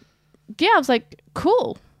that. Yeah, I was like,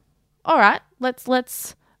 cool. All right,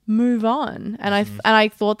 let's move on. And I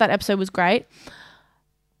thought that episode was great.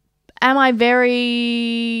 Am I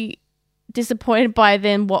very disappointed by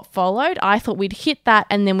then what followed? I thought we'd hit that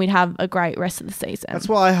and then we'd have a great rest of the season. That's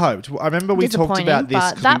what I hoped. I remember we talked about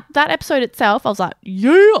this. But that episode itself, I was like,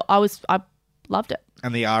 yeah, I loved it.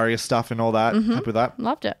 And the Arya stuff and all that. Happy with that.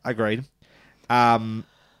 Loved it. Agreed.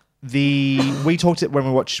 We talked it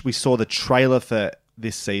when we saw the trailer for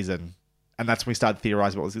this season. And that's when we started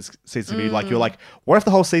theorizing what was this season to be like. You're like, what if the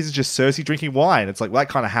whole season is just Cersei drinking wine? It's like, well, that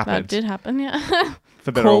kind of happened. That did happen, yeah.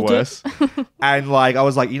 For better or worse. And like, I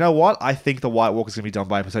was like, you know what? I think the White Walker's going to be done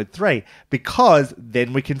by episode 3 because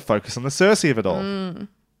then we can focus on the Cersei of it all.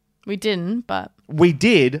 We didn't, but... We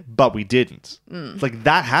did, but we didn't. It's like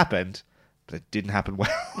that happened, but it didn't happen well.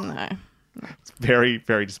 No. It's very,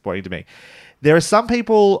 very disappointing to me. There are some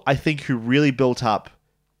people, I think, who really built up.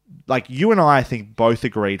 Like you and I think, both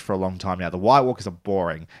agreed for a long time now. The White Walkers are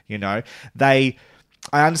boring, I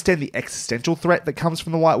understand the existential threat that comes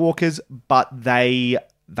from the White Walkers, but they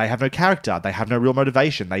have no character. They have no real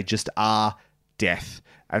motivation. They just are death.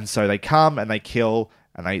 And so they come and they kill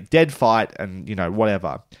and they dead fight and,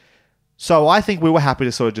 whatever. So I think we were happy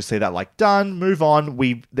to sort of just see that like done, move on.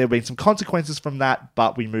 There have been some consequences from that,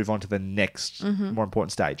 but we move on to the next more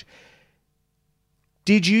important stage.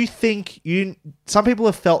 Did you think some people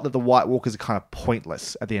have felt that the White Walkers are kind of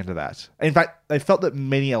pointless at the end of that? In fact, they felt that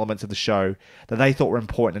many elements of the show that they thought were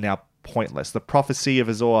important are now pointless. The prophecy of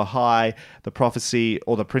Azor Ahai, the prophecy,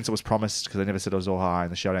 or the prince that was promised, because they never said Azor Ahai in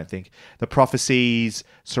the show, I don't think. The prophecies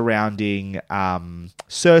surrounding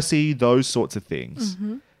Cersei, those sorts of things.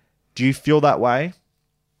 Do you feel that way?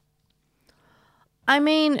 I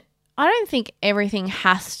mean, I don't think everything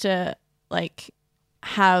has to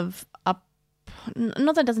have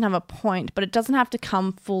not that it doesn't have a point, but it doesn't have to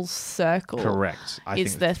come full circle. Correct. I think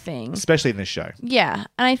the thing. Especially in this show. Yeah.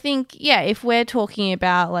 And I think, if we're talking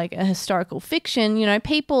about like a historical fiction,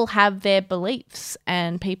 people have their beliefs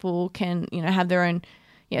and people can, have their own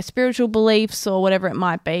spiritual beliefs or whatever it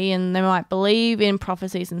might be, and they might believe in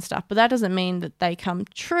prophecies and stuff, but that doesn't mean that they come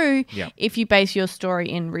true if you base your story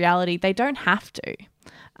in reality. They don't have to.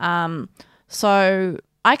 So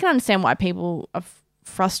I can understand why people are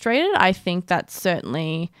frustrated. I think that's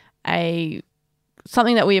certainly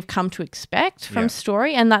something that we have come to expect from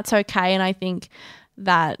story, and that's okay. And I think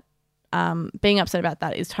that being upset about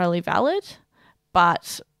that is totally valid,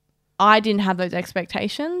 but I didn't have those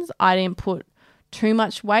expectations. I didn't put too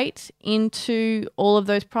much weight into all of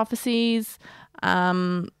those prophecies.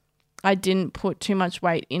 I didn't put too much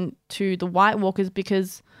weight into the White Walkers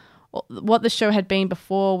because what the show had been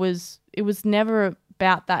before was never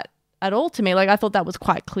about that at all to me. Like, I thought that was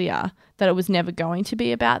quite clear that it was never going to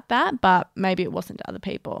be about that, but maybe it wasn't to other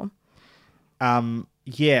people.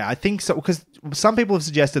 Yeah, I think so, because some people have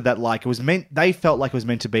suggested that they felt like it was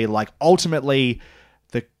meant to be like ultimately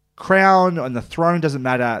the crown and the throne doesn't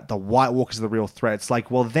matter, the White Walkers are the real threat. It's like,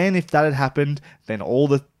 well, then if that had happened, then all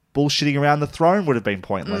the bullshitting around the throne would have been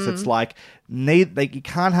pointless. It's like you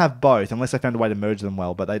can't have both unless they found a way to merge them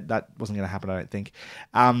well, but that wasn't going to happen, I don't think.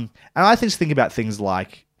 And I just think about things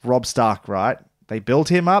like Robb Stark, right? They built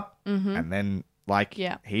him up and then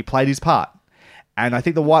he played his part. And I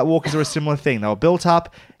think the White Walkers are a similar thing. They were built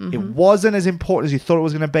up. It wasn't as important as you thought it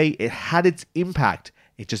was going to be. It had its impact.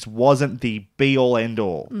 It just wasn't the be-all,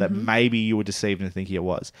 end-all that maybe you were deceived into thinking it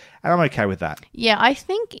was. And I'm okay with that. Yeah, I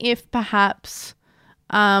think if perhaps...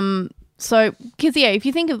 if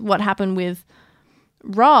you think of what happened with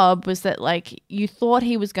Robb was that, you thought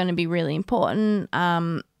he was going to be really important,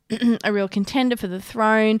 a real contender for the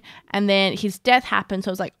throne, and then his death happened.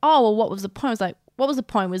 So I was like, oh, well, what was the point? I was like, what was the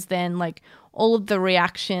point was then, all of the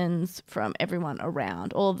reactions from everyone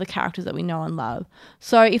around, all of the characters that we know and love.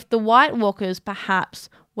 So if the White Walkers, perhaps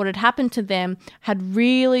what had happened to them had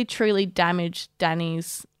really, truly damaged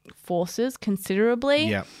Dany's forces considerably,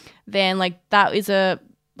 Yeah. then like that is a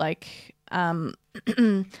like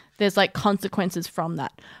there's like consequences from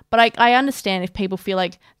that. But I understand if people feel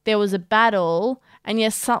like there was a battle and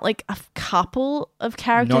yes, like a couple of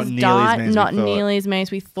characters died, not nearly as many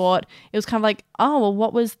as we thought. It was kind of like, oh, well,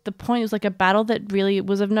 what was the point? It was like a battle that really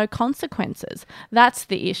was of no consequences. That's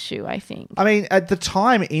the issue, I think. I mean, at the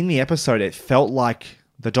time in the episode, it felt like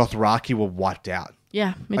the Dothraki were wiped out.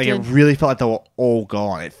 Yeah, it really felt like they were all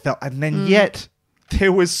gone. It felt, and then yet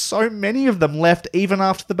there was so many of them left even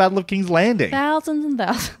after the Battle of King's Landing. Thousands and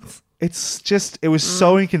thousands. It's just, it was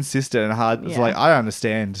so inconsistent and hard. It's like, I don't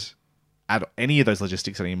understand any of those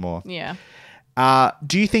logistics anymore. Yeah.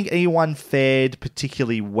 Do you think anyone fared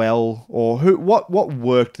particularly well, or what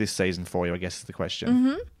worked this season for you, I guess is the question.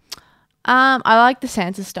 Mm-hmm. I like the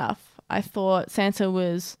Sansa stuff. I thought Sansa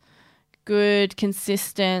was good,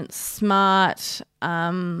 consistent, smart.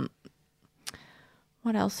 What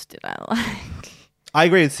else did I like? I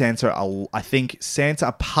agree with Sansa. I think Sansa,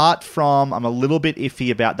 apart from, I'm a little bit iffy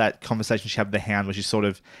about that conversation she had with the Hound, where she sort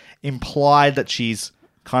of implied that she's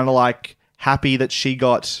kind of like happy that she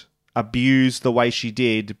got abused the way she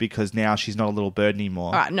did because now she's not a little bird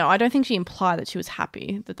anymore. All right, no, I don't think she implied that she was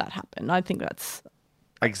happy that happened. I think that's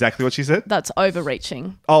exactly what she said. That's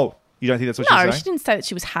overreaching. Oh, you don't think that's what she said? No, she didn't say that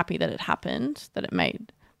she was happy that it happened, that it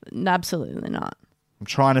made. Absolutely not. I'm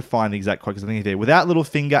trying to find the exact quote because I think it did. Without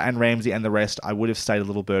Littlefinger and Ramsay and the rest, I would have stayed a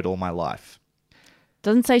little bird all my life.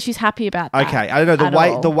 Doesn't say she's happy about that. Okay, I don't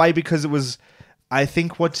know the way because it was. I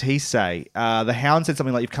think what did he say? The Hound said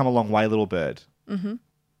something like, "You've come a long way, little bird." Mm-hmm.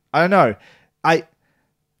 I don't know. I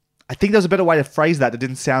think there's a better way to phrase that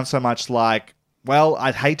didn't sound so much like, "Well,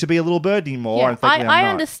 I'd hate to be a little bird anymore." Yeah, and thankfully I I'm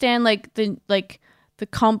not. understand the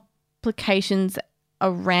complications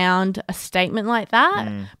around a statement like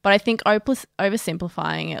that, but I think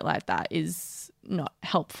oversimplifying it like that is not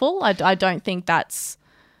helpful. I don't think that's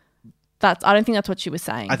I don't think that's what she was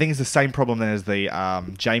saying. I think it's the same problem then as the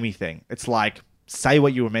Jamie thing. It's like, say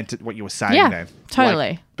what you were what you were saying. Yeah, then totally.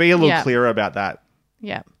 Like, be a little clearer about that.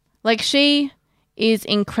 Yeah, like she is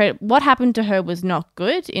incredible. What happened to her was not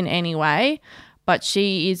good in any way, but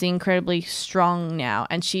she is incredibly strong now,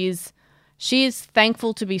 and she is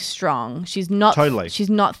thankful to be strong. She's not She's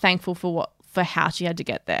not thankful for how she had to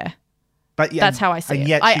get there. But yeah, that's how I see it. And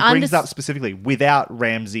yet she brings up specifically without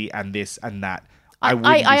Ramsay and this and that.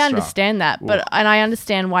 I understand that, but and I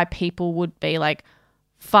understand why people would be like,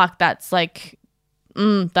 "Fuck, that's like,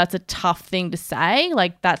 that's a tough thing to say."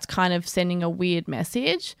 Like that's kind of sending a weird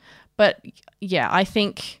message. But yeah, I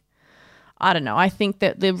don't know. I think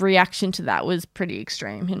that the reaction to that was pretty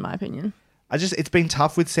extreme, in my opinion. It's been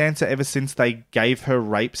tough with Sansa ever since they gave her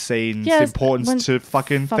rape scenes importance to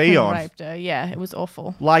fucking Theon. Raped her. Yeah, it was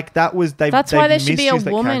awful. Like that's why there should be a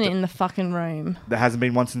woman in the fucking room. There hasn't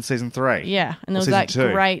been one since season 3. Yeah, and there was that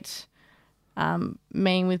great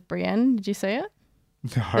meme with Brienne. Did you see it?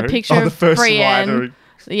 No. The picture of Brienne.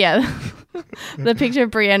 Yeah, the picture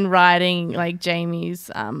of Brienne riding like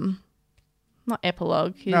Jaime's not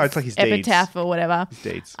epilogue. No, it's like his epitaph deeds. Or whatever. His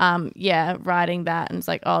deeds. Yeah, writing that, and it's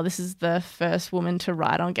like, oh, this is the first woman to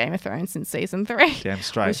write on Game of Thrones since season 3. Damn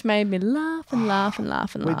straight. Which made me laugh and laugh and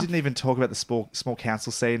laugh and laugh. We didn't even talk about the small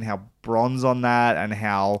council scene, how Bron's on that, and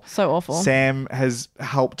how so awful. Sam has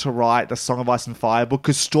helped to write the Song of Ice and Fire book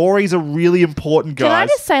because stories are really important, guys. Can I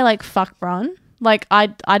just say, like, fuck Bron? Like, I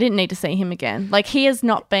didn't need to see him again. Like, he has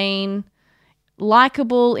not been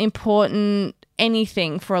likable, important,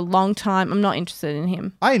 anything for a long time. I'm not interested in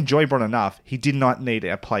him. I enjoy Bron enough. He did not need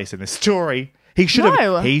a place in this story. He should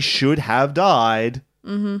have died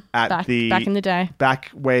back in the day. Back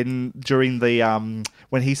during the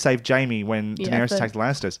when he saved Jaime when Daenerys attacked the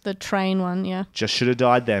Lannisters. The train one, yeah. Just should have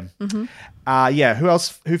died then. Mm-hmm. Who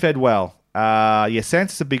else? Who fed well?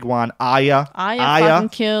 Sansa's a big one. Arya fucking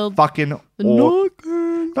killed.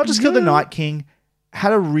 Not just killed the Night King.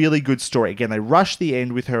 Had a really good story. Again, they rushed the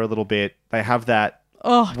end with her a little bit. They have that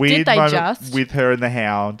weird moment with her and the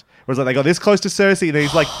Hound. Where it's like they got this close to Cersei, and then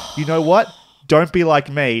he's like, you know what? Don't be like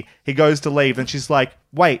me. He goes to leave, and she's like,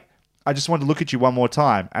 wait, I just wanted to look at you one more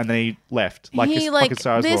time. And then he left. Fuck,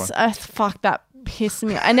 that pissed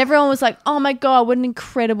me off. And everyone was like, oh my God, what an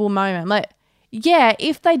incredible moment. Like, yeah,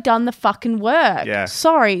 if they'd done the fucking work. Yeah.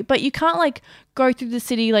 Sorry, but you can't like go through the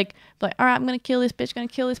city like, all right, I'm going to kill this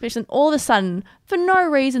bitch. And all of a sudden, for no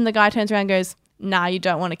reason, the guy turns around and goes, nah, you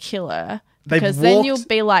don't want to kill her. Because then you'll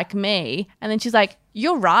be like me. And then she's like,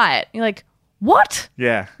 you're right. You're like, what?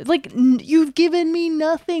 Yeah. Like, you've given me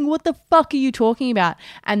nothing. What the fuck are you talking about?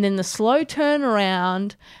 And then the slow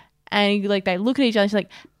turnaround and like they look at each other and she's like,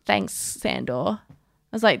 thanks, Sandor. I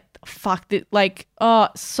was like, fuck it.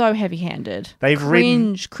 So heavy-handed. They've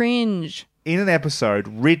cringe. In an episode,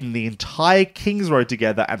 ridden the entire King's Road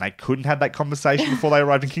together, and they couldn't have that conversation before they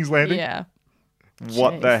arrived in King's Landing? Yeah.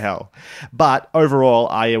 What Jeez. the hell? But overall,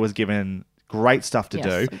 Arya was given great stuff to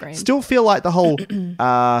do. Agreed. Still feel like the whole...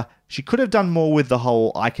 she could have done more with the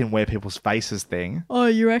whole I can wear people's faces thing. Oh,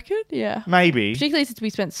 you reckon? Yeah. Maybe. Particularly since we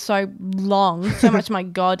spent so much of my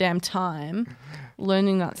goddamn time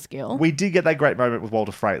learning that skill. We did get that great moment with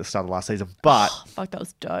Walter Frey at the start of last season, but... fuck, that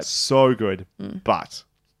was dope. So good. But...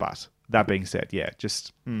 That being said, yeah,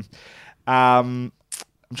 just... I'm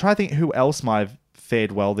trying to think who else might have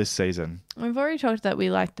fared well this season. We've already talked that we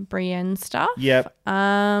like the Brienne stuff. Yep.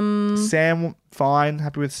 Sam, fine.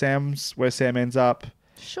 Happy with where Sam ends up.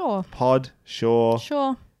 Sure. Pod, sure.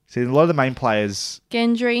 Sure. See, a lot of the main players...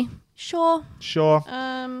 Gendry, sure. Sure.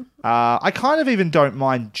 I kind of even don't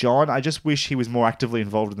mind Jon. I just wish he was more actively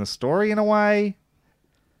involved in the story in a way.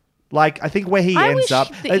 I think where he ends up...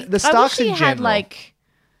 The Starks in general...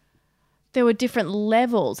 There were different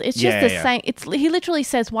levels. It's just the same. He literally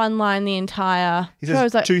says one line the entire show. He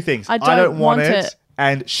says two things. I don't want it,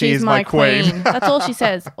 and she's my queen. That's all she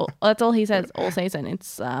says. That's all he says all season.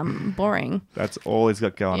 It's boring. That's all he's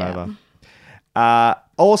got going over.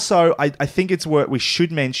 Also, I think it's we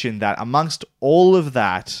should mention that amongst all of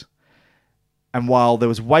that, and while there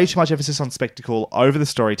was way too much emphasis on spectacle over the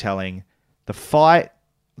storytelling, the fight,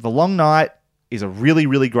 the long night, is a really,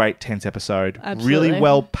 really great tense episode. Absolutely. Really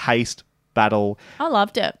well-paced battle. I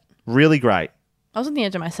loved it. Really great. I was on the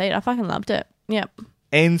edge of my seat. I fucking loved it. Yep.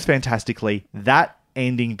 Ends fantastically. That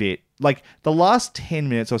ending bit, the last 10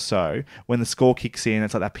 minutes or so, when the score kicks in,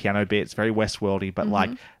 it's like that piano bit. It's very Westworldy, but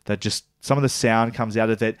some of the sound comes out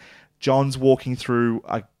of it. Jon's walking through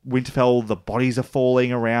Winterfell. The bodies are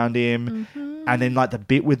falling around him. And then the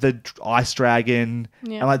bit with the ice dragon.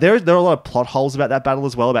 Yeah. And there are a lot of plot holes about that battle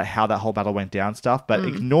as well, about how that whole battle went down stuff. But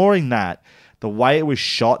ignoring that, the way it was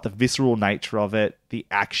shot, the visceral nature of it, the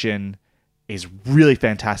action is really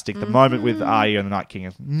fantastic. The moment with Arya and the Night King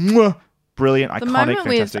is brilliant, iconic, moment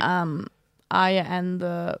fantastic. With Arya and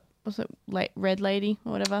the Red Lady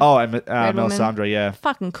or whatever. Oh, and Melisandre, yeah.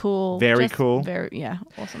 Fucking cool. Very cool.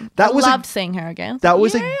 Awesome. I loved seeing her again. That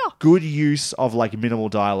was a good use of minimal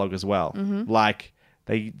dialogue as well.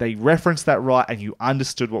 They referenced that right, and you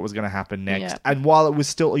understood what was going to happen next. Yeah. And while it was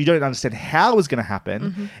still, you don't understand how it was going to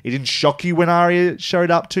happen, it didn't shock you when Arya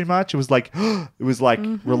showed up too much. It was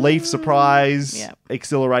relief, surprise,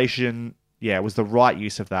 exhilaration. Yeah, it was the right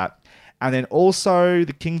use of that. And then also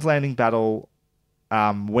the King's Landing battle,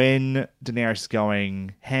 when Daenerys is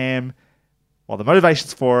going ham, while the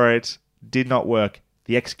motivations for it did not work,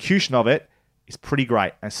 the execution of it is pretty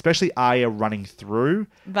great, especially Arya running through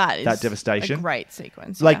that devastation. A great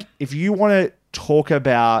sequence. If you want to talk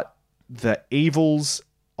about the evils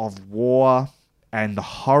of war and the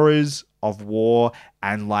horrors of war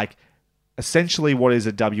and essentially what is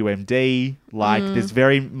a WMD, there's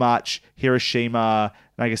very much Hiroshima,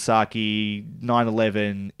 Nagasaki,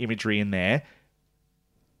 9/11 imagery in there.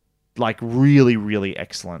 Really, really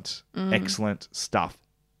excellent stuff.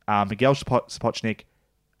 Miguel Sapochnik,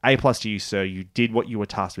 A+ to you, sir. You did what you were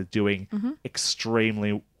tasked with doing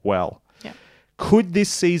extremely well. Yeah. Could this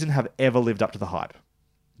season have ever lived up to the hype?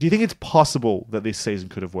 Do you think it's possible that this season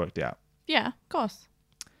could have worked out? Yeah, of course.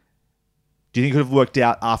 Do you think it could have worked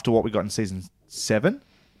out after what we got in season 7?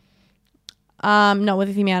 Not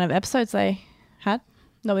with the amount of episodes they had.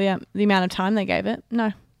 Not with the amount of time they gave it.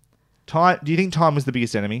 No. Time? Do you think time was the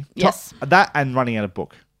biggest enemy? Yes. That and running out of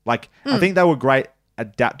book. I think they were great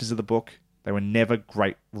adapters of the book. They were never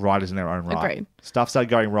great writers in their own right. Agreed. Stuff started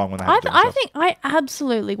going wrong when they had to do I think I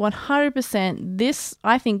absolutely 100%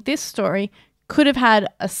 I think this story could have had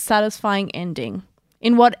a satisfying ending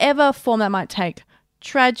in whatever form that might take.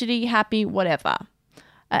 Tragedy, happy, whatever.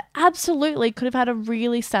 Absolutely could have had a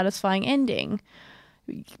really satisfying ending.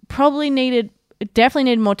 Definitely needed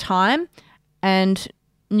more time and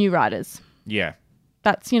new writers. Yeah.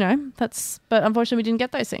 But unfortunately we didn't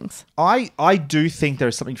get those things. I do think there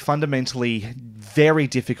is something fundamentally very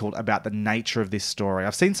difficult about the nature of this story.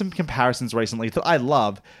 I've seen some comparisons recently that I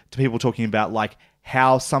love to people talking about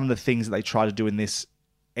how some of the things that they try to do in this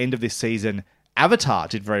end of this season, Avatar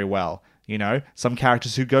did very well. Some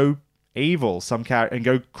characters who go evil, and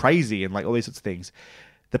go crazy and all these sorts of things.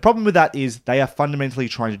 The problem with that is they are fundamentally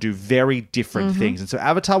trying to do very different things. And so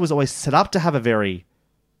Avatar was always set up to have a very,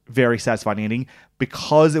 very satisfying ending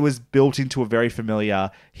because it was built into a very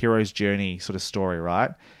familiar hero's journey sort of story,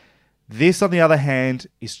 right? This, on the other hand,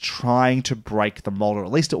 is trying to break the mold, or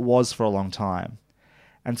at least it was for a long time.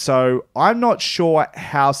 And so I'm not sure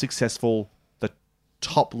how successful the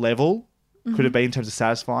top level could have been in terms of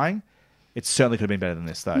satisfying. It certainly could have been better than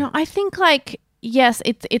this, though. No, I think yes,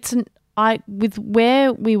 with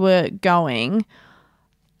where we were going,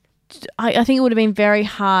 I think it would have been very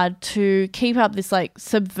hard to keep up this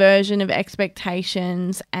subversion of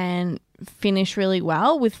expectations and finish really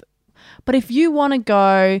well with. But if you want to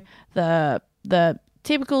go the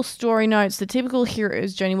typical story notes, the typical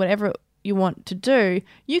hero's journey, whatever you want to do,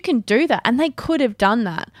 you can do that, and they could have done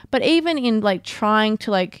that. But even in trying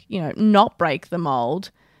to not break the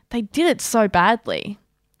mold, they did it so badly.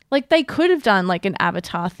 They could have done an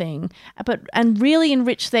Avatar thing, and really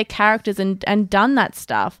enriched their characters and done that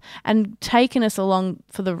stuff and taken us along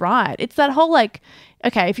for the ride. It's that whole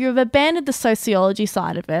okay, if you've abandoned the sociology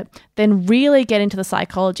side of it, then really get into the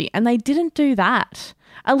psychology, and they didn't do that.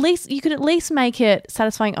 At least you could make it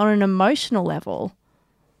satisfying on an emotional level.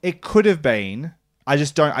 It could have been. I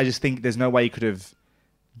just think there's no way you could have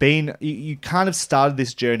been. You kind of started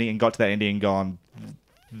this journey and got to that ending and gone,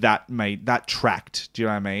 that tracked. Do you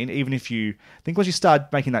know what I mean? Even if you think once you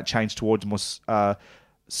start making that change towards more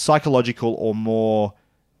psychological or more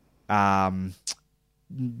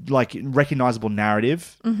recognizable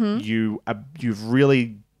narrative, you've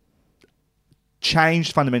really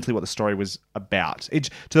changed fundamentally what the story was about.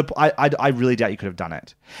 I really doubt you could have done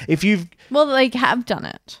it. They have done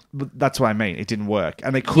it. That's what I mean. It didn't work,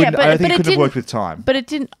 and they couldn't. I don't think it could have worked with time. But it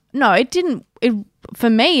didn't. No, it didn't. For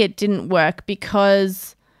me, it didn't work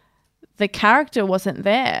because the character wasn't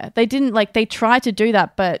there. They didn't they tried to do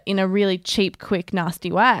that, but in a really cheap, quick,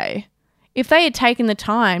 nasty way. If they had taken the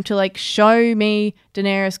time to show me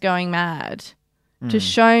Daenerys going mad, to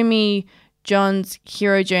show me Jon's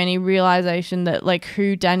hero journey, realization that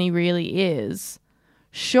who Dany really is,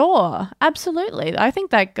 sure, absolutely. I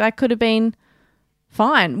think that could have been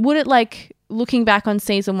fine. Would it looking back on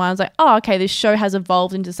season 1, I was oh, okay, this show has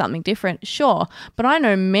evolved into something different, sure. But I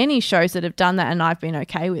know many shows that have done that and I've been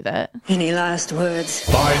okay with it. Any last words?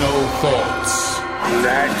 Final thoughts.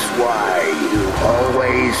 That's why you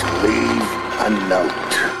always leave a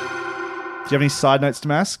note. Do you have any side notes to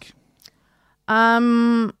Mask?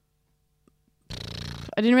 I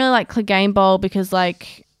didn't really like Clegane Bowl because I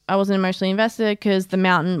wasn't emotionally invested because the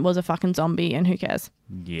Mountain was a fucking zombie and who cares?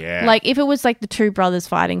 Yeah. If it was the two brothers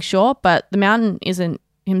fighting, sure, but the Mountain isn't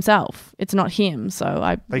himself. It's not him,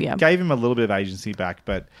 so They gave him a little bit of agency back,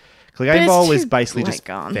 but Clegane Bowl is basically just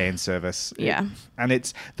fan service. Yeah. And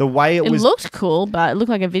it's the way it was... It looked cool, but it looked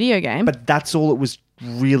like a video game. But that's all it was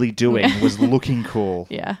really doing, was looking cool.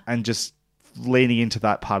 Yeah. And just leaning into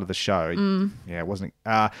that part of the show. Yeah, it wasn't...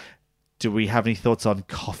 do we have any thoughts on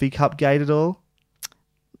Coffee Cup Gate at all?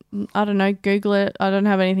 I don't know. Google it. I don't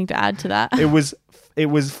have anything to add to that. It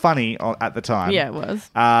was funny at the time. Yeah, it was.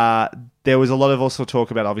 There was a lot of also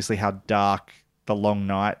talk about obviously how dark the Long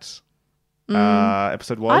Night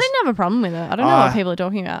episode was. I didn't have a problem with it. I don't know what people are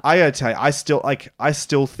talking about. I gotta tell you, I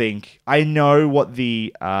still think I know what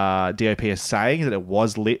the DOP is saying, that it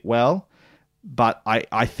was lit well, but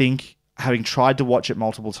I think having tried to watch it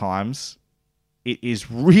multiple times, it is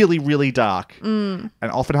really, really dark and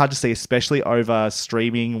often hard to see, especially over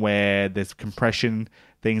streaming where there's compression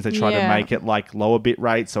things. They try to make it lower bit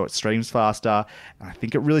rate so it streams faster. And I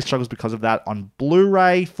think it really struggles because of that. On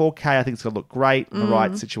Blu-ray, 4K, I think it's going to look great in the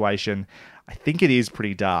right situation. I think it is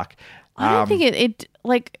pretty dark. I don't think it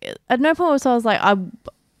at no point was I was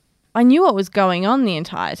I knew what was going on the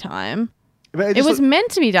entire time. It was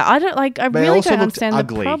meant to be dark. I really don't understand the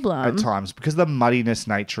problem at times because of the muddiness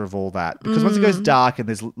nature of all that. Because once it goes dark and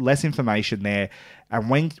there's less information there, and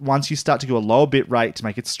once you start to go a lower bit rate to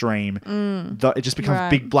make it stream, it just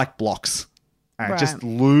becomes big black blocks, and it just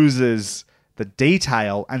loses the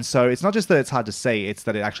detail. And so it's not just that it's hard to see; it's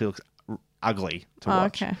that it actually looks ugly to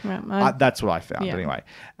watch. Okay, right. That's what I found anyway.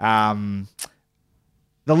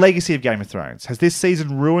 The legacy of Game of Thrones. Has this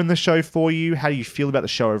season ruined the show for you? How do you feel about the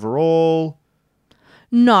show overall?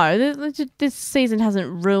 No, this season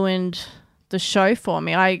hasn't ruined the show for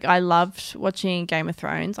me. I loved watching Game of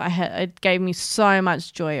Thrones. It gave me so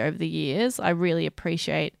much joy over the years. I really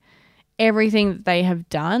appreciate everything that they have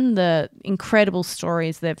done, the incredible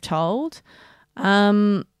stories they've told.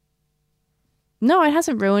 No, it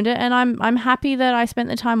hasn't ruined it, and I'm happy that I spent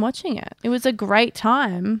the time watching it. It was a great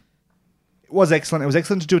time. It was excellent. It was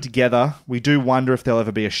excellent to do it together. We do wonder if there'll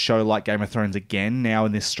ever be a show like Game of Thrones again now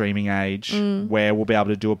in this streaming age where we'll be able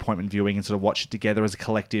to do appointment viewing and sort of watch it together as a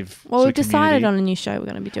collective. Well, we've decided on a new show we're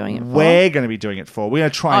going to be doing it for. We're going to be doing it for. We're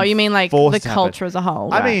going to try and you mean the culture as a whole?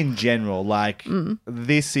 Right? I mean in general.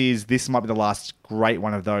 This might be the last great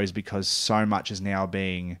one of those because so much is now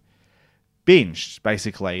being binged,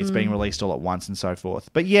 basically. It's being released all at once and so forth.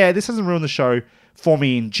 But yeah, this hasn't ruined the show for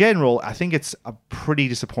me in general, I think it's a pretty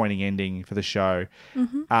disappointing ending for the show.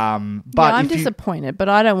 But I'm disappointed, but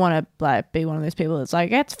I don't want to be one of those people that's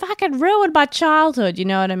like, it's fucking ruined my childhood. You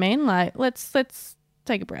know what I mean? Like, let's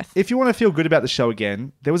take a breath. If you want to feel good about the show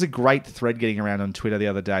again, there was a great thread getting around on Twitter the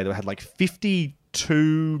other day that had like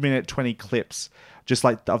 52-minute 20 clips just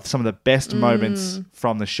like of some of the best moments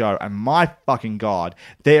from the show. And my fucking God,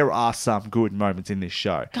 there are some good moments in this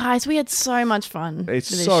show. Guys, we had so much fun. It's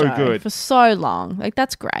for this so show good. for so long. Like,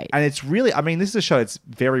 that's great. And it's really, I mean, this is a show that's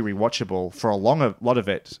very rewatchable for a lot of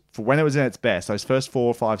it. For when it was in its best, those first 4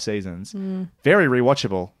 or 5 seasons, very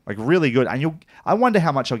rewatchable, like really good. And I wonder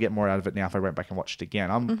how much I'll get more out of it now if I went back and watched it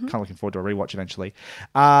again. I'm kind of looking forward to a rewatch eventually.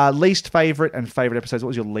 Least favorite and favorite episodes. What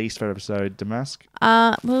was your least favorite episode, Damask?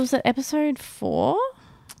 What was it? Episode 4?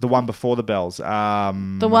 The one before the bells.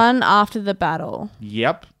 The one after the battle.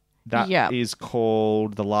 Yep. That is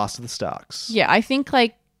called The Last of the Starks. Yeah, I think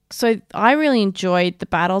so I really enjoyed the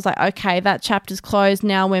battles. Like, okay, that chapter's closed.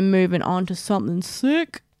 Now we're moving on to something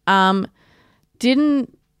sick.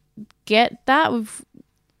 Didn't get that.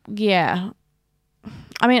 Yeah.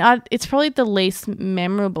 I mean, it's probably the least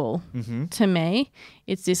memorable to me.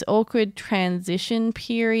 It's this awkward transition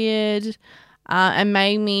period and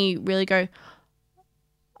made me really go,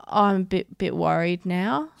 I'm a bit worried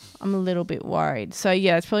now. I'm a little bit worried. So,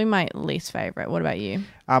 yeah, it's probably my least favourite. What about you?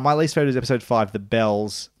 My least favourite is episode 5, The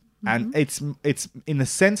Bells. And it's in the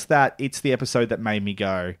sense that it's the episode that made me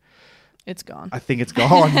go, it's gone. I think it's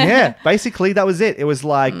gone. Yeah, basically that was it. It was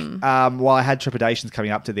like, while I had trepidations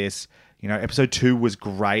coming up to this, you know, episode 2 was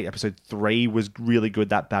great. Episode 3 was really good,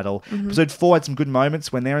 that battle. Episode 4 had some good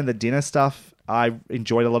moments when they're in the dinner stuff. I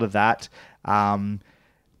enjoyed a lot of that. And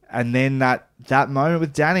then that moment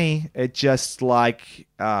with Dany, it just like,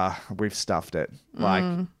 we've stuffed it.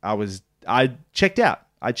 Like I checked out.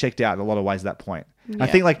 I checked out in a lot of ways at that point. Yeah. I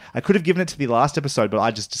think like I could have given it to the last episode, but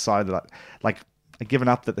I just decided that like I'd given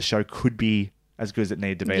up that the show could be as good as it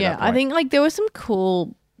needed to be. Yeah, at that point. I think like there were some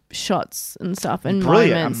cool shots and stuff and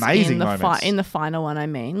brilliant, moments amazing in the moments in the final one. I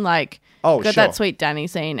mean, like got sure. that sweet Dany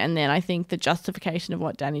scene, and then I think the justification of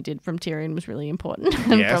what Dany did from Tyrion was really important,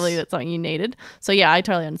 and Yes. probably that's something you needed. So yeah, I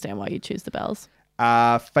totally understand why you choose the bells.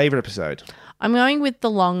 Favorite episode? I'm going with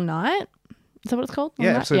The Long Night. Is that what it's called? Long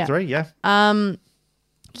Yeah, Night? episode 3. Yeah.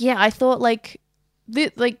 Yeah, I thought like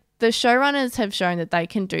the showrunners have shown that they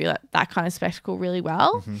can do that kind of spectacle really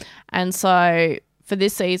well. And so for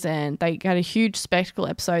this season, they had a huge spectacle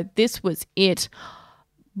episode. This was it.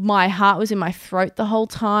 My heart was in my throat the whole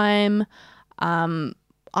time.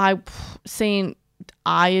 I seen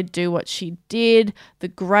Arya do what she did. The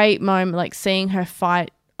great moment, like seeing her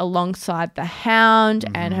fight alongside the Hound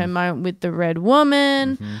and her moment with the Red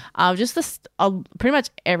Woman. Just pretty much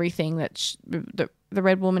everything that the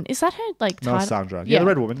Red Woman, is that her like title? Melisandre. Yeah, the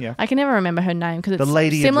Red Woman, yeah. I can never remember her name because it's The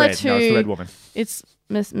Lady similar in Red. to No, it's the Red Woman. It's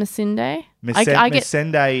Missandei.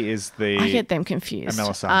 Missandei is the... I get them confused. And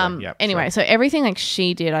Melisandre, yeah. Anyway, so everything like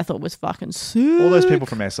she did I thought was fucking sick. All those people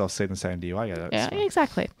from SF see the same to you. I get it. Yeah,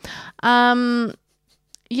 exactly.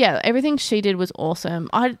 Yeah, everything she did was awesome.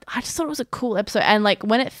 I just thought it was a cool episode. And like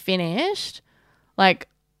when it finished, like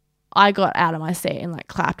I got out of my seat and like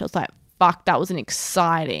clapped. I was like, fuck, that was an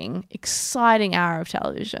exciting hour of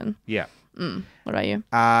television. Yeah. What about you?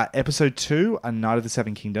 Episode 2, A Night of the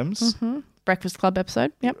Seven Kingdoms. Breakfast Club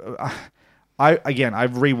episode. Yep. I've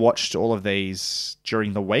rewatched all of these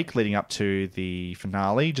during the week leading up to the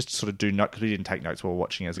finale, just to sort of do note, because we didn't take notes while we were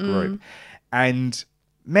watching as a group. And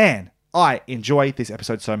man, I enjoy this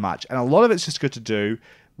episode so much. And a lot of it's just good to do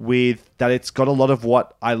with that it's got a lot of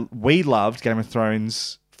what we loved Game of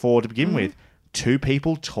Thrones for to begin with. 2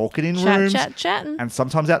 people talking in rooms. Chatting. And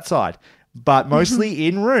sometimes outside, but mostly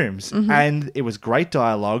in rooms. And it was great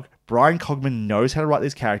dialogue. Brian Cogman knows how to write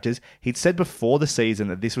these characters. He'd said before the season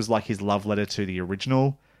that this was like his love letter to the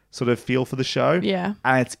original sort of feel for the show. Yeah.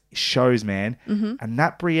 And it shows, man. And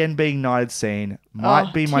that Brienne being knighted scene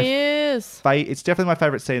might be my... It's definitely my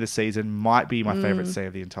favourite scene of the season. Might be my favourite scene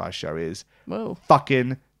of the entire show. Is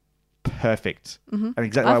fucking perfect. And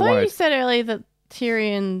exactly I what I wanted. thought you said earlier that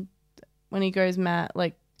Tyrion, when he goes mad,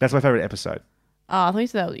 like... That's my favourite episode. Oh, I thought you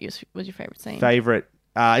said that was your favourite scene.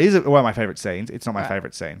 It is one of my favourite scenes. It's not my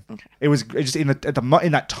favourite scene. Okay. It was just in that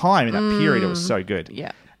time, in that period, it was so good.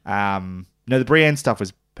 Yeah. No, the Brienne stuff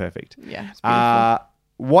was perfect. Yeah. It's beautiful.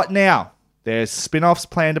 What now? There's spin-offs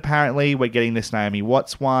planned apparently. We're getting this Naomi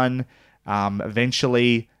Watts one.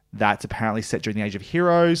 Eventually, that's apparently set during the Age of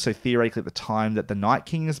Heroes. So theoretically, at the time that the Night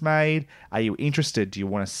King is made, are you interested? Do you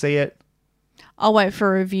want to see it? I'll wait for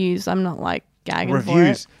reviews. I'm not like gagging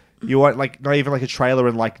Reviews. for it. You want like not even like a trailer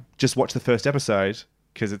and like just watch the first episode.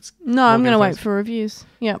 because it's... No, I'm going to wait for reviews.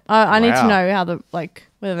 Yeah, I need to know how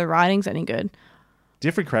whether the writing's any good.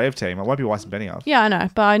 Different creative team. It won't be Weiss and Benioff. Yeah, I know,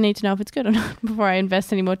 but I need to know if it's good or not before I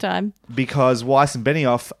invest any more time. Because Weiss and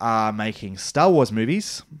Benioff are making Star Wars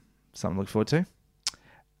movies. Something to look forward to.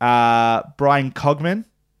 Brian Cogman,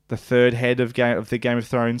 the third head of the Game of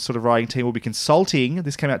Thrones sort of writing team, will be consulting.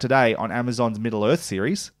 This came out today on Amazon's Middle-earth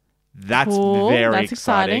series. That's very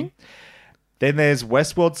exciting. Then there's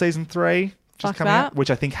Westworld Season 3. Just coming out, which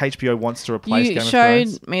I think HBO wants to replace Game of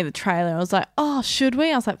Thrones. You showed me the trailer. I was like, oh, should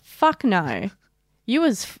we? I was like, fuck no. You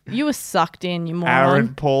were sucked in, you moron.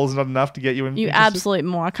 Aaron Paul's not enough to get you in. You absolute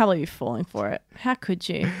moron. I can't believe you're falling for it. How could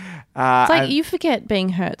you? It's like you forget being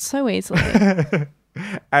hurt so easily.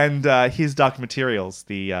 And his Dark Materials,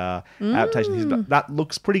 the adaptation, that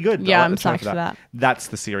looks pretty good. Yeah, I'm psyched for that. That's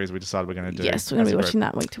the series we decided we're going to do. Yes, we're going to be watching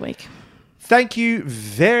that week to week. Thank you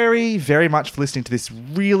very, very much for listening to this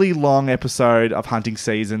really long episode of Hunting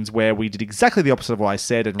Seasons where we did exactly the opposite of what I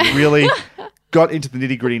said and really got into the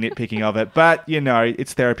nitty-gritty nitpicking of it. But,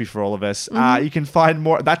 it's therapy for all of us. You can find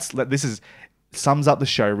more. Sums up the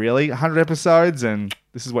show, really. 100 episodes, and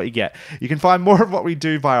this is what you get. You can find more of what we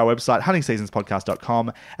do via our website,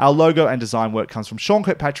 huntingseasonspodcast.com. Our logo and design work comes from Sean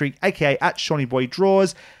Kirkpatrick, a.k.a.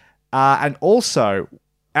 @ShawnyBoyDraws. And also...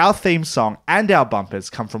 our theme song and our bumpers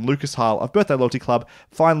come from Lucas Heil of Birthday Loyalty Club.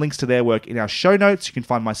 Find links to their work in our show notes. You can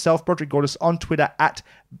find myself, Broderick Gordis, on Twitter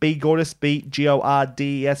 @BGordis,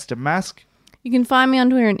 BGORDES Damask. You can find me on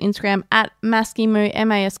Twitter and Instagram @Maskymoo,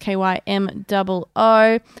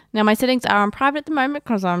 MASKYMOO. Now, my settings are on private at the moment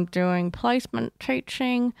because I'm doing placement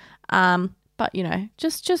teaching. But,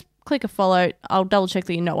 just click a follow. I'll double check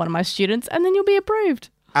that you're not one of my students and then you'll be approved.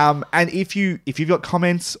 And if you've got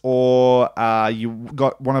comments or you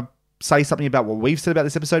want to say something about what we've said about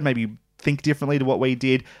this episode, maybe think differently to what we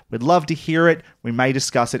did, we'd love to hear it. We may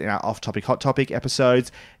discuss it in our off-topic, hot topic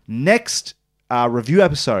episodes. Next review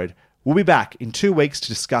episode, we'll be back in 2 weeks to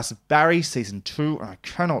discuss Barry Season 2, and I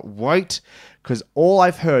cannot wait because all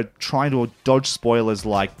I've heard trying to dodge spoilers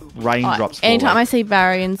like raindrops. Anytime I see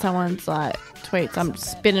Barry in someone's tweets, I'm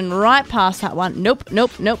spinning right past that one. Nope.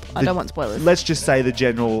 I don't want spoilers. Let's just say the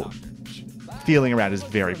general feeling around is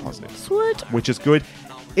very positive. Sweet. Which is good.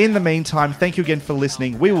 In the meantime, thank you again for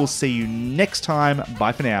listening. We will see you next time.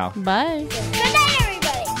 Bye for now. Bye. Good night,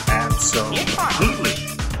 everybody. Absolutely.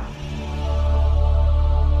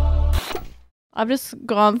 I've just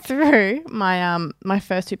gone through my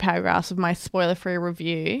first 2 paragraphs of my spoiler-free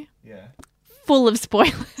review. Yeah. Full of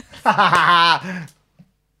spoilers. I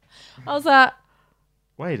was like...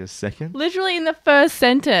 wait a second. Literally in the first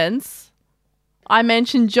sentence, I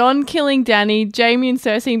mentioned Jon killing Dany, Jaime and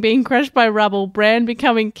Cersei being crushed by rubble, Bran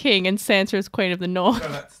becoming king, and Sansa as Queen of the North.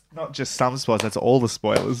 No, that's not just some spoilers, that's all the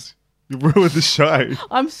spoilers. You ruined the show.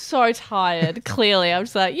 I'm so tired, clearly. I'm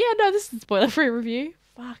just like, yeah, no, this is a spoiler-free review.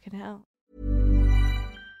 Fucking hell.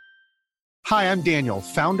 Hi, I'm Daniel,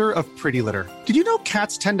 founder of Pretty Litter. Did you know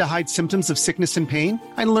cats tend to hide symptoms of sickness and pain?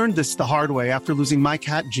 I learned this the hard way after losing my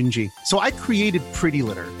cat, Gingy. So I created Pretty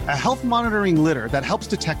Litter, a health monitoring litter that helps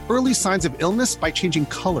detect early signs of illness by changing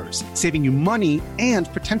colors, saving you money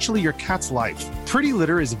and potentially your cat's life. Pretty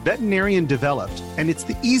Litter is veterinarian developed, and it's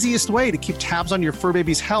the easiest way to keep tabs on your fur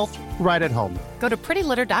baby's health right at home. Go to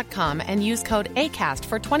prettylitter.com and use code ACAST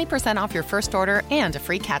for 20% off your first order and a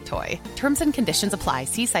free cat toy. Terms and conditions apply.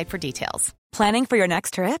 See site for details. Planning for your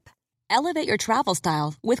next trip? Elevate your travel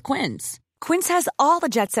style with Quince. Quince has all the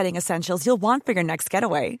jet-setting essentials you'll want for your next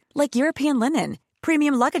getaway, like European linen,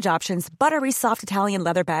 premium luggage options, buttery soft Italian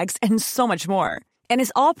leather bags, and so much more. And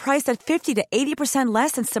is all priced at 50 to 80%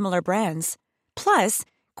 less than similar brands. Plus,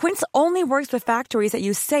 Quince only works with factories that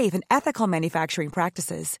use safe and ethical manufacturing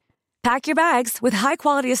practices. Pack your bags with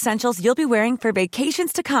high-quality essentials you'll be wearing for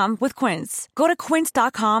vacations to come with Quince. Go to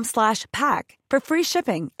quince.com/pack for free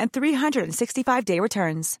shipping and 365-day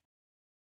returns.